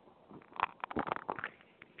because.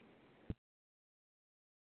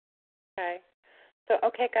 Okay. So,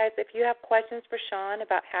 guys, if you have questions for Sean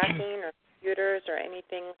about hacking or computers or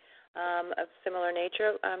anything of similar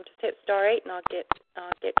nature, just hit *8 and I'll get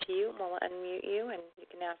to you. We'll unmute you and you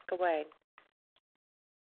can ask away.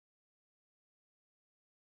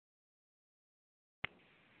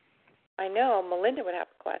 I know Melinda would have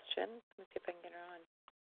a question. Let me see if I can get her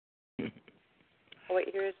on. Oh, wait,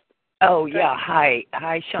 here's. Oh yeah, hi,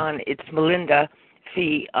 Sean. It's Melinda.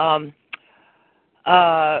 See,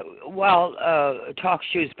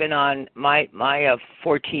 TalkShoe's been on. My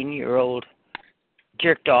 14-year-old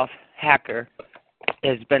jerked off hacker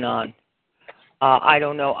has been on. I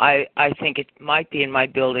don't know. I think it might be in my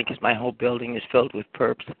building because my whole building is filled with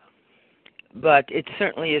perps. But it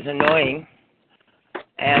certainly is annoying.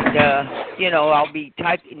 And I'll be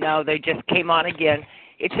typing now. They just came on again.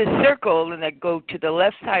 It's a circle, and they go to the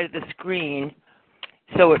left side of the screen,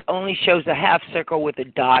 so it only shows a half circle with a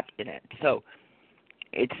dot in it. So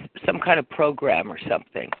it's some kind of program or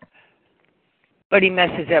something. But he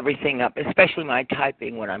messes everything up, especially my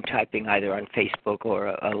typing when I'm typing either on Facebook or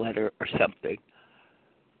a letter or something.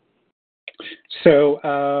 So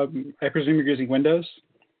I presume you're using Windows?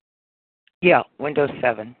 Yeah, Windows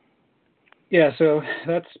 7. Yeah, so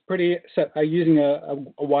that's pretty set. Are you using a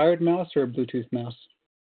wired mouse or a Bluetooth mouse?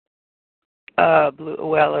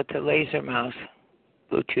 It's a laser mouse.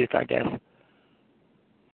 Bluetooth, I guess.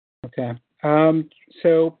 Okay.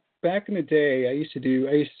 So back in the day, I used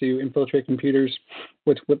to infiltrate computers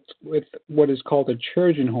with what is called a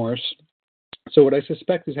Trojan horse. So what I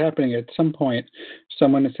suspect is happening at some point,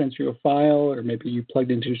 someone has sent you a file, or maybe you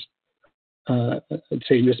plugged into, let's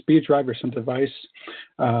say, a USB drive or some device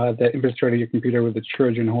that infiltrated your computer with a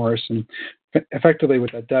Trojan horse. And effectively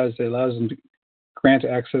what that does, it allows them to grant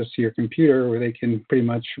access to your computer where they can pretty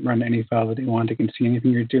much run any file that they want. They can see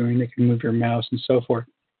anything you're doing. They can move your mouse and so forth.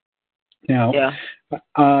 Now,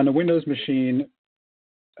 on a Windows machine,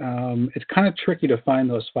 it's kind of tricky to find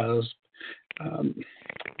those files.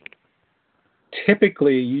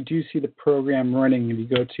 Typically, you do see the program running if you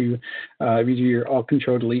go to, if you do your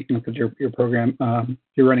Alt-Control-Delete and look at your program,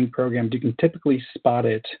 your running program, you can typically spot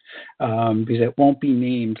it because it won't be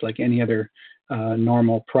named like any other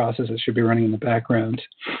normal process that should be running in the background.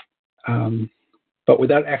 but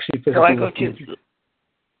without actually physically.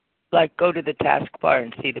 So I go to the taskbar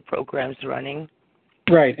and see the programs running.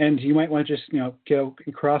 Right, and you might want to just go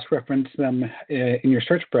and cross-reference them in your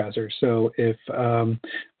search browser. So if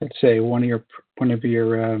let's say one of your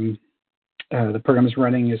the programs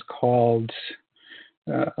running is called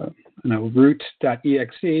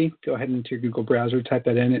root.exe, go ahead into your Google browser, type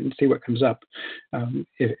that in, and see what comes up.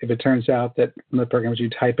 If it turns out that one of the programs you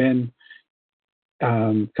type in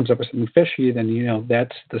comes up with something fishy, then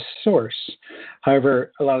that's the source.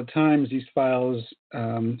 However, a lot of times these files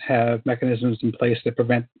have mechanisms in place that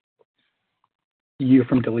prevent you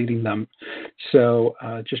from deleting them. So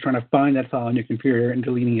just trying to find that file on your computer and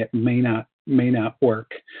deleting it may not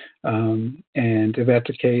work. And if that's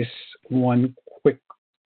the case, one quick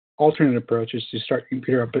alternate approach is to start your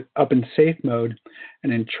computer up in safe mode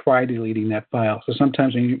and then try deleting that file. So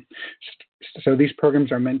sometimes so these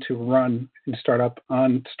programs are meant to run and start up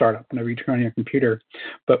on startup whenever you turn on your computer.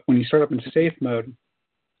 But when you start up in safe mode,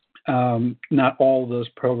 not all those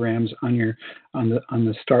programs on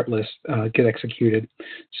the start list get executed.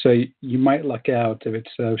 So you might luck out if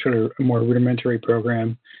it's sort of a more rudimentary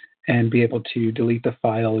program and be able to delete the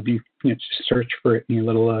file if you just search for it in your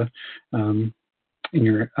little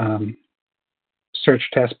search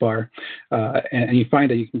taskbar, and you find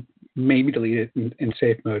that you can maybe delete it in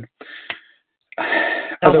safe mode.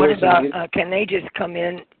 Now, what about, can they just come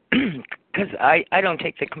in, because I don't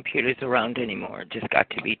take the computers around anymore, it just got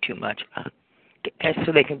to be too much,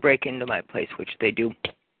 so they can break into my place, which they do,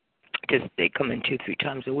 just they come in 2-3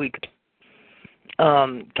 times a week.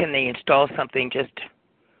 Can they install something just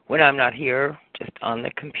when I'm not here, just on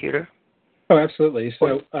the computer? Oh, absolutely.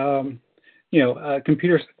 So,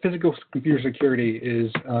 physical computer security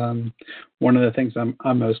is one of the things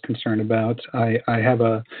I'm most concerned about. I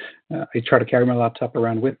try to carry my laptop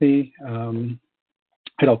around with me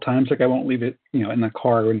at all times. Like I won't leave it, in the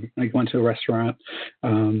car when I go into a restaurant.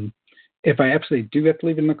 If I absolutely do have to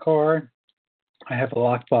leave it in the car, I have a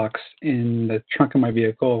lockbox in the trunk of my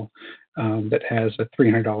vehicle that has a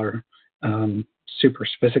 $300 super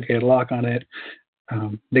sophisticated lock on it.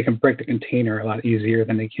 They can break the container a lot easier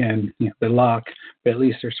than they can the lock, but at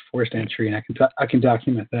least there's forced entry, and I can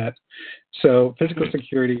document that. So physical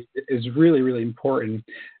security is really, really important,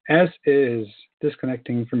 as is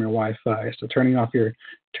disconnecting from your Wi-Fi. So turning off your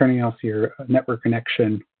network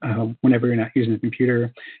connection whenever you're not using the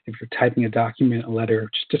computer. If you're typing a document, a letter,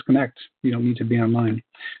 just disconnect. You don't need to be online.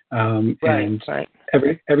 Right.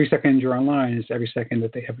 Every second you're online is every second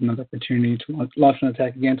that they have another opportunity to launch an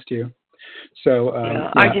attack against you. So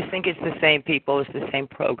I just think it's the same people, it's the same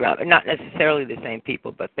program. Not necessarily the same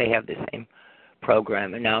people, but they have the same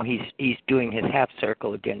program. And now he's doing his half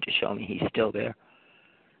circle again to show me he's still there.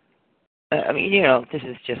 I mean, this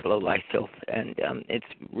is just low life filth, and it's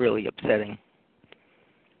really upsetting.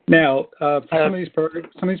 Now, some of these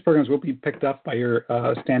programs will be picked up by your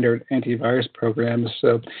standard antivirus programs.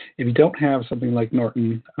 So if you don't have something like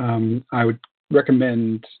Norton, I would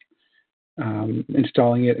recommend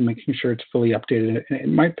installing it and making sure it's fully updated. And it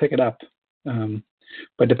might pick it up,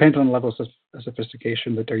 but it depends on the levels of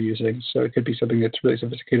sophistication that they're using. So it could be something that's really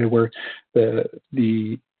sophisticated where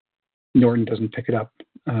the Norton doesn't pick it up.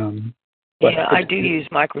 I do use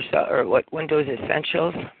Microsoft or Windows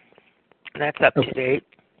Essentials. That's up to date.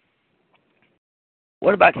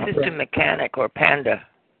 What about System Mechanic or Panda?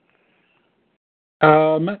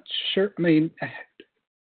 I'm not sure. I mean,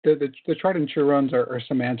 the tried and true runs are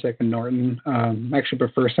Symantec and Norton. I actually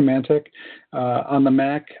prefer Symantec. On the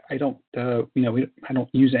Mac, I don't I don't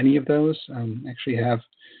use any of those. Actually have,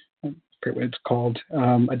 I forget what it's called,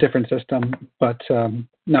 a different system, but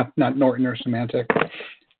not Norton or Symantec.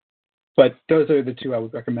 But those are the two I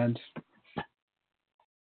would recommend.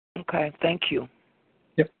 Okay, thank you.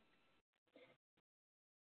 Yep.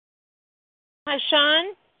 Hi,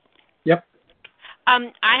 Sean. Yep.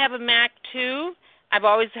 I have a Mac too. I've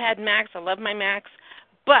always had Macs. I love my Macs.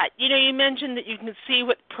 But, you mentioned that you can see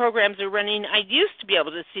what programs are running. I used to be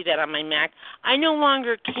able to see that on my Mac. I no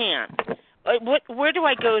longer can. Where do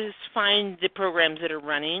I go to find the programs that are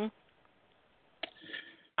running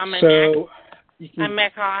on my Mac? On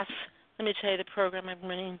Mac OS. Let me tell you the program I'm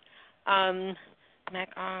running. Mac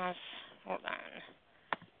OS. Hold on.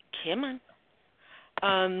 Come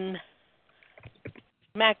on.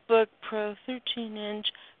 MacBook Pro 13-inch,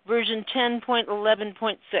 version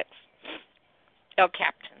 10.11.6. El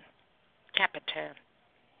Capitan.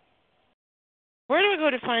 Where do I go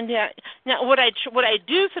to find out? Now, what I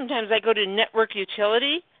do sometimes, I go to Network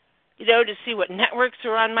Utility, to see what networks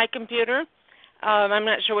are on my computer. I'm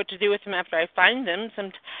not sure what to do with them after I find them.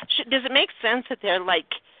 Does it make sense that there are like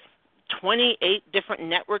 28 different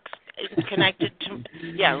networks connected to,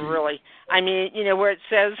 yeah, really. I mean, where it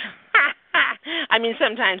says, I mean,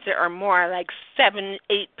 sometimes there are more, like 7,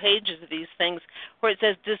 8 pages of these things, where it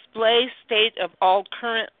says display state of all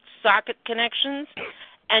current socket connections,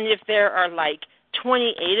 and if there are like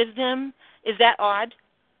 28 of them, is that odd?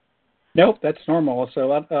 Nope, that's normal.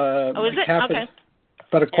 So is it? Okay.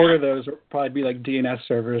 About a quarter of those will probably be like DNS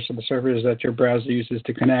servers, so the servers that your browser uses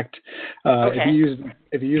to connect.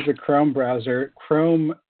 If you use a Chrome browser,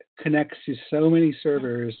 Chrome connects to so many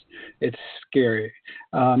servers, it's scary.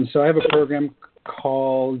 So I have a program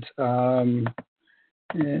called, and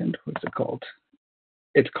what's it called?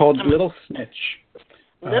 It's called Little Snitch.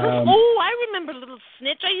 I remember Little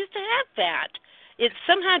Snitch. I used to have that. It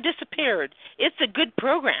somehow disappeared. It's a good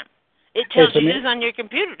program. It tells you it is on your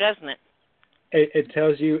computer, doesn't it? It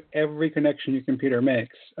tells you every connection your computer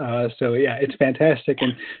makes. So yeah, it's fantastic.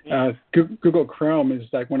 And Google Chrome is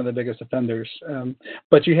like one of the biggest offenders.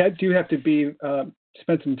 But you do have to be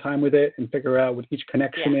spend some time with it and figure out what each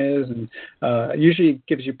connection is, and usually it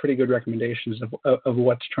gives you pretty good recommendations of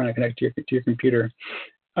what's trying to connect to your computer.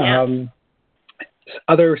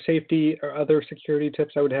 Other safety or other security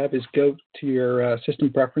tips I would have is go to your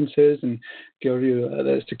system preferences and go to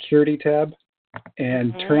the security tab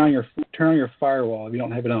and turn on your firewall if you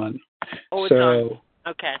don't have it on. Oh, it's on.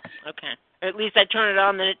 Okay. Or at least I turn it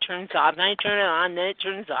on, then it turns off. Then I turn it on, then it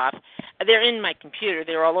turns off. They're in my computer.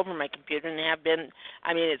 They're all over my computer, and they have been.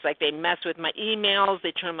 I mean, it's like they mess with my emails.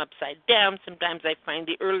 They turn them upside down. Sometimes I find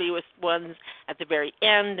the earliest ones at the very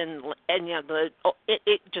end, and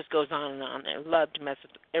it just goes on and on. I love to mess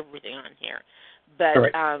with everything on here, but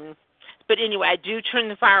anyway, I do turn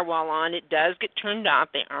the firewall on. It does get turned off.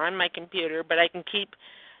 They are on my computer, but I can keep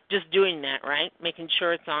just doing that, right? Making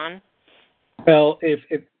sure it's on. Well, if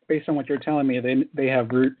based on what you're telling me, they have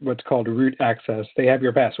what's called root access. They have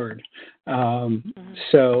your password.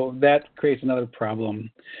 So that creates another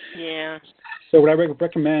problem. Yeah. So what I would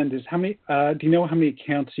recommend is do you know how many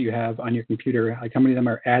accounts you have on your computer? Like how many of them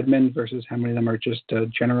are admin versus how many of them are just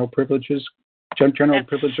general privileges?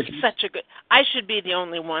 Privilege accounts? Such a good. I should be the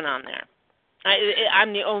only one on there.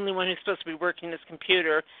 I'm the only one who's supposed to be working this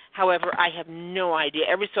computer. However, I have no idea.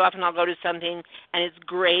 Every so often I'll go to something and it's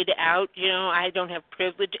grayed out. I don't have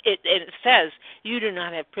privilege. It says you do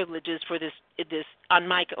not have privileges for this on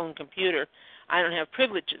my own computer. I don't have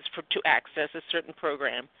privileges to access a certain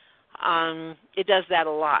program. It does that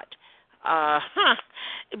a lot.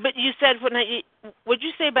 But you said what'd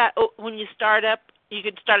you say about when you start up? You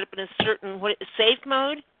can start up in a certain safe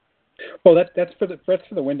mode. Well, that's for the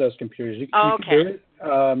Windows computers. For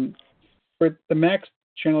the Macs,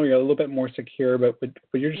 generally are a little bit more secure, but what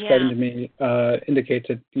you're describing to me indicates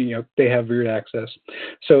that they have root access.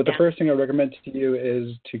 So the first thing I recommend to you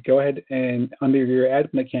is to go ahead and under your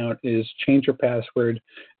admin account is change your password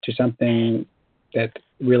to something that's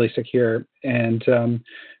really secure, and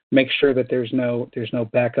make sure that there's no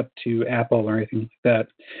backup to Apple or anything like that.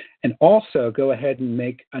 And also go ahead and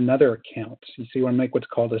make another account. So you want to make what's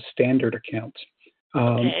called a standard account.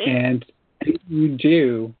 And you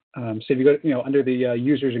do. So if you go under the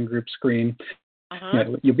users and groups screen,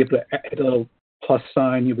 you'll be able to add a little plus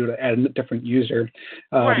sign. You'll be able to add a different user.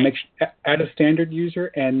 Add a standard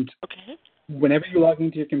user, and whenever you log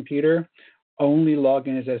into your computer, only log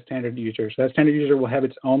in as a standard user. So that standard user will have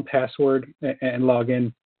its own password and log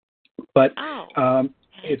in. But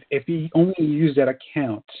if you only use that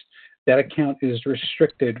account is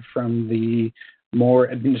restricted from the more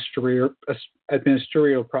administrative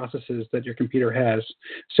processes that your computer has.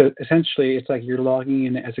 So essentially, it's like you're logging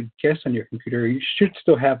in as a guest on your computer. You should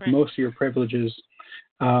still have most of your privileges,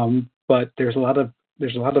 but there's a lot of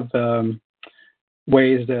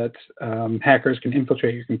ways that hackers can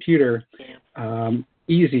infiltrate your computer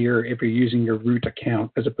easier if you're using your root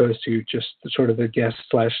account as opposed to just sort of the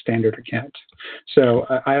guest/standard account. So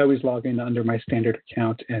I always log in under my standard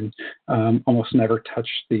account and almost never touch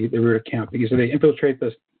the root account, because if they infiltrate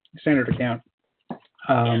the standard account,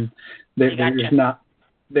 they're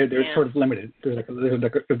sort of limited. There's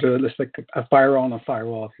like a firewall and a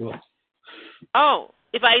firewall, if you will. Oh,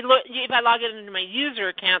 if I log in into my user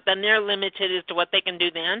account, then they're limited as to what they can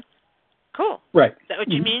do then? Cool. Right. Is that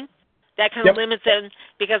what you mean? That kind of limits them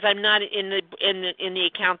because I'm not in the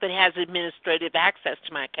account that has administrative access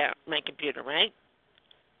to my computer, right?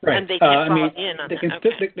 Right. And they can't log in on that.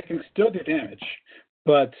 They can still do damage,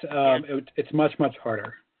 but it's much, much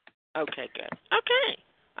harder. Okay, good. Okay.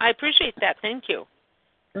 I appreciate that. Thank you.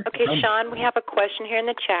 Okay, Sean, we have a question here in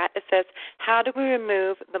the chat. It says, how do we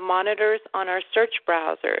remove the monitors on our search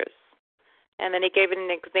browsers? And then he gave it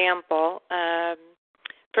an example.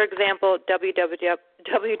 For example,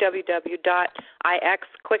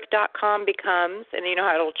 www.ixquick.com becomes, and you know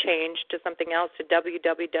how it'll change to something else, to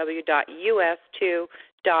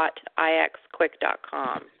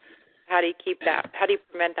www.us2.ixquick.com. How do you keep that? How do you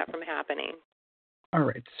prevent that from happening? All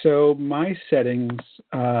right. So my settings.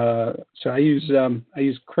 So I use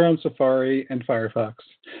Chrome, Safari, and Firefox,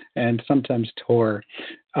 and sometimes Tor.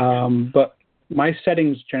 But my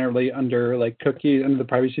settings generally under like cookies, under the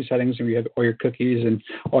privacy settings, and we have all your cookies and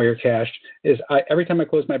all your cache, is every time I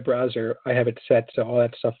close my browser, I have it set so all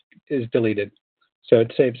that stuff is deleted. So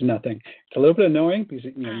it saves nothing. It's a little bit annoying because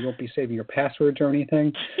you won't be saving your passwords or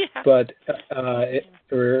anything, but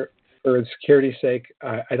for security's sake,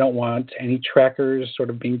 I don't want any trackers sort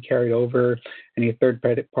of being carried over, any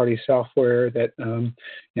third-party software that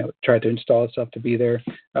tried to install itself to be there.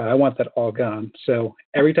 I want that all gone. So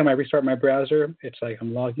every time I restart my browser, it's like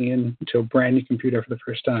I'm logging in to a brand new computer for the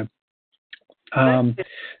first time. Now,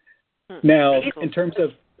 in terms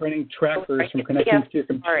of preventing trackers from connecting to your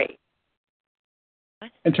computer,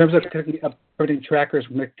 in terms of preventing trackers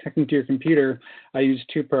from connecting to your computer, I use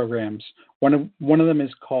two programs. One of them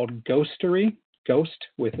is called Ghostery, Ghost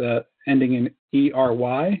with ending in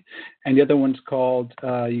ERY, and the other one's called,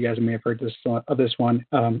 you guys may have heard of this one,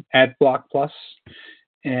 AdBlock Plus.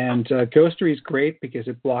 And Ghostery is great because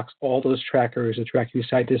it blocks all those trackers that track you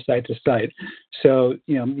site to site to site. So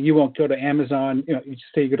you won't go to Amazon. You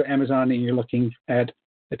say you go to Amazon and you're looking at,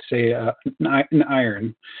 let's say, an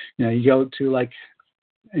iron. You go to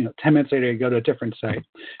 10 minutes later, you go to a different site,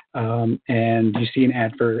 and you see an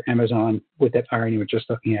ad for Amazon with that iron you were just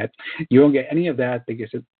looking at. You won't get any of that because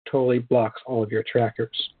it totally blocks all of your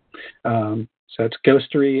trackers. So it's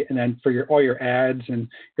Ghostery, and then for all your ads and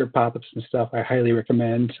your pop-ups and stuff, I highly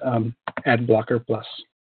recommend Ad Blocker Plus.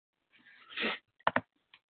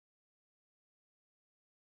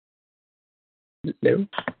 No?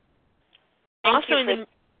 Also,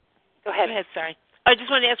 go ahead. Sorry. I just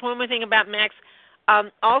wanted to ask one more thing about Macs.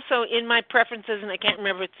 Also, in my preferences, and I can't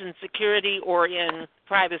remember if it's in security or in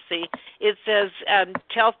privacy, it says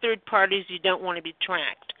tell third parties you don't want to be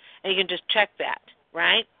tracked. And you can just check that,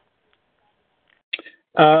 right?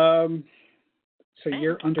 So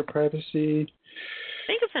you're under privacy? I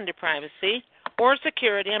think it's under privacy or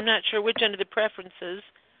security. I'm not sure which under the preferences.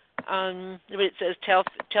 But it says tell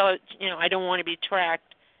I don't want to be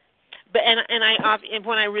tracked. But and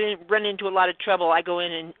when I really run into a lot of trouble, I go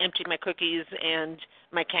in and empty my cookies and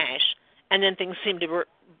my cache, and then things seem to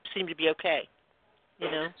be okay.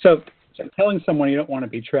 So telling someone you don't want to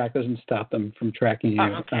be tracked doesn't stop them from tracking you.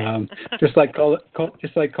 Okay. Just like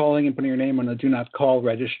calling and putting your name on a do not call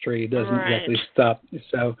registry doesn't exactly stop.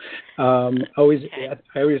 So I always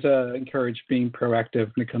encourage being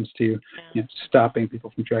proactive when it comes to stopping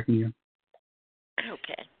people from tracking you.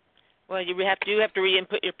 Okay. Well, you have to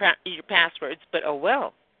re-input your passwords, but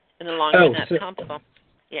in the long run, that's comfortable.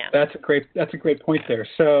 Yeah. That's a great point there.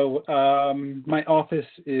 So my office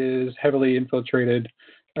is heavily infiltrated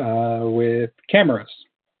with cameras,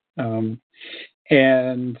 and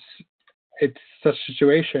it's such a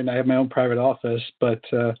situation. I have my own private office, but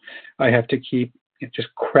I have to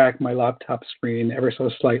just crack my laptop screen ever so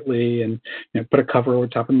slightly, and put a cover over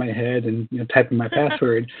top of my head, and type in my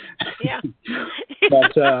password. Yeah.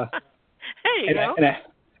 But there you go. And I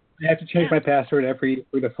have to change my password every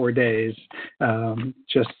 3 to 4 days,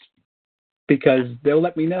 just because they'll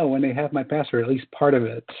let me know when they have my password, at least part of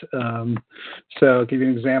it. So I'll give you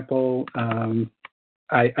an example.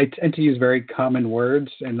 I tend to use very common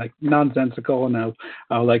words and nonsensical, and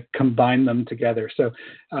I'll combine them together. So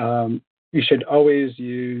you should always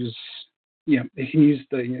use, you can use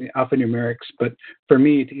the alphanumerics, but for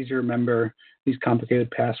me, it's easier to remember these complicated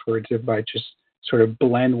passwords if I just sort of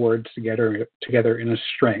blend words together in a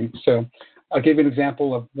string. So I'll give you an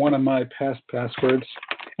example of one of my past passwords,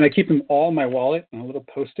 and I keep them all in my wallet on a little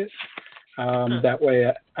Post-it. That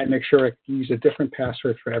way I make sure I use a different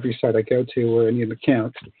password for every site I go to where I need an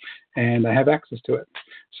account, and I have access to it.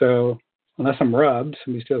 So unless I'm robbed,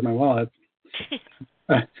 somebody steals my wallet.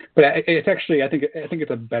 But it's actually, I think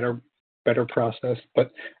it's a better process.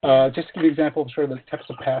 But just to give you an example of sort of the types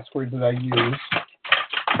of passwords that I use.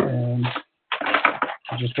 And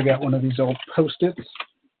I just took out one of these old Post-its.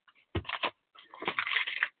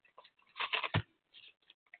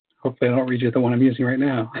 Hopefully I don't read you the one I'm using right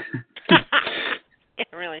now. Yeah,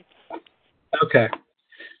 really. Okay.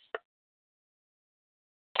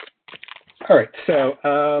 All right. So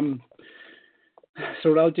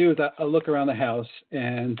what I'll do is I'll look around the house,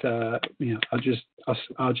 and I'll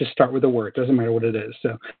just start with a word. Doesn't matter what it is.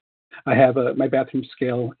 So I have my bathroom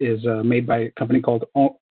scale is made by a company called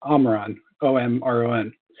Omron,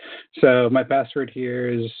 OMRON. So my password here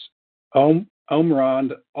is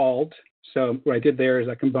Omron Alt. So what I did there is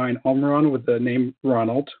I combined Omron with the name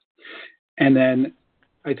Ronald, and then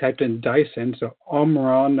I typed in Dyson, so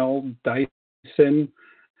Ronald Dyson,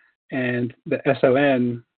 and the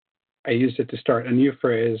SON, I used it to start a new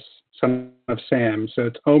phrase, son of Sam. So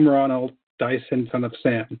it's Ronald Dyson, son of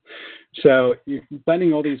Sam. So you're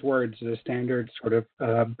blending all these words is a standard sort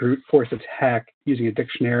of brute force attack using a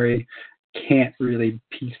dictionary can't really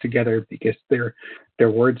piece together because their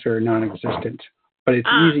words are non-existent. But it's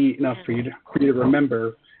easy enough for you to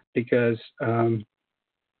remember because it's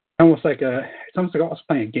almost like almost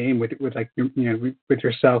playing a game with like with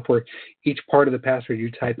yourself, where each part of the password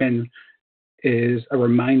you type in is a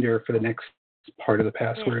reminder for the next part of the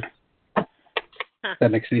password. If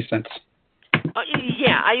that makes any sense.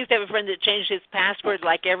 Yeah, I used to have a friend that changed his password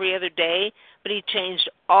like every other day, but he changed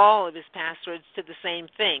all of his passwords to the same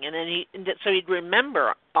thing, and then so he'd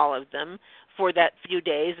remember all of them for that few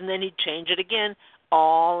days, and then he'd change it again,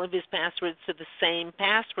 all of his passwords to the same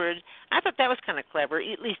password. I thought that was kind of clever,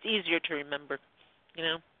 at least easier to remember, you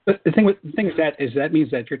know. But the thing is that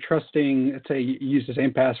means that you're trusting. Let's say you use the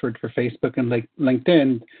same password for Facebook and like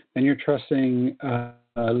LinkedIn, then you're trusting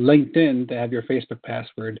LinkedIn to have your Facebook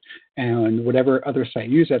password, and whatever other site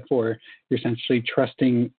you use that for, you're essentially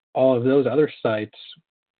trusting all of those other sites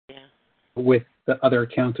with the other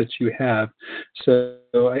accounts that you have. So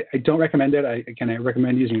I don't recommend it. I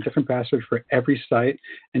recommend using a different password for every site,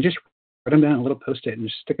 and just write them down on a little Post-it and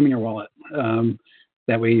just stick them in your wallet.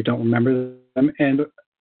 That way you don't remember them. And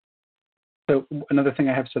so another thing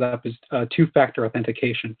I have set up is two-factor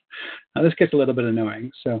authentication. Now this gets a little bit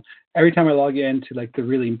annoying. So every time I log in to like the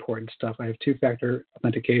really important stuff, I have two-factor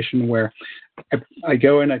authentication where I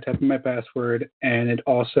go in, I type in my password, and it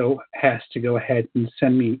also has to go ahead and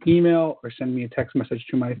send me an email or send me a text message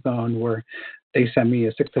to my phone where they send me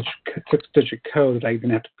a six-digit code that I even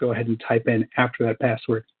have to go ahead and type in after that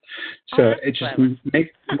password. So it just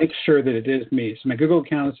make sure that it is me. So my Google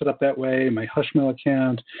account is set up that way. My Hushmail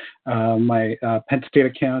account, my Penn State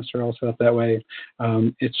accounts are all set up that way.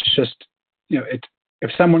 It's just,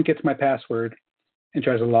 if someone gets my password and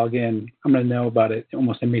tries to log in, I'm going to know about it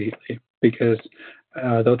almost immediately because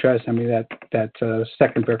they'll try to send me that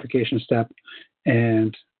second verification step,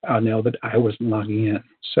 and I'll know that I wasn't logging in.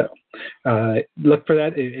 So look for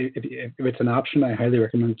that. If it's an option, I highly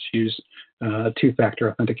recommend to use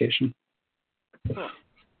two-factor authentication. Cool.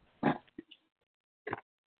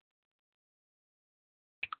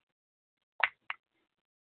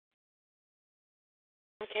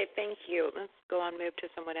 Okay, thank you. Let's go on, move to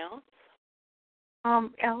someone else.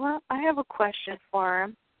 Ella, I have a question for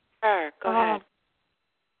him. Sure, go ahead.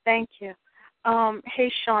 Thank you.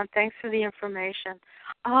 Hey, Sean, thanks for the information.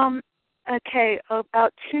 Okay,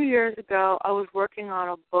 about 2 years ago, I was working on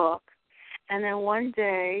a book, and then one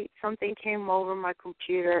day something came over my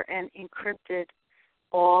computer and encrypted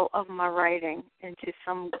all of my writing into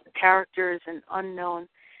some characters and unknown.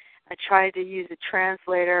 I tried to use a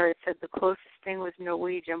translator. It said the closest thing was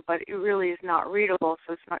Norwegian, but it really is not readable,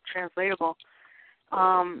 so it's not translatable.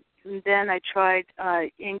 And then I tried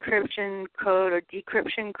encryption code or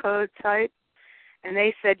decryption code type, and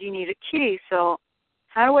they said you need a key. So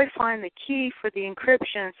how do I find the key for the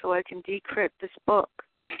encryption so I can decrypt this book?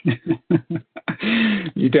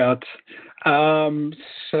 You don't.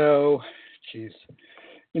 So, geez.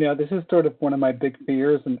 This is sort of one of my big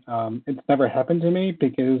fears, and it's never happened to me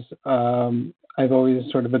because I've always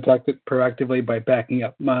sort of attacked it proactively by backing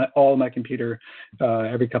up all my computer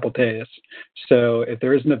every couple of days. So if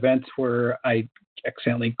there is an event where I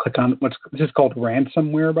accidentally click on this is called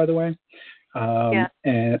ransomware, by the way.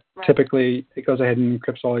 And typically it goes ahead and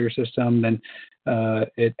encrypts all your system. Then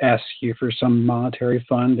it asks you for some monetary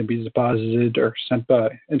fund to be deposited or sent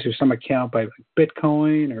into some account by like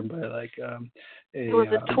Bitcoin or by like it was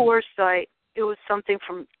a Tor site. It was something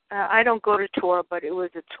from I don't go to Tor, but it was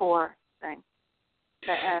a Tor thing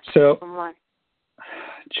that asked for money.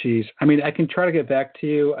 Geez, I mean, I can try to get back to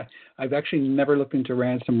you. I've actually never looked into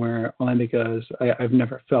ransomware only because I've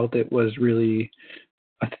never felt it was really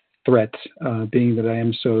a threat, being that I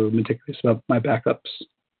am so meticulous about my backups.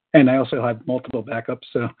 And I also have multiple backups,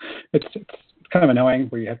 so it's kind of annoying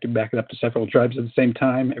where you have to back it up to several drives at the same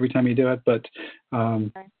time every time you do it. But, I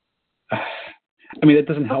mean, it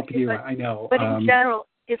doesn't help you, I know. But in general,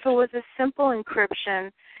 if it was a simple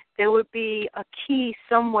encryption, there would be a key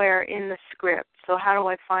somewhere in the script. So how do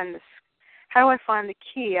I find this? How do I find the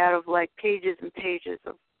key out of like pages and pages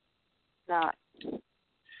of that?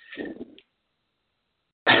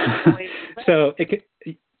 So it could,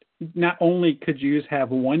 not only could users have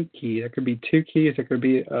one key, there could be two keys, there could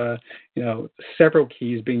be several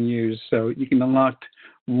keys being used. So you can unlock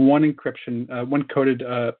one encryption, one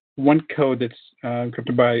code that's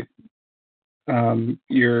encrypted by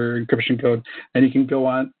your encryption code, and you can go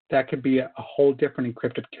on. That could be a whole different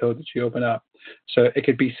encrypted code that you open up. So it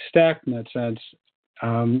could be stacked in that sense.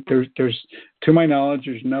 There's, to my knowledge,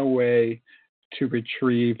 there's no way to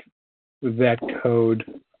retrieve that code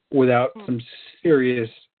without some serious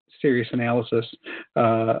analysis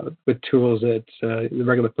with tools that the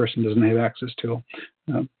regular person doesn't have access to.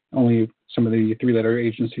 Only some of the three-letter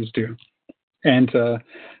agencies do, and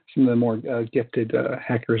some of the more gifted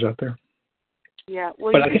hackers out there. Yeah,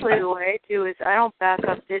 well, usually the way I do is I don't back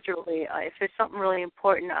up digitally. If there's something really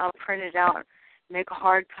important, I'll print it out, make a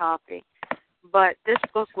hard copy. But this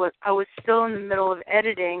book I was still in the middle of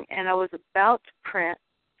editing, and I was about to print,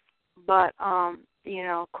 but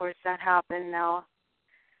of course that happened now.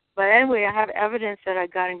 But anyway, I have evidence that I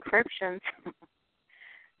got encryption.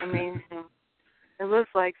 I mean, it looks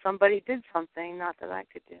like somebody did something, not that I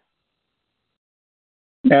could do.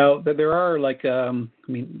 Now, there are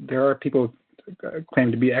there are people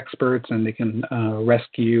claim to be experts, and they can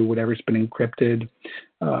rescue whatever's been encrypted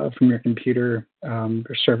from your computer.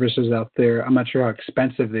 There's services out there. I'm not sure how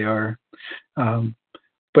expensive they are,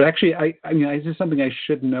 but actually, this is something I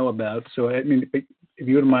should know about. So, if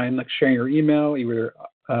you wouldn't mind, sharing your email, either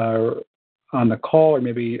on the call or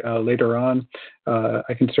maybe later on,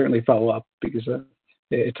 I can certainly follow up because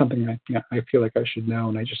it's something I feel like I should know,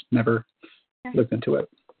 and I just never looked into it.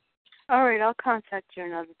 All right, I'll contact you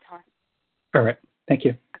another time. All right. Thank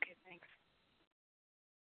you. Okay, thanks.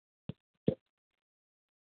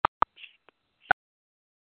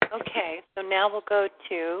 Okay, so now we'll go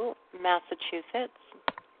to Massachusetts.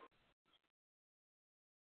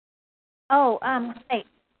 Oh, hey.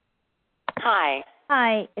 Hi.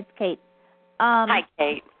 Hi, it's Cait. Hi,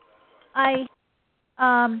 Cait.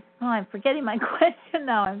 I'm forgetting my question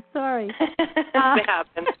now. I'm sorry. It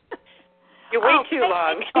happens. You wait too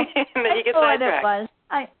long, and then you get sidetracked.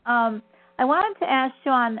 I wanted to ask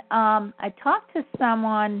Sean, I talked to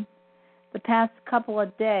someone the past couple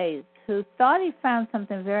of days who thought he found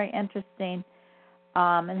something very interesting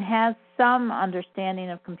and has some understanding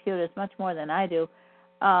of computers, much more than I do,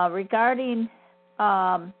 regarding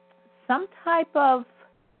some type of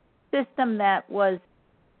system that was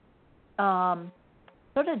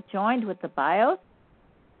sort of joined with the BIOS.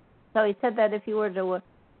 So he said that if you were to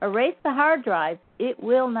erase the hard drive, it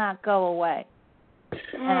will not go away.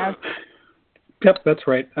 Yep, that's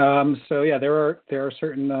right. So yeah, there are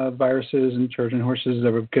certain viruses and Trojan horses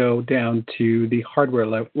that would go down to the hardware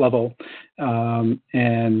level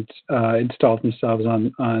and install themselves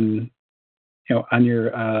on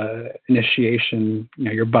your initiation,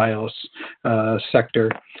 your BIOS sector.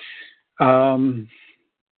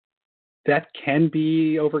 That can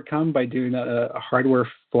be overcome by doing a hardware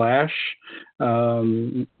flash.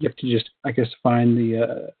 You have to just, find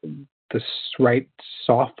the right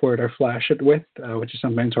software to flash it with, which is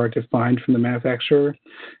sometimes hard to find from the manufacturer,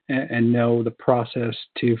 and know the process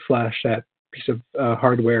to flash that piece of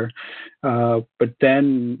hardware. But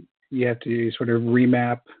then you have to sort of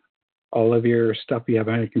remap all of your stuff you have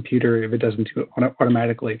on your computer if it doesn't do it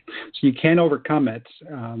automatically. So you can overcome it,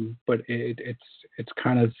 but it's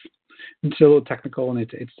kind of, it's a little technical, and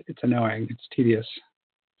it's annoying. It's tedious.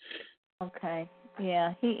 Okay.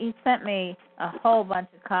 Yeah, he sent me a whole bunch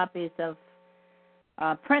of copies of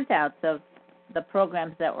printouts of the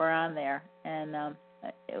programs that were on there, and a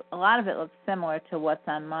lot of it looks similar to what's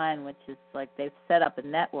on mine, which is like they've set up a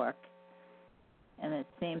network, and it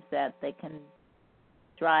seems that they can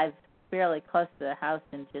drive fairly close to the house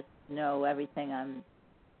and just know everything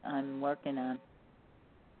I'm working on.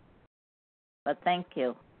 But thank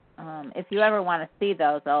you. If you ever want to see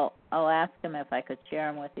those, I'll ask him if I could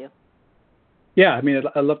share them with you. Yeah,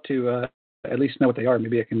 I'd love to at least know what they are.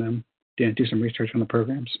 Maybe I can do some research on the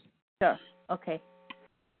programs. Sure. Okay.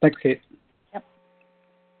 Thanks, Cait. Yep.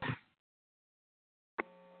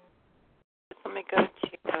 Let me go to.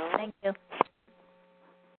 Thank you.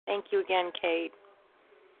 Thank you again, Cait.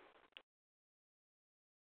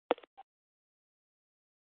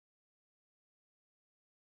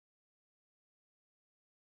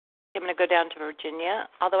 I'm going to go down to Virginia,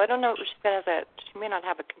 although I don't know, she may not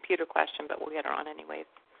have a computer question, but we'll get her on anyways.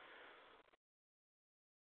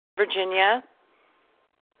 Virginia?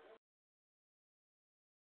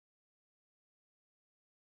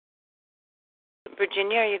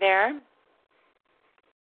 Virginia, are you there?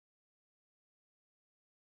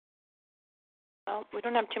 Well, we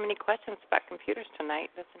don't have too many questions about computers tonight.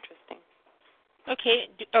 That's interesting. Okay.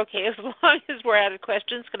 As long as we're out of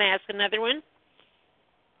questions, can I ask another one?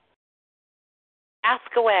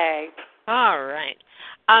 Ask away. All right.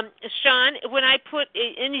 Sean, when I put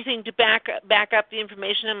anything to back up the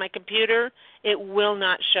information on my computer, it will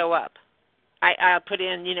not show up. I'll put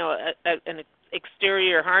in, an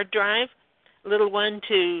exterior hard drive, a little one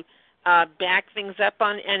to back things up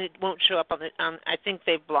on, and it won't show up on the. I think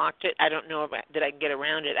they've blocked it. I don't know that I can get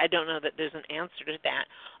around it. I don't know that there's an answer to that.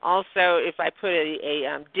 Also, if I put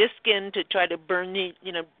a disk in to try to burn the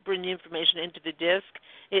information into the disk,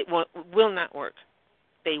 it will not work.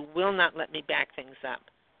 They will not let me back things up.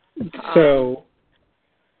 So,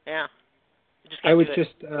 yeah. I would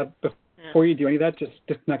just before you do any of that, just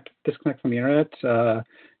disconnect from the internet.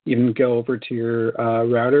 Even go over to your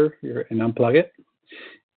router and unplug it,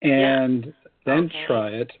 and then try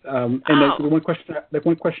it. And the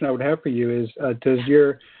one question I would have for you is, does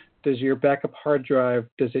your backup hard drive,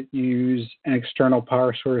 does it use an external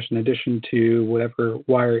power source in addition to whatever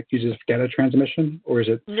wire it uses for data transmission, or is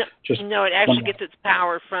it just no? It actually gets its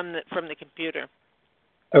power from the computer.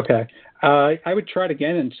 Okay. I would try it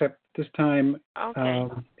again, except this time,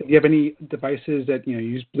 if you have any devices that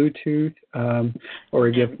use Bluetooth, or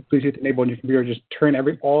if you have Bluetooth enabled on your computer, just turn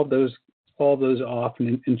all those off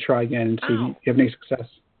and try again and see if you have any success.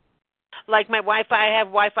 Like my Wi-Fi, I have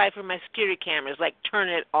Wi-Fi for my security cameras. Like turn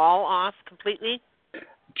it all off completely.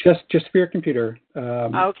 Just for your computer.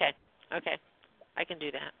 Okay, I can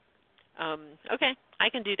do that. Okay, I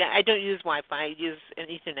can do that. I don't use Wi-Fi. I use an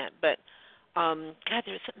Ethernet, but God,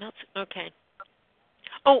 there's something else. Okay.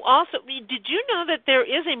 Oh, also, did you know that there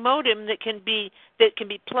is a modem that can be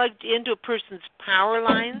plugged into a person's power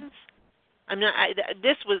lines?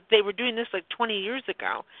 They were doing this like 20 years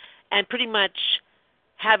ago, and pretty much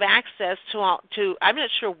have access to I'm not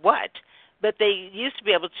sure what, but they used to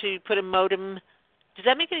be able to put a modem. Does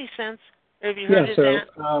that make any sense? Or have you heard of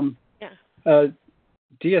that?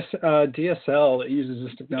 DSL uses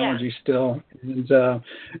this technology still, and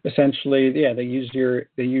essentially, they use your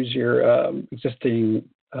existing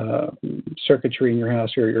circuitry in your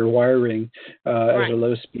house or your wiring as a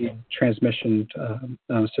low-speed transmission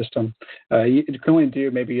system. You can only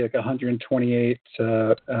do maybe like 128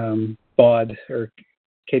 baud or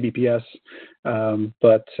kbps,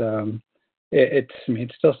 but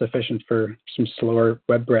it's still sufficient for some slower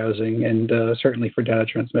web browsing and certainly for data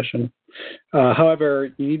transmission. However,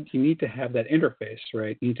 you need to have that interface,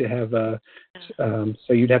 right? You need to have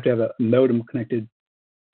so you'd have to have a modem connected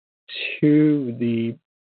to the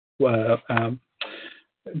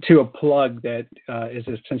to a plug that is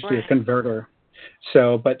essentially a converter.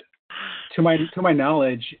 So, but to my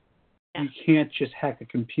knowledge, you can't just hack a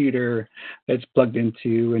computer that's plugged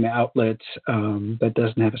into an outlet that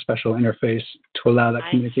doesn't have a special interface to allow that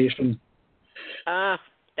communication.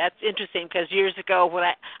 That's interesting, because years ago when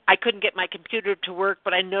I couldn't get my computer to work,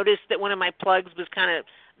 but I noticed that one of my plugs was kind of,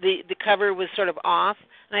 the cover was sort of off,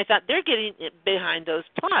 and I thought, they're getting behind those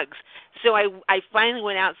plugs. So I finally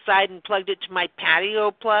went outside and plugged it to my patio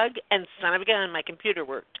plug, and son of a gun, my computer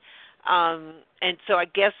worked. And so I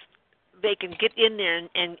guess they can get in there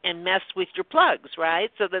and mess with your plugs, right?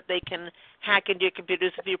 So that they can hack into your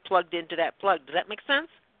computers if you're plugged into that plug. Does that make sense?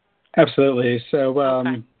 Absolutely. So,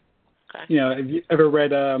 have you ever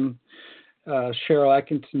read Cheryl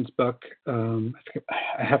Atkinson's book?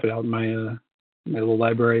 I have it out in my little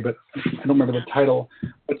library, but I don't remember the title.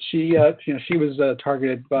 But she was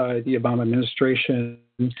targeted by the Obama administration,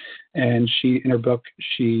 and in her book,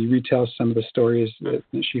 she retells some of the stories that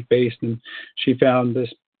she faced, and she found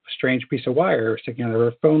this strange piece of wire sticking out of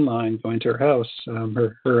her phone line going to her house,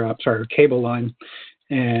 her cable line,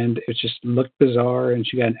 and it just looked bizarre, and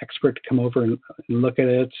she got an expert to come over and look at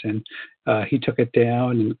it, and he took it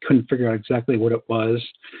down and couldn't figure out exactly what it was.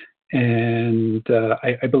 And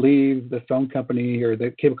I believe the phone company or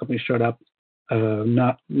the cable company showed up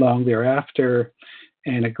not long thereafter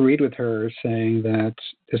and agreed with her, saying that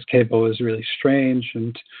this cable is really strange,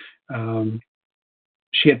 and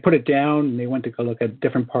she had put it down, and they went to go look at a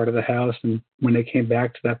different part of the house, and when they came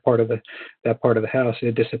back to that part of the house,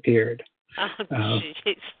 it disappeared. Oh,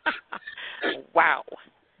 jeez. Wow.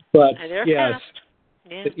 But yes,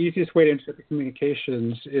 the easiest way to intercept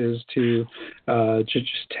communications is to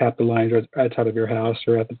just tap the lines outside of your house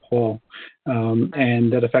or at the pole,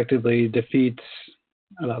 and that effectively defeats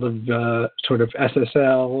a lot of sort of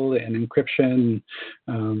SSL and encryption.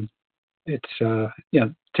 It's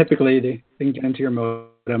typically they can get into your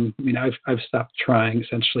modem. I mean, I've stopped trying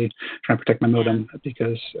to protect my modem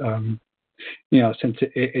because since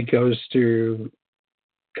it goes through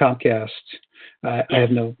Comcast, I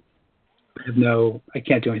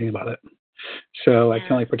can't do anything about it. So I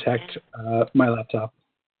can only protect my laptop.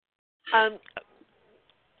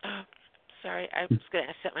 Sorry, I was going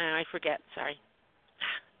to set my. I forget. Sorry.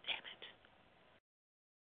 Damn it.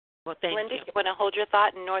 Well, thank Linda, you. You want to hold your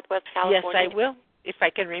thought in Northwest California? Yes, I will, if I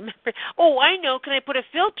can remember. Oh, I know. Can I put a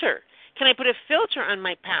filter? Can I put a filter on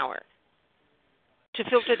my power to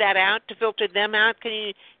filter that out? To filter them out? Can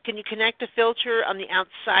you connect a filter on the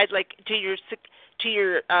outside, like to your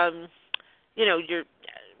your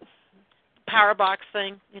power box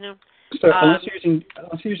thing? So unless you're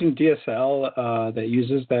using DSL that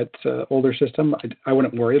uses that older system, I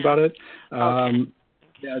wouldn't worry about it.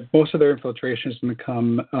 Yeah, most of their infiltration is going to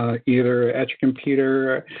come either at your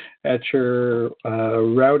computer, at your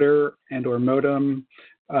router and or modem,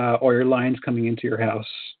 or your lines coming into your house,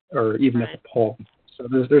 or even at the pole. So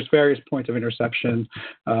there's various points of interception,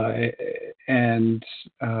 and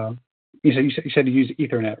you said you use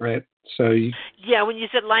Ethernet, right? So yeah, when you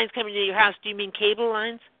said lines coming to your house, do you mean cable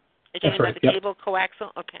lines? Are you talking about the cable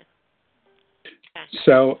coaxial? Okay.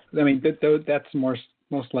 So I mean that's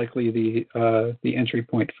most likely the entry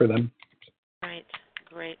point for them. Right.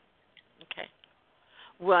 Great. Okay.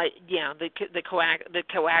 Well, yeah, the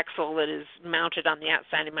coaxial that is mounted on the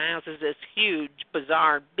outside of my house is this huge,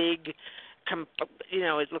 bizarre, big.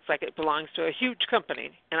 It looks like it belongs to a huge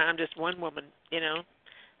company, and I'm just one woman.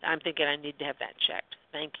 I'm thinking I need to have that checked.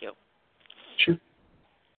 Thank you. Sure.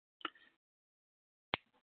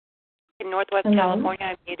 In Northwest California,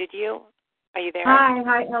 I've muted you. Are you there?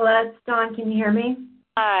 Hi, Ella. It's Dawn. Can you hear me?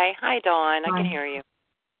 Hi, Dawn. I can hear you.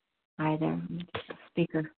 Hi there.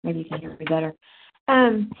 Speaker. Maybe you can hear me better.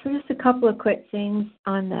 So just a couple of quick things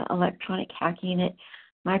on the electronic hacking.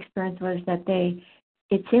 My experience was that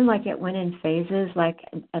it seemed like it went in phases. Like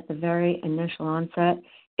at the very initial onset,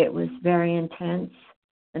 it was very intense.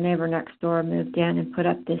 The neighbor next door moved in and put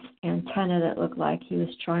up this antenna that looked like he was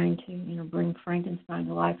trying to, bring Frankenstein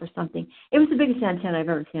to life or something. It was the biggest antenna I've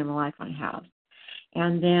ever seen in my life on a house.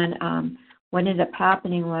 And then what ended up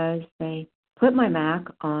happening was they put my Mac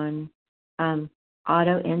on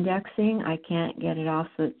auto indexing. I can't get it off,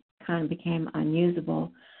 so it kind of became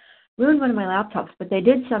unusable. Ruined one of my laptops, but they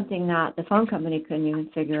did something that the phone company couldn't even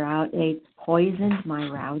figure out. They poisoned my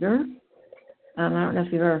router. I don't know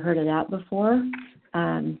if you've ever heard of that before.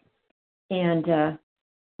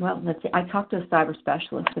 Let's see. I talked to a cyber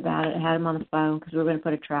specialist about it. I had him on the phone because we were going to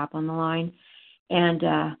put a trap on the line. And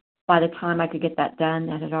by the time I could get that done,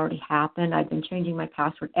 that had already happened. I'd been changing my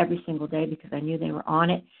password every single day because I knew they were on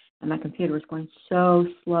it, and my computer was going so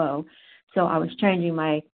slow. So I was changing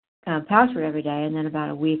my password every day, and then about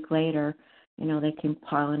a week later, they came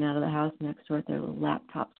piling out of the house next door with their little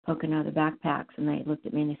laptops poking out of their backpacks, and they looked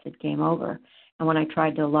at me and they said, game over. And when I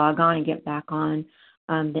tried to log on and get back on,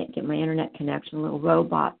 get my internet connection, a little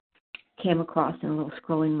robot came across in a little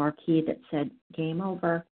scrolling marquee that said, game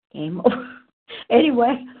over, game over.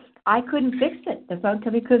 Anyway, I couldn't fix it. The phone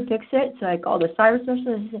company couldn't fix it, so I called the cyber specialist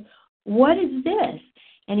and said, what is this?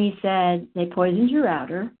 And he said, they poisoned your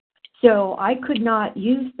router. So I could not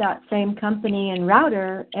use that same company and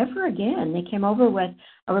router ever again. They came over with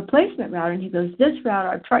a replacement router, and he goes, this router,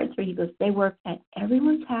 I've tried 3. He goes, they work at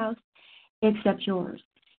everyone's house except yours.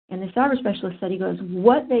 And the cyber specialist said, he goes,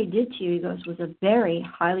 what they did to you, he goes, was a very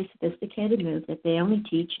highly sophisticated move that they only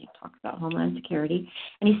teach. He talks about Homeland Security.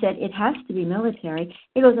 And he said, it has to be military.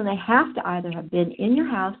 He goes, and they have to either have been in your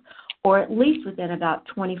house or at least within about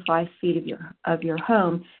 25 feet of your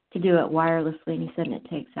home to do it wirelessly. And he said, and it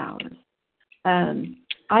takes hours.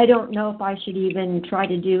 I don't know if I should even try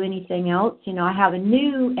to do anything else. I have a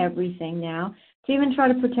new everything now to even try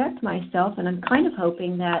to protect myself. And I'm kind of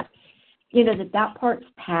hoping that that part's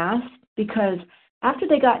passed, because after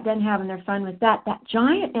they got done having their fun with that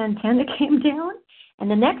giant antenna came down, and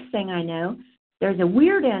the next thing I know, there's a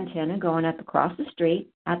weird antenna going up across the street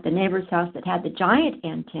at the neighbor's house that had the giant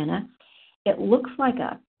antenna. It looks like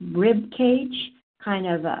a rib cage, kind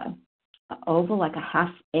of a oval, like a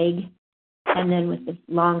half egg, and then with the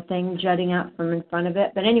long thing jutting out from in front of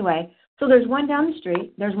it. But anyway, so there's one down the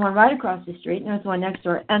street, there's one right across the street, and there's one next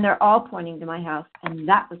door, and they're all pointing to my house. And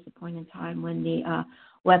that was the point in time when the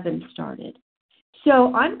weapons started.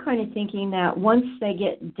 So I'm kind of thinking that once they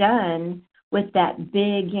get done with that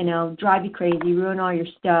big, drive you crazy, ruin all your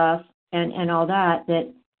stuff, and all that,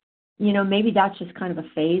 maybe that's just kind of a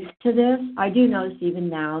phase to this. I do notice even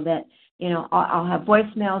now that, I'll have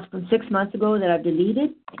voicemails from 6 months ago that I've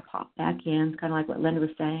deleted. They pop back in, kind of like what Linda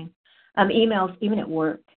was saying. Emails, even at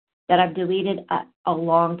work, that I've deleted a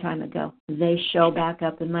long time ago. They show back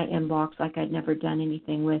up in my inbox like I'd never done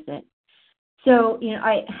anything with it. So,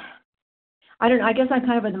 I don't know. I guess I'm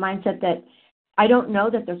kind of in the mindset that I don't know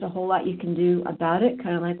that there's a whole lot you can do about it,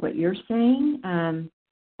 kind of like what you're saying,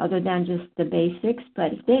 other than just the basics.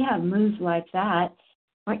 But if they have moves like that,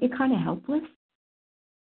 aren't you kind of helpless?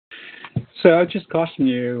 So I would just caution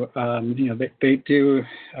you. They do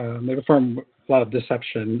they perform a lot of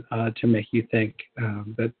deception to make you think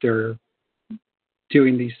that they're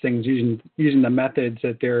doing these things using the methods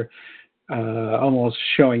that they're almost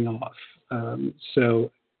showing off.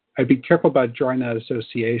 So I'd be careful about drawing that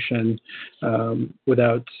association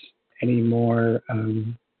without any more,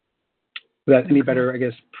 without any better, I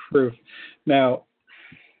guess, proof. Now,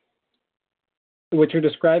 what you're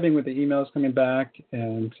describing with the emails coming back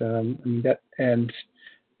and and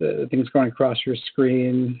the things going across your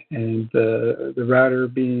screen and the router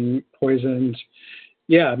being poisoned,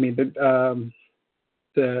 yeah, I mean,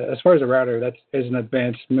 as far as a router, that is an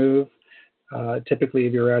advanced move. Typically,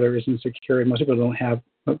 if your router isn't secure, most people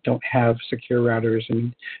don't have secure routers,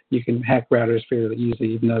 and you can hack routers fairly easily,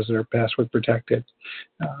 even though they're password protected.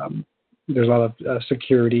 There's a lot of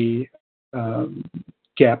security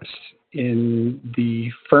gaps in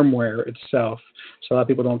the firmware itself, so a lot of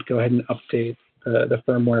people don't go ahead and update the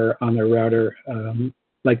firmware on their router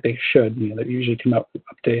like they should. They usually come out with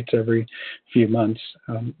updates every few months,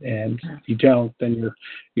 and if you don't, then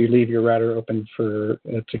you leave your router open for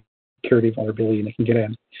security vulnerability and it can get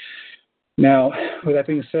in. Now, with that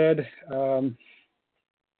being said,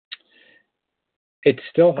 it's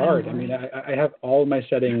still hard. I mean, I have all my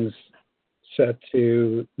settings set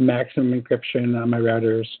to maximum encryption on my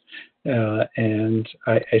routers, and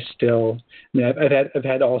I still, I've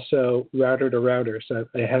had also router to router. So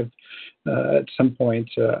I have at some point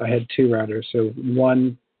I had two routers. So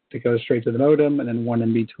one that goes straight to the modem, and then one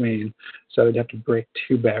in between. So I'd have to break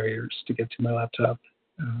two barriers to get to my laptop.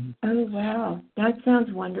 Oh wow, that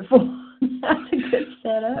sounds wonderful. That's a good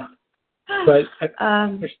setup. But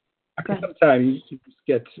after some time,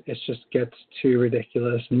 it just gets too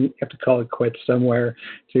ridiculous, and you have to call it quits somewhere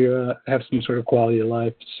to have some sort of quality of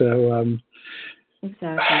life. So,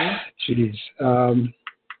 exactly. Geez.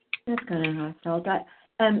 That's kind of hostile.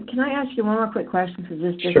 Can I ask you one more quick question, because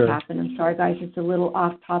this just Sure. happened? I'm sorry, guys. It's a little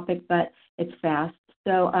off topic, but it's fast.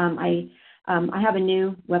 So I have a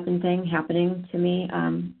new weapon thing happening to me.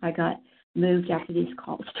 I got moved after these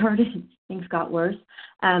calls started. Things got worse,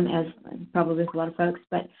 as probably with a lot of folks.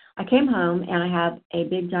 But I came home, and I have a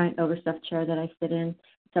big, giant, overstuffed chair that I sit in.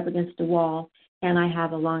 It's up against a wall, and I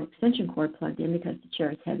have a long extension cord plugged in because the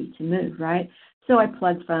chair is heavy to move, right? So I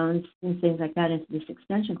plug phones and things like that into this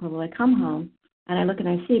extension cord. Well, I come home, and I look and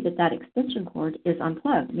I see that extension cord is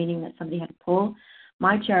unplugged, meaning that somebody had to pull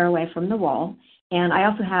my chair away from the wall. And I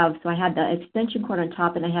also I had the extension cord on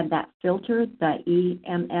top, and I had that filter, the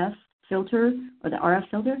EMF filter or the RF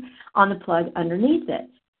filter, on the plug underneath it.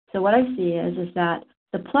 So what I see is that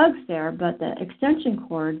the plug's there, but the extension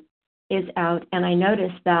cord is out, and I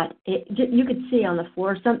noticed that you could see on the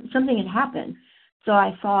floor something had happened. So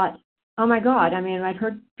I thought, oh my God, I mean, I've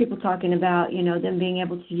heard people talking about, them being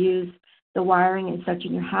able to use the wiring and such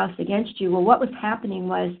in your house against you. Well, what was happening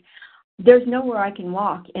was there's nowhere I can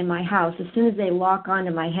walk in my house. As soon as they lock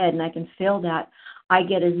onto my head and I can feel that, I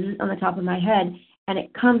get a zzz on the top of my head, and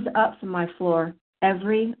it comes up from my floor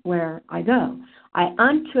everywhere I go.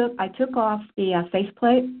 I took off the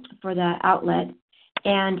faceplate for the outlet,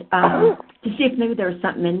 and to see if maybe there was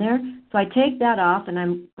something in there. So I take that off, and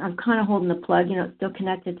I'm kind of holding the plug. It's still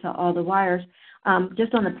connected to all the wires,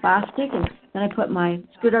 just on the plastic. And then I put my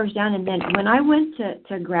screwdrivers down, and then when I went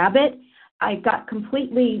to grab it, I got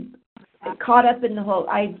completely caught up in the whole.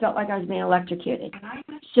 I felt like I was being electrocuted.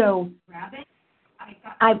 So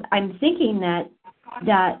I'm thinking that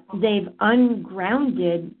they've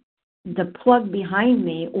ungrounded the plug behind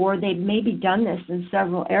me, or they've maybe done this in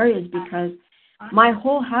several areas, because my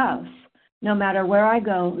whole house, no matter where I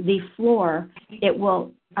go, the floor, it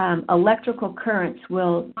will, electrical currents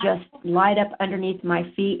will just light up underneath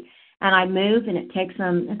my feet, and I move, and it takes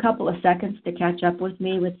them a couple of seconds to catch up with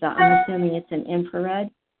me with I'm assuming it's an infrared.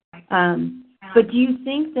 But do you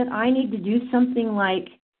think that I need to do something like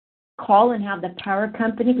call and have the power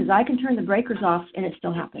company, because I can turn the breakers off and it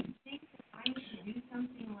still happens?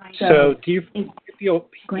 So do you feel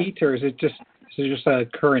heat, or is it just a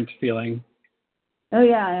current feeling? Oh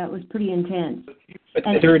yeah, it was pretty intense.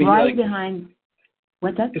 And is there any, right behind.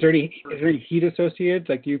 What's that? Is there any heat associated?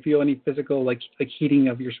 Like, do you feel any physical like heating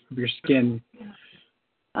of your skin?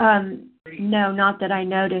 No, not that I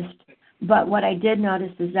noticed. But what I did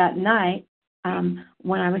notice is that night,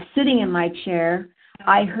 when I was sitting in my chair,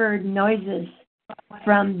 I heard noises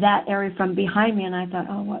from that area from behind me, and I thought,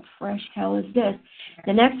 oh, what fresh hell is this?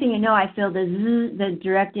 The next thing you know, I feel the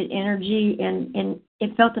directed energy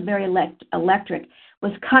it felt very electric,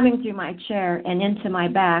 was coming through my chair and into my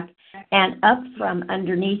back and up from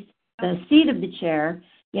underneath the seat of the chair,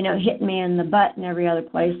 hitting me in the butt and every other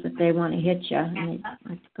place that they want to hit you. And they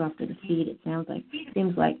like to go after the feet, it seems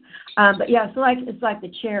like. But yeah, it's like the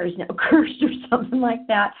chair is now cursed or something like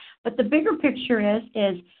that. But the bigger picture is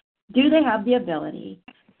do they have the ability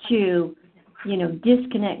to,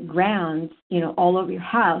 disconnect grounds, all over your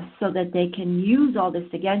house so that they can use all this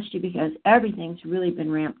against you, because everything's really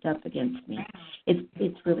been ramped up against me.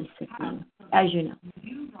 It's really sickening, as you know.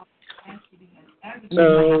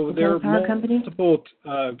 So there are multiple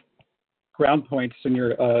ground points in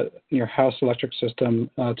your house electric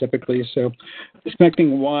system typically. So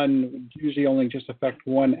disconnecting one would usually only just affect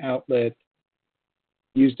one outlet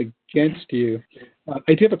used against you.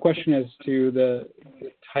 I do have a question as to the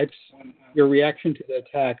types, your reaction to the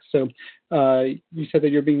attack. So you said that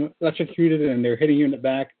you're being electrocuted and they're hitting you in the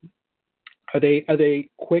back. Are they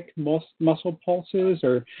quick muscle pulses,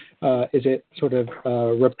 or is it sort of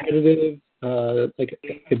repetitive, like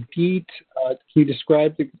a beat? Can you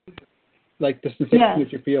describe the sensation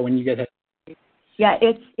that you feel when you get hit? Yeah,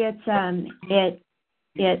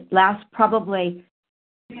 it lasts probably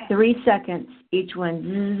 3 seconds, each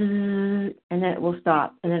one, and then it will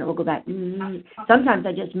stop, and then it will go back. Sometimes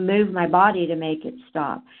I just move my body to make it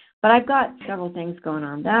stop. But I've got several things going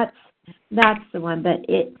on. That's the one, but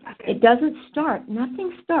it doesn't start.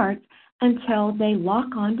 Nothing starts until they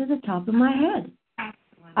lock onto the top of my head.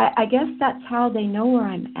 I guess that's how they know where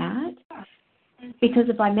I'm at. Because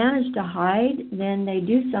if I manage to hide, then they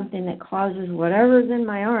do something that causes whatever's in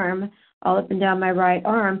my arm, all up and down my right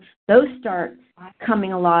arm, those start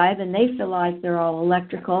coming alive, and they feel like they're all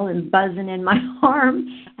electrical and buzzing in my arm.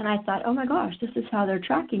 And I thought, oh my gosh, this is how they're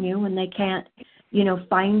tracking you when they can't,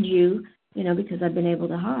 find you, because I've been able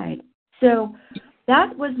to hide. So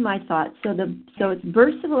that was my thought. So it's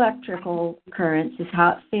bursts of electrical currents is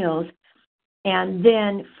how it feels. And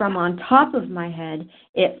then from on top of my head,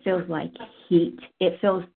 it feels like heat. It's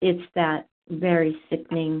that very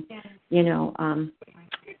sickening, it's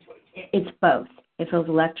both. It feels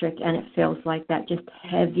electric and it feels like that just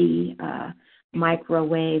heavy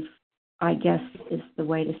microwave, I guess is the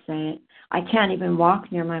way to say it. I can't even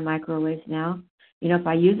walk near my microwaves now. If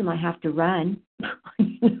I use them, I have to run.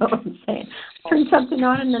 You know what I'm saying? Turn something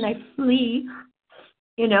on and then I flee,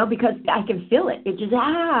 because I can feel it. It just,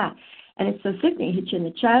 and it's so sickening. It hits you in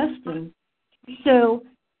the chest. And so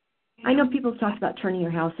I know people have talked about turning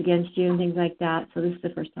your house against you and things like that. So this is the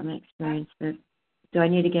first time I experienced it. Do I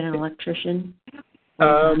need to get an electrician?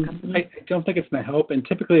 I don't think it's going to help. And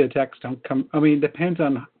typically attacks don't come. I mean, it depends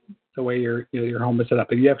on the way your home is set up.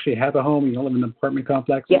 If you actually have a home, you don't live in an apartment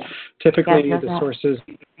complex. Yeah. Typically, the sources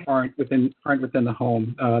aren't within the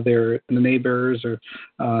home. They're in the neighbors or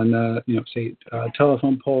on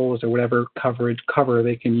telephone poles or whatever cover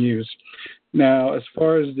they can use. Now, as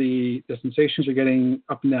far as the sensations you're getting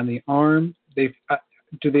up and down the arm,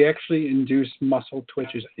 do they actually induce muscle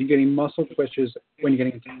twitches? Are you getting muscle twitches when you're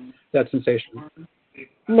getting that sensation?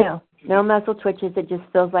 No muscle twitches. It just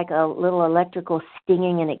feels like a little electrical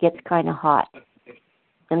stinging, and it gets kind of hot.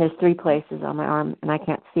 And there's 3 places on my arm, and I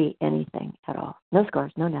can't see anything at all. No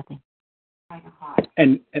scars, no nothing.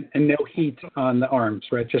 And no heat on the arms,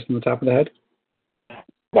 right? Just on the top of the head?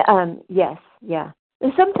 Yes, yeah.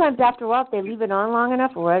 And sometimes after a while, if they leave it on long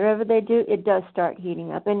enough or whatever they do, it does start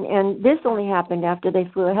heating up. And this only happened after they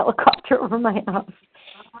flew a helicopter over my house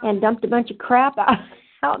and dumped a bunch of crap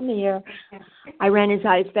out in the air. I ran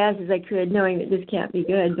inside as fast as I could, knowing that this can't be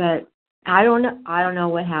good. But I don't know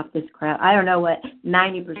what half this crap. I don't know what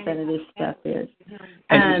 90% of this stuff is.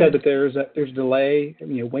 And you said that there's a delay.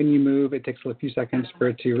 When you move, it takes a few seconds for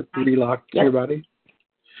it to relock to your body.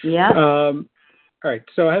 Yeah. All right,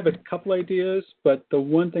 so I have a couple ideas, but the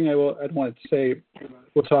one thing I'd want to say,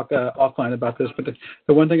 we'll talk offline about this, but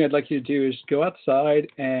the one thing I'd like you to do is go outside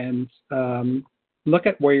and look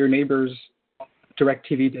at where your neighbors' direct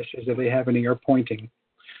TV dishes, if they have any, are pointing.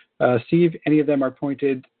 See if any of them are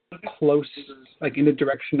pointed close, like in the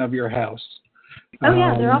direction of your house. Oh,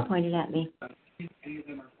 yeah, they're all pointed at me.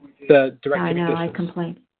 The direct TV I know, dishes. I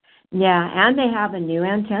complained. Yeah, and they have a new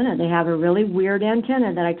antenna. They have a really weird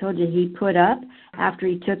antenna that I told you he put up after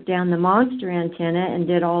he took down the monster antenna and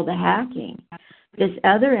did all the hacking. This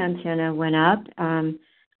other antenna went up.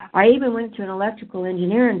 I even went to an electrical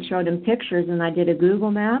engineer and showed him pictures, and I did a Google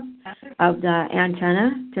map of the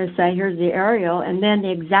antenna to say, here's the aerial, and then the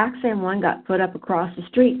exact same one got put up across the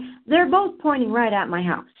street. They're both pointing right at my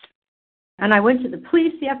house. And I went to the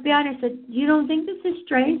police, the FBI, and I said, you don't think this is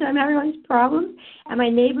strange? I'm having all these problems? And my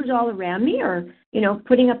neighbors all around me are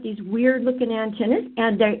putting up these weird-looking antennas,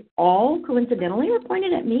 and they all coincidentally were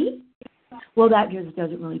pointed at me. Well, that just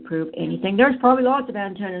doesn't really prove anything. There's probably lots of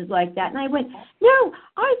antennas like that. And I went, no,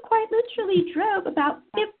 I quite literally drove about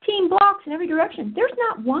 15 blocks in every direction. There's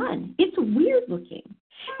not one. It's weird looking.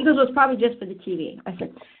 He goes, well, it's probably just for the TV. I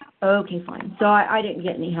said, okay, fine. So I didn't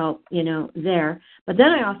get any help, there. But then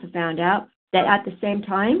I also found out that at the same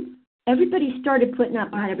time, everybody started putting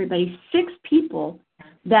up, not everybody, 6 people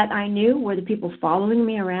that I knew were the people following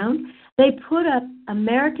me around. They put up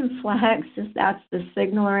American flags, as that's the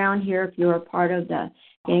signal around here if you're a part of the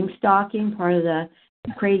gang stalking, part of the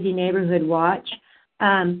crazy neighborhood watch.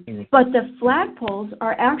 But the flagpoles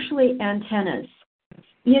are actually antennas.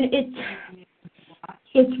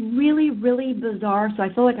 It's really, really bizarre. So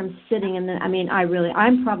I feel like I'm sitting in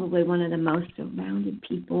I'm probably one of the most surrounded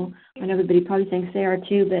people. And everybody probably thinks they are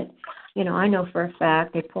too, but I know for a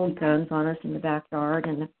fact they pulled guns on us in the backyard,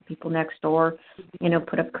 and the people next door,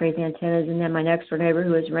 put up crazy antennas. And then my next door neighbor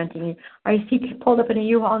who was renting, he pulled up in a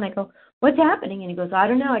U-Haul, and I go, what's happening? And he goes, I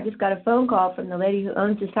don't know. I just got a phone call from the lady who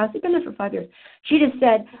owns this house. They've been there for 5 years. She just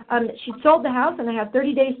said she sold the house, and I have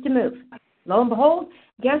 30 days to move. Lo and behold,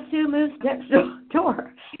 guess who moves next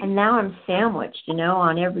door? And now I'm sandwiched,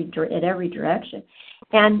 on every direction.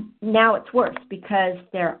 And now it's worse because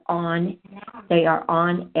they are on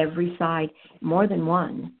every side, more than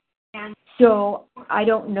one. So I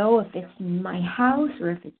don't know if it's my house or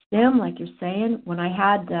if it's them, like you're saying. When I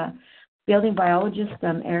had the building biologist,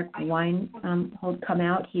 Eric Weinhold, come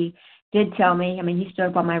out, he did tell me, he stood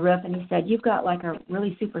up on my roof and he said, you've got like a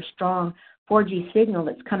really super strong 4G signal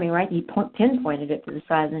that's coming right. He pinpointed it to the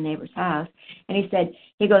side of the neighbor's house. And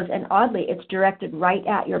he goes, and oddly, it's directed right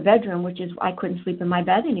at your bedroom, which is, I couldn't sleep in my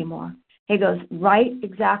bed anymore. He goes, right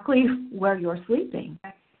exactly where you're sleeping.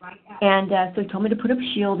 And so he told me to put up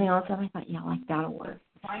shielding on stuff. I thought, like that'll work.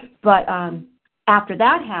 But after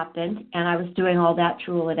that happened, and I was doing all that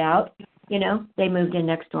to rule it out, they moved in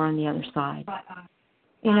next door on the other side.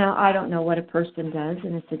 I don't know what a person does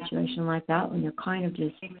in a situation like that when they're kind of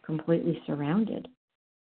just completely surrounded.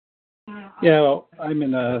 Yeah, well, I'm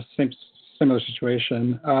in a similar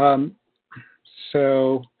situation.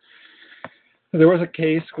 So there was a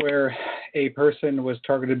case where a person was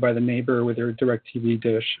targeted by the neighbor with their DirecTV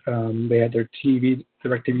dish. They had their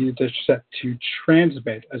DirecTV dish set to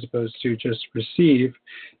transmit as opposed to just receive,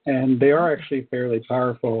 and they are actually fairly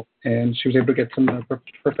powerful. And she was able to get some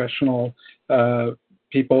professional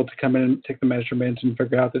people to come in and take the measurements and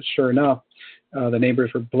figure out that sure enough, the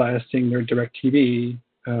neighbors were blasting their DirecTV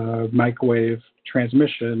microwave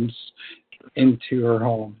transmissions into her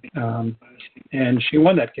home. And she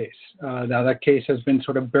won that case. Now that case has been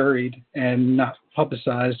sort of buried and not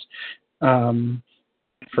publicized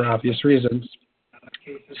for obvious reasons.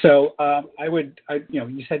 So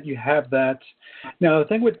you said you have that. Now the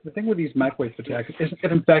thing with these microwave attacks is,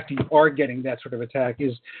 if in fact you are getting that sort of attack,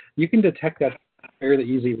 is you can detect that fairly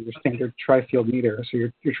easy with your standard tri-field meter. So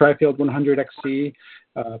your tri-field 100XC,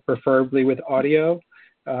 preferably with audio,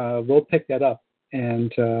 will pick that up.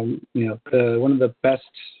 And one of the best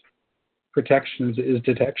protections is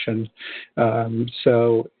detection.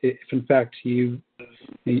 So if in fact you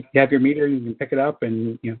have your meter, you can pick it up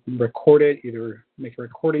and record it, either make a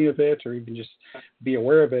recording of it or even just be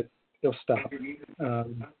aware of it, it'll stop.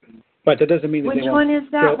 But that doesn't mean that Which one is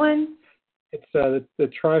that one? It's the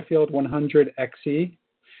Tri-Field 100XE,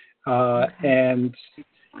 and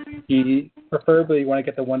you preferably want to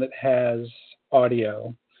get the one that has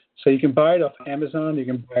audio. So you can buy it off Amazon. You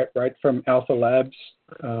can buy it right from Alpha Labs.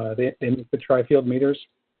 They make the Tri-Field meters.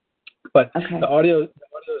 But the audio is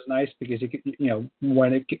nice because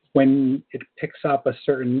when it picks up a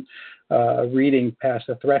certain reading past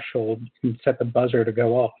a threshold, you can set the buzzer to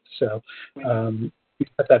go off. So you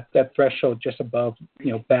set that threshold just above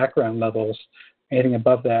background levels. Anything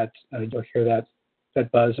above that, you'll hear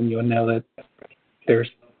that buzz, and you'll know that there's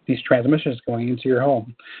these transmissions going into your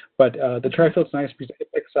home. But the Tri-Field's nice because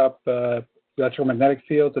it picks up electromagnetic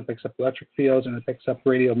fields, it picks up electric fields, and it picks up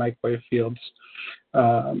radio microwave fields.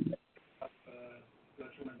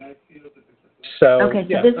 So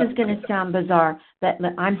this is going to sound bizarre, but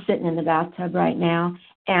I'm sitting in the bathtub right now,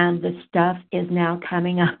 and the stuff is now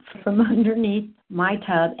coming up from underneath my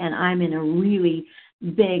tub, and I'm in a really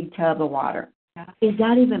big tub of water. Is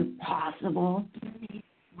that even possible?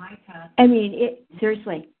 I mean,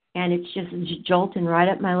 seriously, and it's just jolting right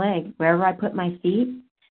up my leg. Wherever I put my feet,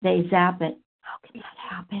 they zap it. How can that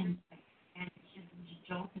happen?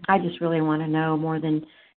 I just really want to know more than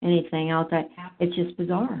anything else. It's just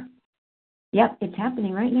bizarre. Yep, it's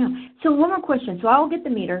happening right now. So one more question. So I'll get the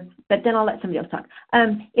meter, but then I'll let somebody else talk.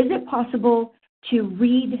 Is it possible to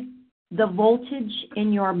read the voltage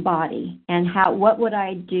in your body and what would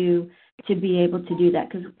I do to be able to do that?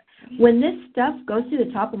 Because when this stuff goes through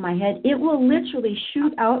the top of my head, it will literally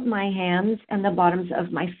shoot out my hands and the bottoms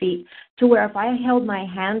of my feet to where if I held my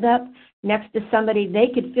hand up next to somebody, they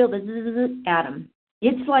could feel the zzz at them.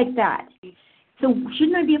 It's like that. So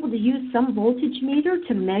shouldn't I be able to use some voltage meter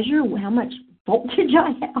to measure how much voltage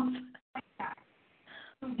I have?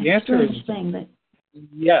 The answer is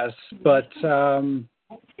yes, but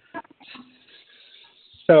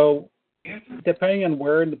so depending on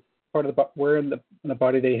where in the part of the where in the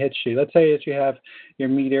body they hit you. Let's say that you have your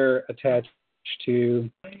meter attached to,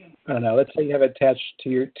 I don't know. Let's say you have it attached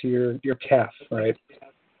to your calf, right?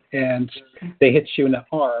 And they hit you in the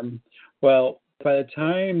arm. Well, by the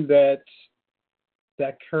time that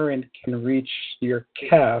current can reach your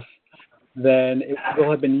calf, then it will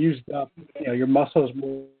have been used up. Your muscles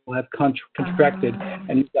will have contracted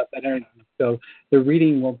and used up that energy. So the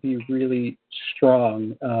reading won't be really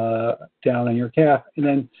strong down on your calf. And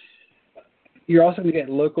then you're also going to get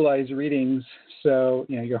localized readings. So,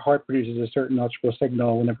 your heart produces a certain electrical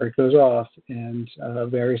signal whenever it goes off, and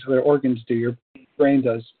various other organs do. Your brain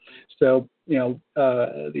does. So, the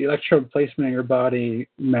electrode placement in your body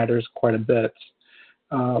matters quite a bit.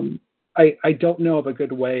 I don't know of a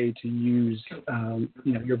good way to use,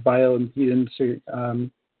 your bioimpedance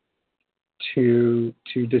to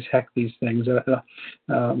detect these things.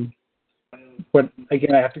 But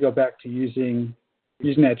again, I have to go back to using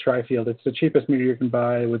that tri-field. It's the cheapest meter you can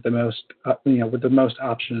buy with the most, with the most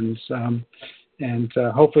options, and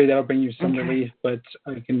hopefully that'll bring you some relief. But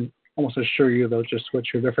I can almost assure you they'll just switch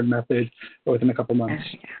to a different method within a couple months.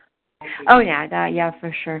 Oh yeah,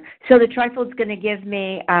 for sure. So the trifield's going to give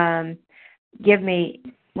me,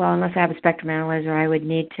 well, unless I have a spectrum analyzer, I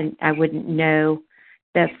wouldn't know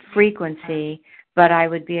the frequency, but I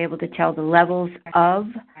would be able to tell the levels of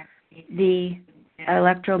the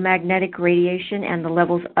electromagnetic radiation and the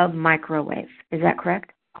levels of microwave. Is that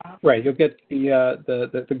correct? Right. You'll get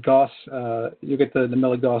the Gauss. You'll get the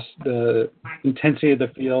milligauss, the intensity of the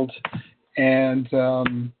field, and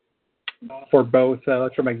for both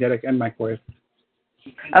electromagnetic and microwave.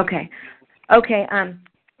 Okay.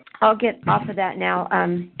 I'll get off of that now,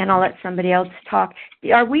 and I'll let somebody else talk.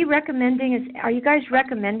 Are you guys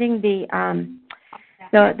recommending the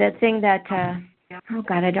thing that? Oh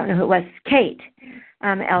God, I don't know who it was. Cait,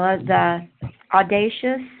 Ella, the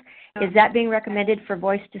Audacious. Is that being recommended for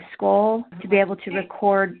voice to skull to be able to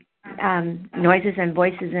record noises and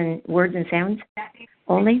voices and words and sounds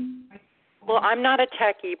only? Well, I'm not a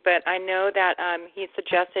techie, but I know that he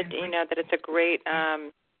suggested, that it's a great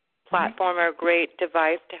platform or a great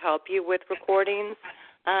device to help you with recordings.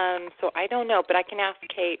 So I don't know, but I can ask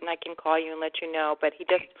Cait and I can call you and let you know. But he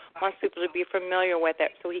just wants people to be familiar with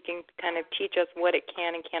it so he can kind of teach us what it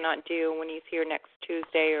can and cannot do when he's here next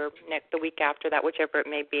Tuesday or the week after that, whichever it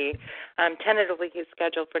may be. Tentatively, he's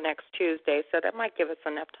scheduled for next Tuesday, so that might give us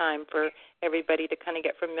enough time for everybody to kind of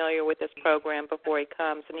get familiar with this program before he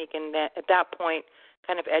comes, and he can, at that point,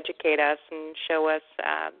 kind of educate us and show us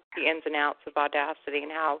the ins and outs of Audacity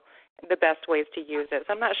and how the best ways to use it.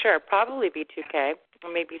 So I'm not sure. Probably be 2K,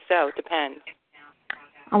 or maybe so. Depends.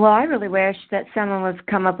 Well, I really wish that someone would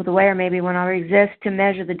come up with a way, or maybe one already exists, to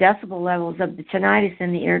measure the decibel levels of the tinnitus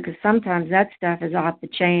in the ear, because sometimes that stuff is off the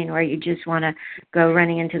chain where you just want to go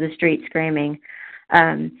running into the street screaming.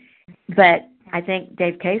 But I think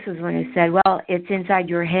Dave Case was the one who said, well, it's inside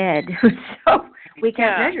your head, so we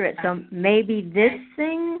can't measure it. So maybe this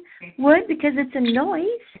thing would, because it's a noise.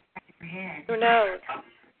 Who knows?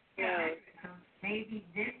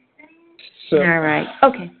 So, all right.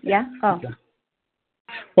 Okay. Yeah. Oh.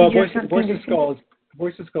 Well, voice to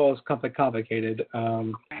skull is complicated.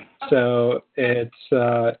 So it's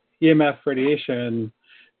EMF radiation,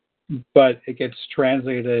 but it gets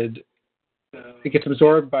translated. It gets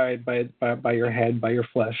absorbed by your head, by your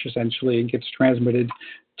flesh, essentially, and gets transmitted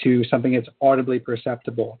to something that's audibly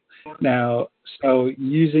perceptible. Now, so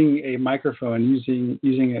using a microphone,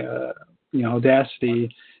 using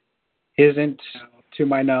Audacity, isn't, to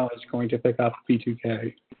my knowledge, going to pick up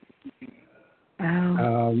B2K.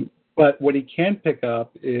 But what he can pick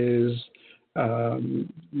up is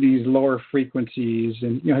these lower frequencies,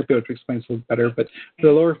 and I'll be able to explain this a little better. But the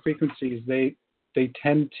lower frequencies, they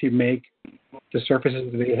tend to make the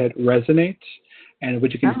surfaces of the head resonate, and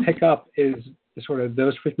what you can pick up is sort of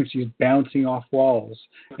those frequencies bouncing off walls,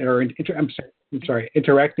 or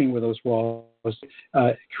interacting with those walls,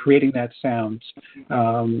 creating that sound.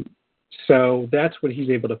 So that's what he's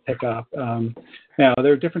able to pick up. Now,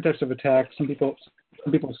 there are different types of attacks. Some people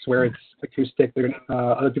swear it's acoustic.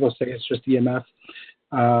 Other people say it's just EMF.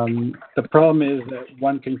 The problem is that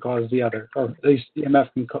one can cause the other, or at least EMF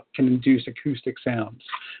can induce acoustic sounds.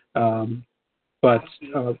 But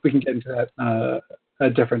we can get into that a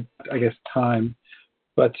different, I guess, time.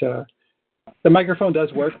 But the microphone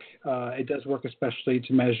does work. It does work especially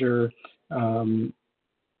to measure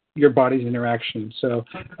your body's interaction. So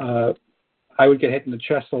I would get hit in the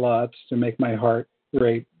chest a lot to make my heart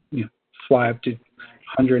rate fly up to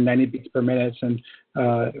 190 beats per minute, and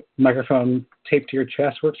microphone taped to your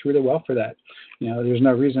chest works really well for that. There's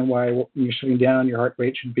no reason why when you're sitting down, your heart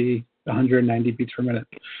rate should be 190 beats per minute.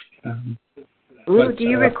 Do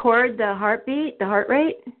you record the heartbeat, the heart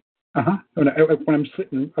rate? When I'm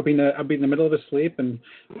sleeping, I'll be in the middle of a sleep, and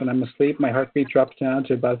when I'm asleep, my heartbeat drops down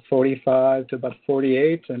to about 45 to about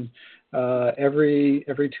 48, and every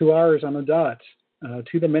 2 hours on the dot,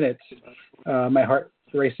 to the minute, my heart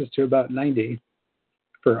races to about 90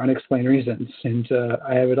 for unexplained reasons, and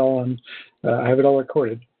I have it all on. I have it all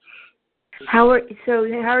recorded. How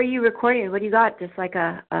are you recording it? What do you got? Just like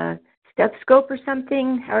a stethoscope or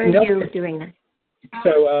something? How are you doing that?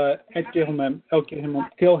 So at Gilham,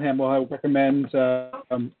 will recommend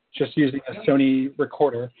just using a Sony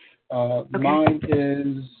recorder. Okay. Mine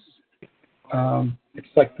is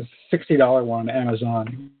it's like the $60 one on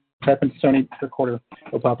Amazon. Type in Sony recorder,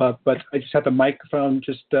 will pop up. But I just have the microphone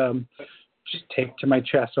just taped to my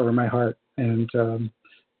chest over my heart, and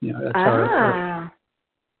that's how it works.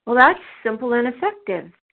 Well, that's simple and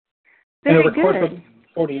effective. Very and it records good.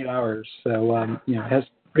 For 48 hours, so it has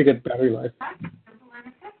pretty good battery life.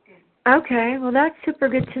 Okay, well that's super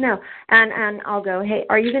good to know. And I'll go, hey,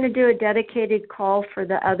 are you going to do a dedicated call for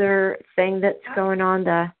the other thing that's going on,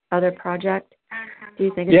 the other project? Do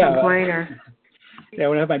you think at some point? Or? Yeah,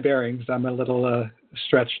 when I have my bearings, I'm a little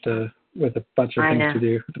stretched with a bunch of things to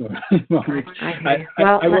do. I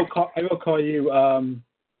will call you. I'll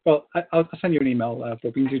send you an email,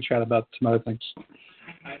 but we can do chat about some other things.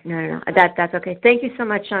 No, that's okay. Thank you so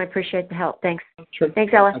much, Sean. I appreciate the help. Thanks. Sure.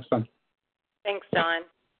 Thanks, Ella. That's fun. Thanks, Don.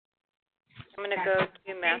 I'm going to go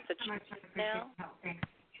to Massachusetts now.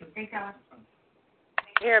 Thanks, Ella.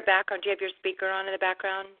 Hear a background. Do you have your speaker on in the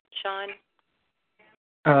background, Sean?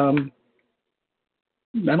 I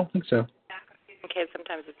don't think so. Okay,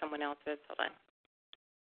 sometimes it's someone else's. Hold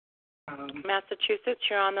on. Massachusetts,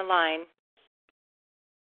 you're on the line.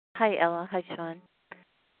 Hi, Ella. Hi, Sean.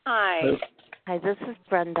 Hi. Hello. Hi, this is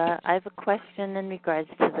Brenda. I have a question in regards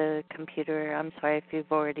to the computer. I'm sorry if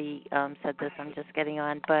you've already said this. I'm just getting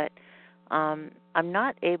on. But I'm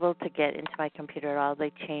not able to get into my computer at all.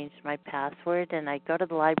 They changed my password, and I go to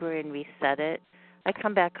the library and reset it. I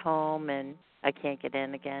come back home, and I can't get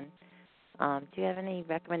in again. Do you have any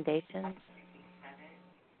recommendations?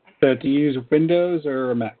 So do you use Windows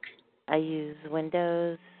or a Mac? I use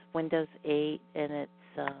Windows 8, and it's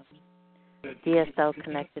DSL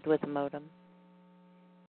connected with a modem.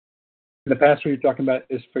 The password you're talking about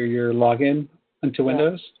is for your login into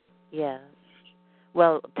Windows? Yeah.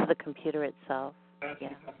 Well, to the computer itself. Yeah.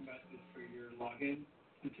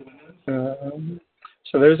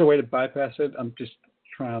 So there's a way to bypass it. I'm just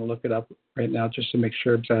trying to look it up right now just to make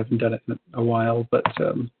sure because I haven't done it in a while. But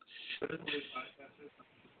let's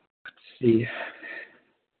see.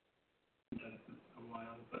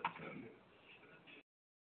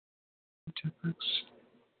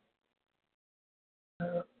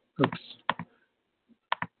 Oops.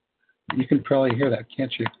 You can probably hear that,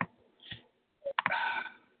 can't you?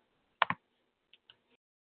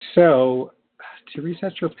 So, to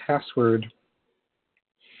reset your password,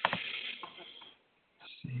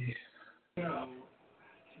 let's see.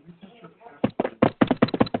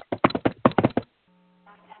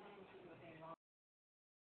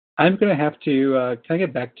 I'm going to have to, can I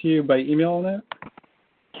get back to you by email on that?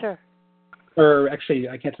 Sure. Or actually,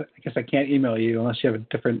 I guess I can't email you unless you have a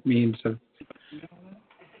different means of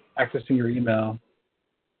accessing your email.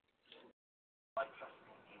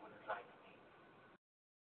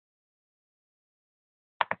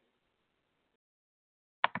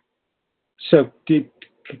 So, can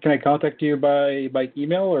I contact you by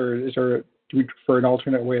email, or do we prefer an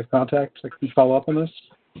alternate way of contact? So can you follow up on this?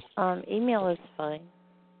 Email is fine.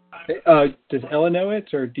 Does Ella know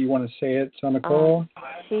it, or do you want to say it on the call?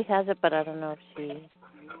 She has it, but I don't know if she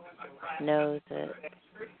knows it.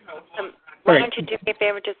 Why don't you do me a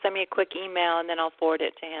favor, just send me a quick email, and then I'll forward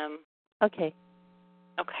it to him. Okay.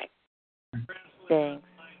 Okay. Thanks.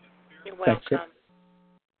 You're welcome.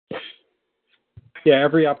 Yeah,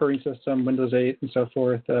 every operating system, Windows 8 and so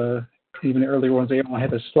forth, even the earlier ones, they all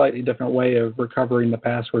have a slightly different way of recovering the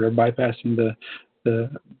password or bypassing the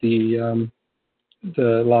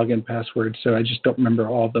login password. So I just don't remember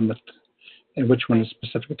all of them and which one is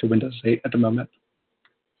specific to Windows 8 at the moment.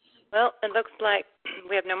 Well, it looks like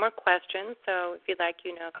we have no more questions, so if you'd like,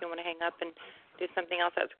 if you want to hang up and do something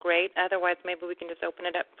else, that's great. Otherwise, maybe we can just open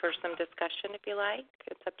it up for some discussion if you like.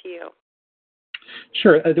 It's up to you.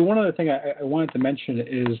 Sure. The one other thing I wanted to mention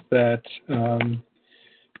is that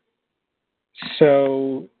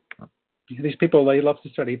so these people, they love to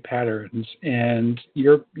study patterns, and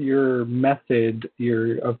your method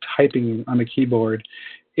of typing on the keyboard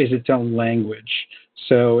is its own language.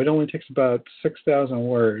 So it only takes about 6,000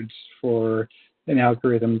 words for an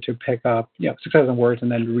algorithm to pick up, 6,000 words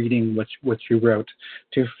and then reading what you wrote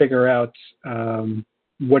to figure out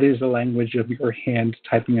what is the language of your hand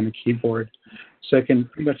typing on a keyboard. So it can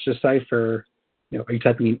pretty much decipher, are you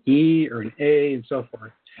typing an E or an A and so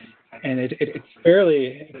forth. And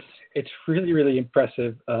it's really, really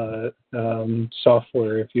impressive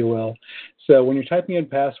software, if you will. So when you're typing in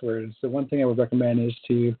passwords, the one thing I would recommend is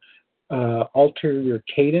to alter your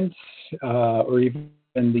cadence or even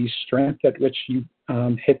the strength at which you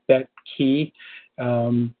hit that key,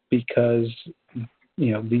 because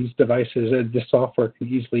these devices, the software can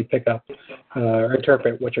easily pick up or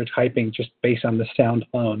interpret what you're typing just based on the sound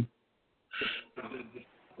alone.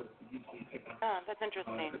 Oh, that's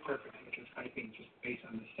interesting.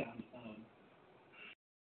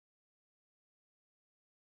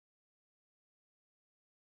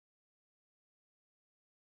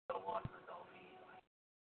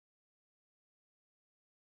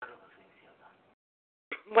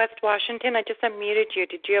 West Washington, I just unmuted you.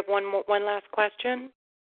 Did you have one last question?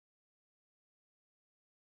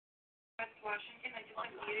 West Washington, I just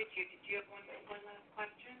unmuted you. Did you have one last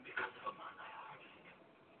question?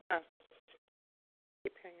 Oh.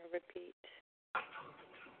 Keep hearing a repeat.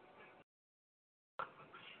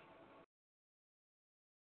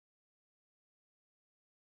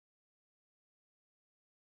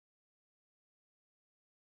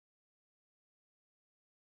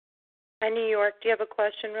 Hi, New York. Do you have a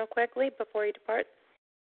question real quickly before you depart?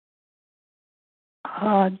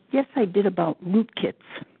 Yes, I did about rootkits.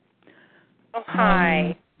 Oh,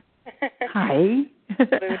 hi. Hi.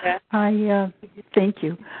 Thank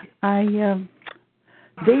you.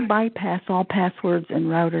 They bypass all passwords and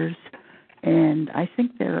routers, and I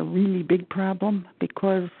think they're a really big problem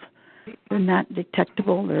because they're not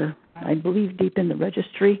detectable. They're, I believe, deep in the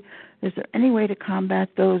registry. Is there any way to combat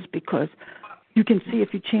those? Because you can see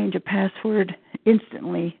if you change a password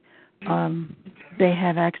instantly, they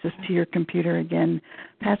have access to your computer again.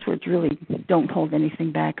 Passwords really don't hold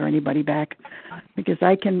anything back or anybody back, because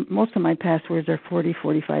most of my passwords are 40,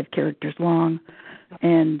 45 characters long,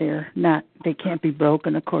 and they can't be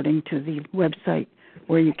broken according to the website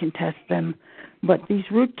where you can test them. But these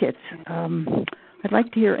rootkits, I'd like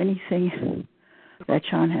to hear anything that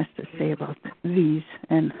Sean has to say about these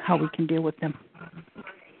and how we can deal with them.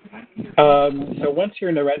 So once you're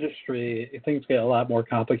in the registry, things get a lot more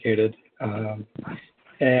complicated.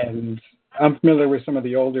 And I'm familiar with some of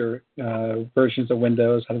the older versions of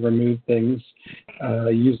Windows, how to remove things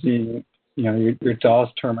using your DOS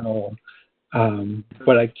terminal.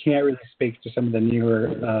 But I can't really speak to some of the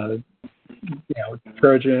newer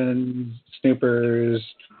Trojans, snoopers,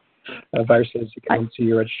 viruses you can into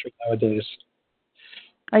your registry nowadays.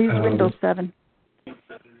 I use Windows 7.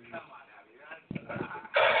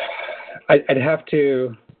 I'd have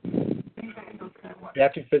to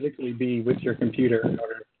physically be with your computer in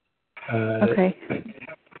order. Okay.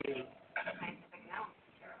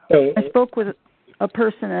 So I spoke with a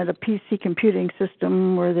person at a PC computing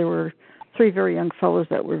system where there were 3 very young fellows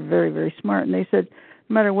that were very, very smart, and they said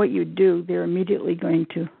no matter what you do, they're immediately going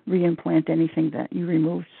to reimplant anything that you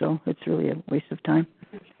remove, so it's really a waste of time.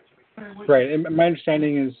 Right, and my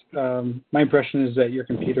understanding is, my impression is that your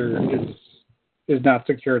computer is not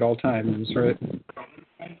secure at all times, right?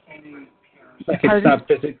 Like your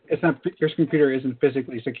computer isn't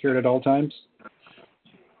physically secured at all times?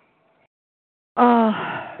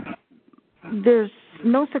 There's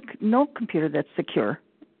no computer that's secure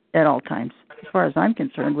at all times, as far as I'm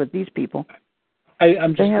concerned with these people.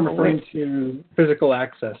 I'm just referring to physical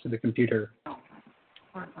access to the computer.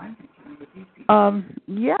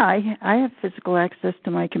 Yeah, I have physical access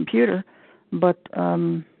to my computer, but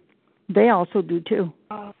they also do too.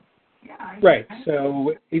 Right.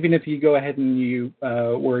 So even if you go ahead and you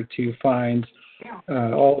were to find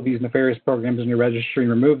all of these nefarious programs in your registry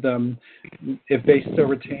and remove them, if they still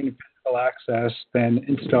retain physical access, then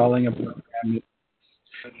installing a program,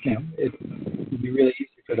 it would be really easy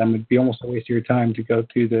for them. It'd be almost a waste of your time to go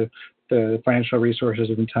through the financial resources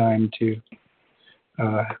and time to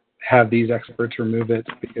have these experts remove it,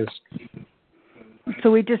 because.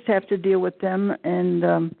 So we just have to deal with them, and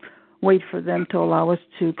wait for them to allow us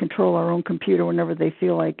to control our own computer whenever they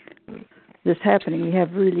feel like this happening. We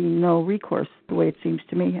have really no recourse, the way it seems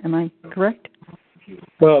to me. Am I correct?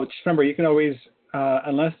 Well, just remember, you can always,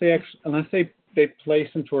 unless they place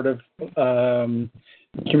some sort of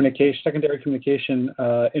secondary communication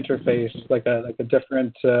interface, like a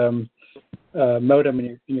different modem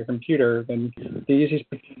in your computer, then the easiest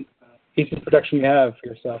protection you have for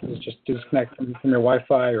yourself is just disconnect from your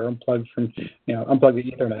Wi-Fi or unplug the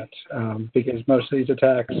Ethernet, because most of these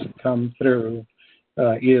attacks come through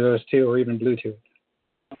either those two or even Bluetooth.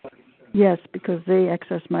 Yes, because they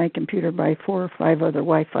access my computer by 4 or 5 other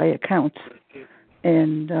Wi-Fi accounts,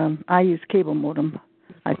 and I use cable modem.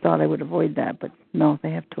 I thought I would avoid that, but no,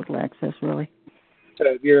 they have total access, really. So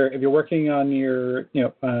if you're working on your,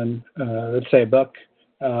 let's say a book,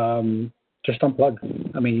 just unplug.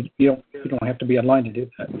 I mean, you don't have to be online to do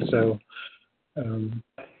that. So, and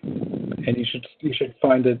you should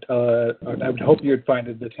find it. I would hope you'd find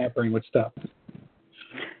it. The tampering would stop.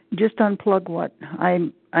 Just unplug what?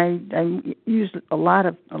 I use a lot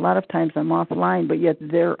of times I'm offline, but yet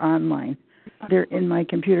they're online. They're in my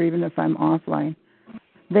computer even if I'm offline.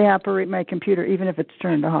 They operate my computer even if it's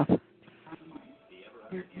turned off.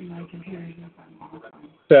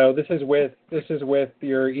 So this is with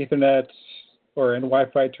your Ethernet and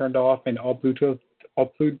Wi-Fi turned off, and all Bluetooth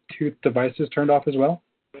devices turned off as well?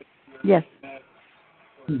 Yes.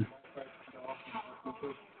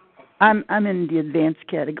 I'm in the advanced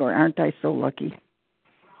category. Aren't I so lucky?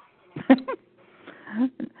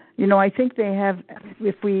 I think they have,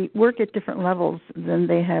 if we work at different levels, then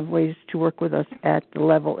they have ways to work with us at the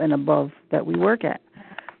level and above that we work at.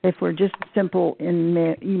 If we're just simple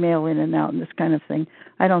in email in and out and this kind of thing,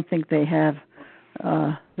 I don't think they have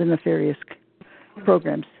the nefarious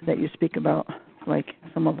programs that you speak about, like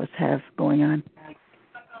some of us have going on.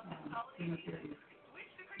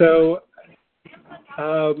 So,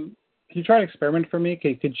 can you try an experiment for me?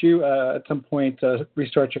 Could you, at some point,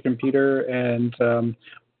 restart your computer and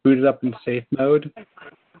boot it up in safe mode?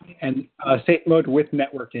 And safe mode with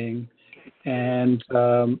networking, and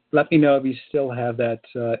let me know if you still have that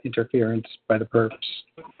interference by the perps.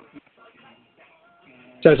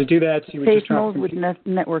 So to do that, you would safe just turn mode with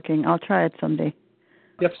networking. I'll try it someday.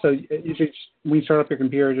 Yep. So usually, when you start up your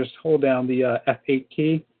computer, just hold down the F8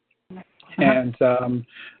 key, and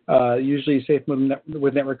usually safe mode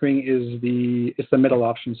with networking is the middle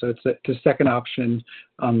option. So it's the second option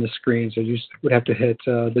on the screen. So you just would have to hit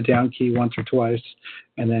the down key once or twice,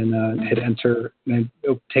 and then hit enter, and then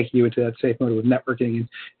it'll take you into that safe mode with networking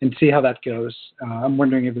and see how that goes. I'm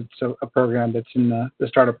wondering if it's a program that's in the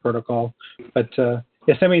startup protocol. But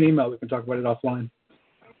yeah, send me an email. We can talk about it offline.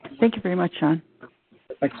 Thank you very much, Sean.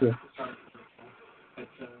 Thanks, Lou.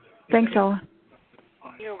 Thanks, Ella.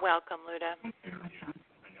 You're welcome, Luda.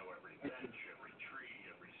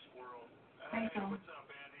 I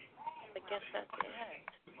guess that's it.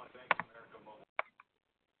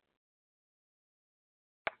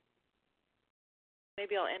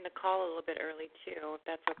 Maybe I'll end the call a little bit early, too, if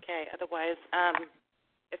that's okay. Otherwise,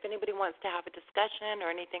 if anybody wants to have a discussion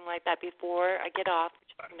or anything like that before I get off,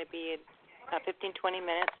 which is going to be about 15, 20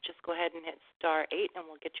 minutes, just go ahead and hit *8, and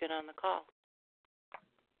we'll get you in on the call.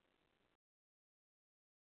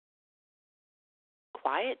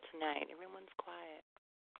 Quiet tonight. Everyone's quiet.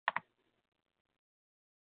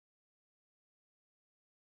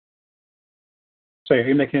 So are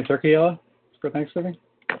you making a turkey, Ella, for Thanksgiving?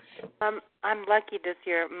 I'm lucky this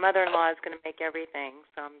year. Mother-in-law is going to make everything,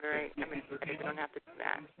 so I'm excited we don't have to do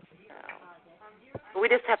that. So we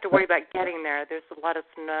just have to worry about getting there. There's a lot of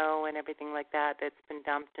snow and everything like that that's been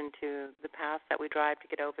dumped into the path that we drive to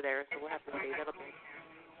get over there, so we'll have to see. That'll be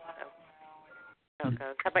how it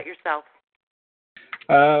goes. How about yourself?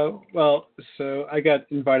 Well, so I got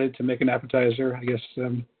invited to make an appetizer. I guess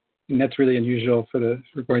and that's really unusual for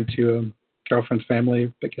going to girlfriend's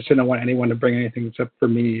family. I guess I don't want anyone to bring anything except for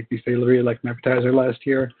me because they really liked my appetizer last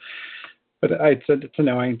year. But I said it's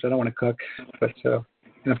annoying, so I don't want to cook. But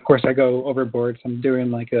and of course I go overboard. So I'm doing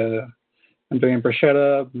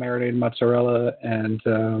bruschetta, marinated mozzarella, and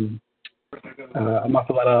a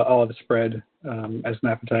muffaletta olive spread as an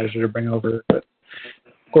appetizer to bring over. But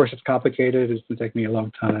of course, it's complicated. It's going to take me a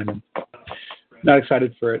long time. Not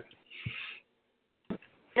excited for it.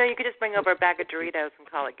 You could just bring over a bag of Doritos and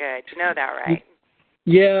call it good. You know that, right?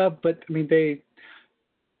 Yeah, but I mean,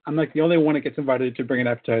 I'm like the only one that gets invited to bring an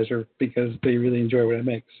appetizer because they really enjoy what I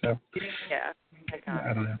make. So yeah,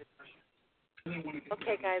 I don't know.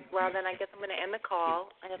 Okay, guys. Well, then I guess I'm going to end the call.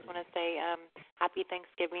 I just want to say happy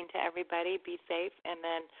Thanksgiving to everybody. Be safe. And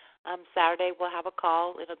then Saturday we'll have a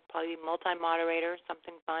call. It'll probably be multi-moderator,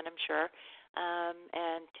 something fun, I'm sure.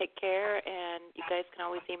 And take care. And you guys can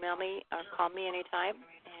always email me or call me anytime.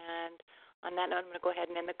 And on that note, I'm going to go ahead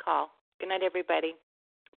and end the call. Good night, everybody.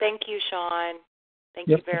 Thank you, Sean. Thank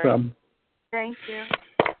you very much. Thank you.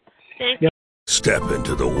 Thank you. Step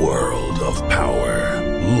into the world of power,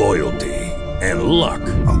 loyalty, and luck.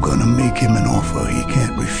 I'm gonna make him an offer he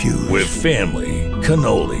can't refuse. With family,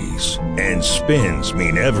 cannolis, and spins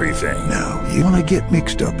mean everything. Now, you wanna get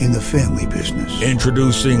mixed up in the family business.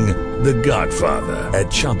 Introducing The Godfather at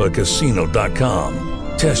ChumbaCasino.com.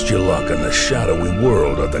 Test your luck in the shadowy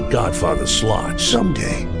world of The Godfather slot.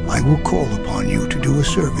 Someday, I will call upon you to do a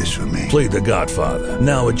service for me. Play The Godfather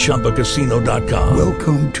now at ChumbaCasino.com.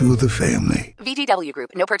 Welcome to the family. VGW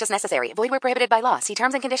Group. No purchase necessary. Void where prohibited by law. See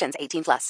terms and conditions. 18+.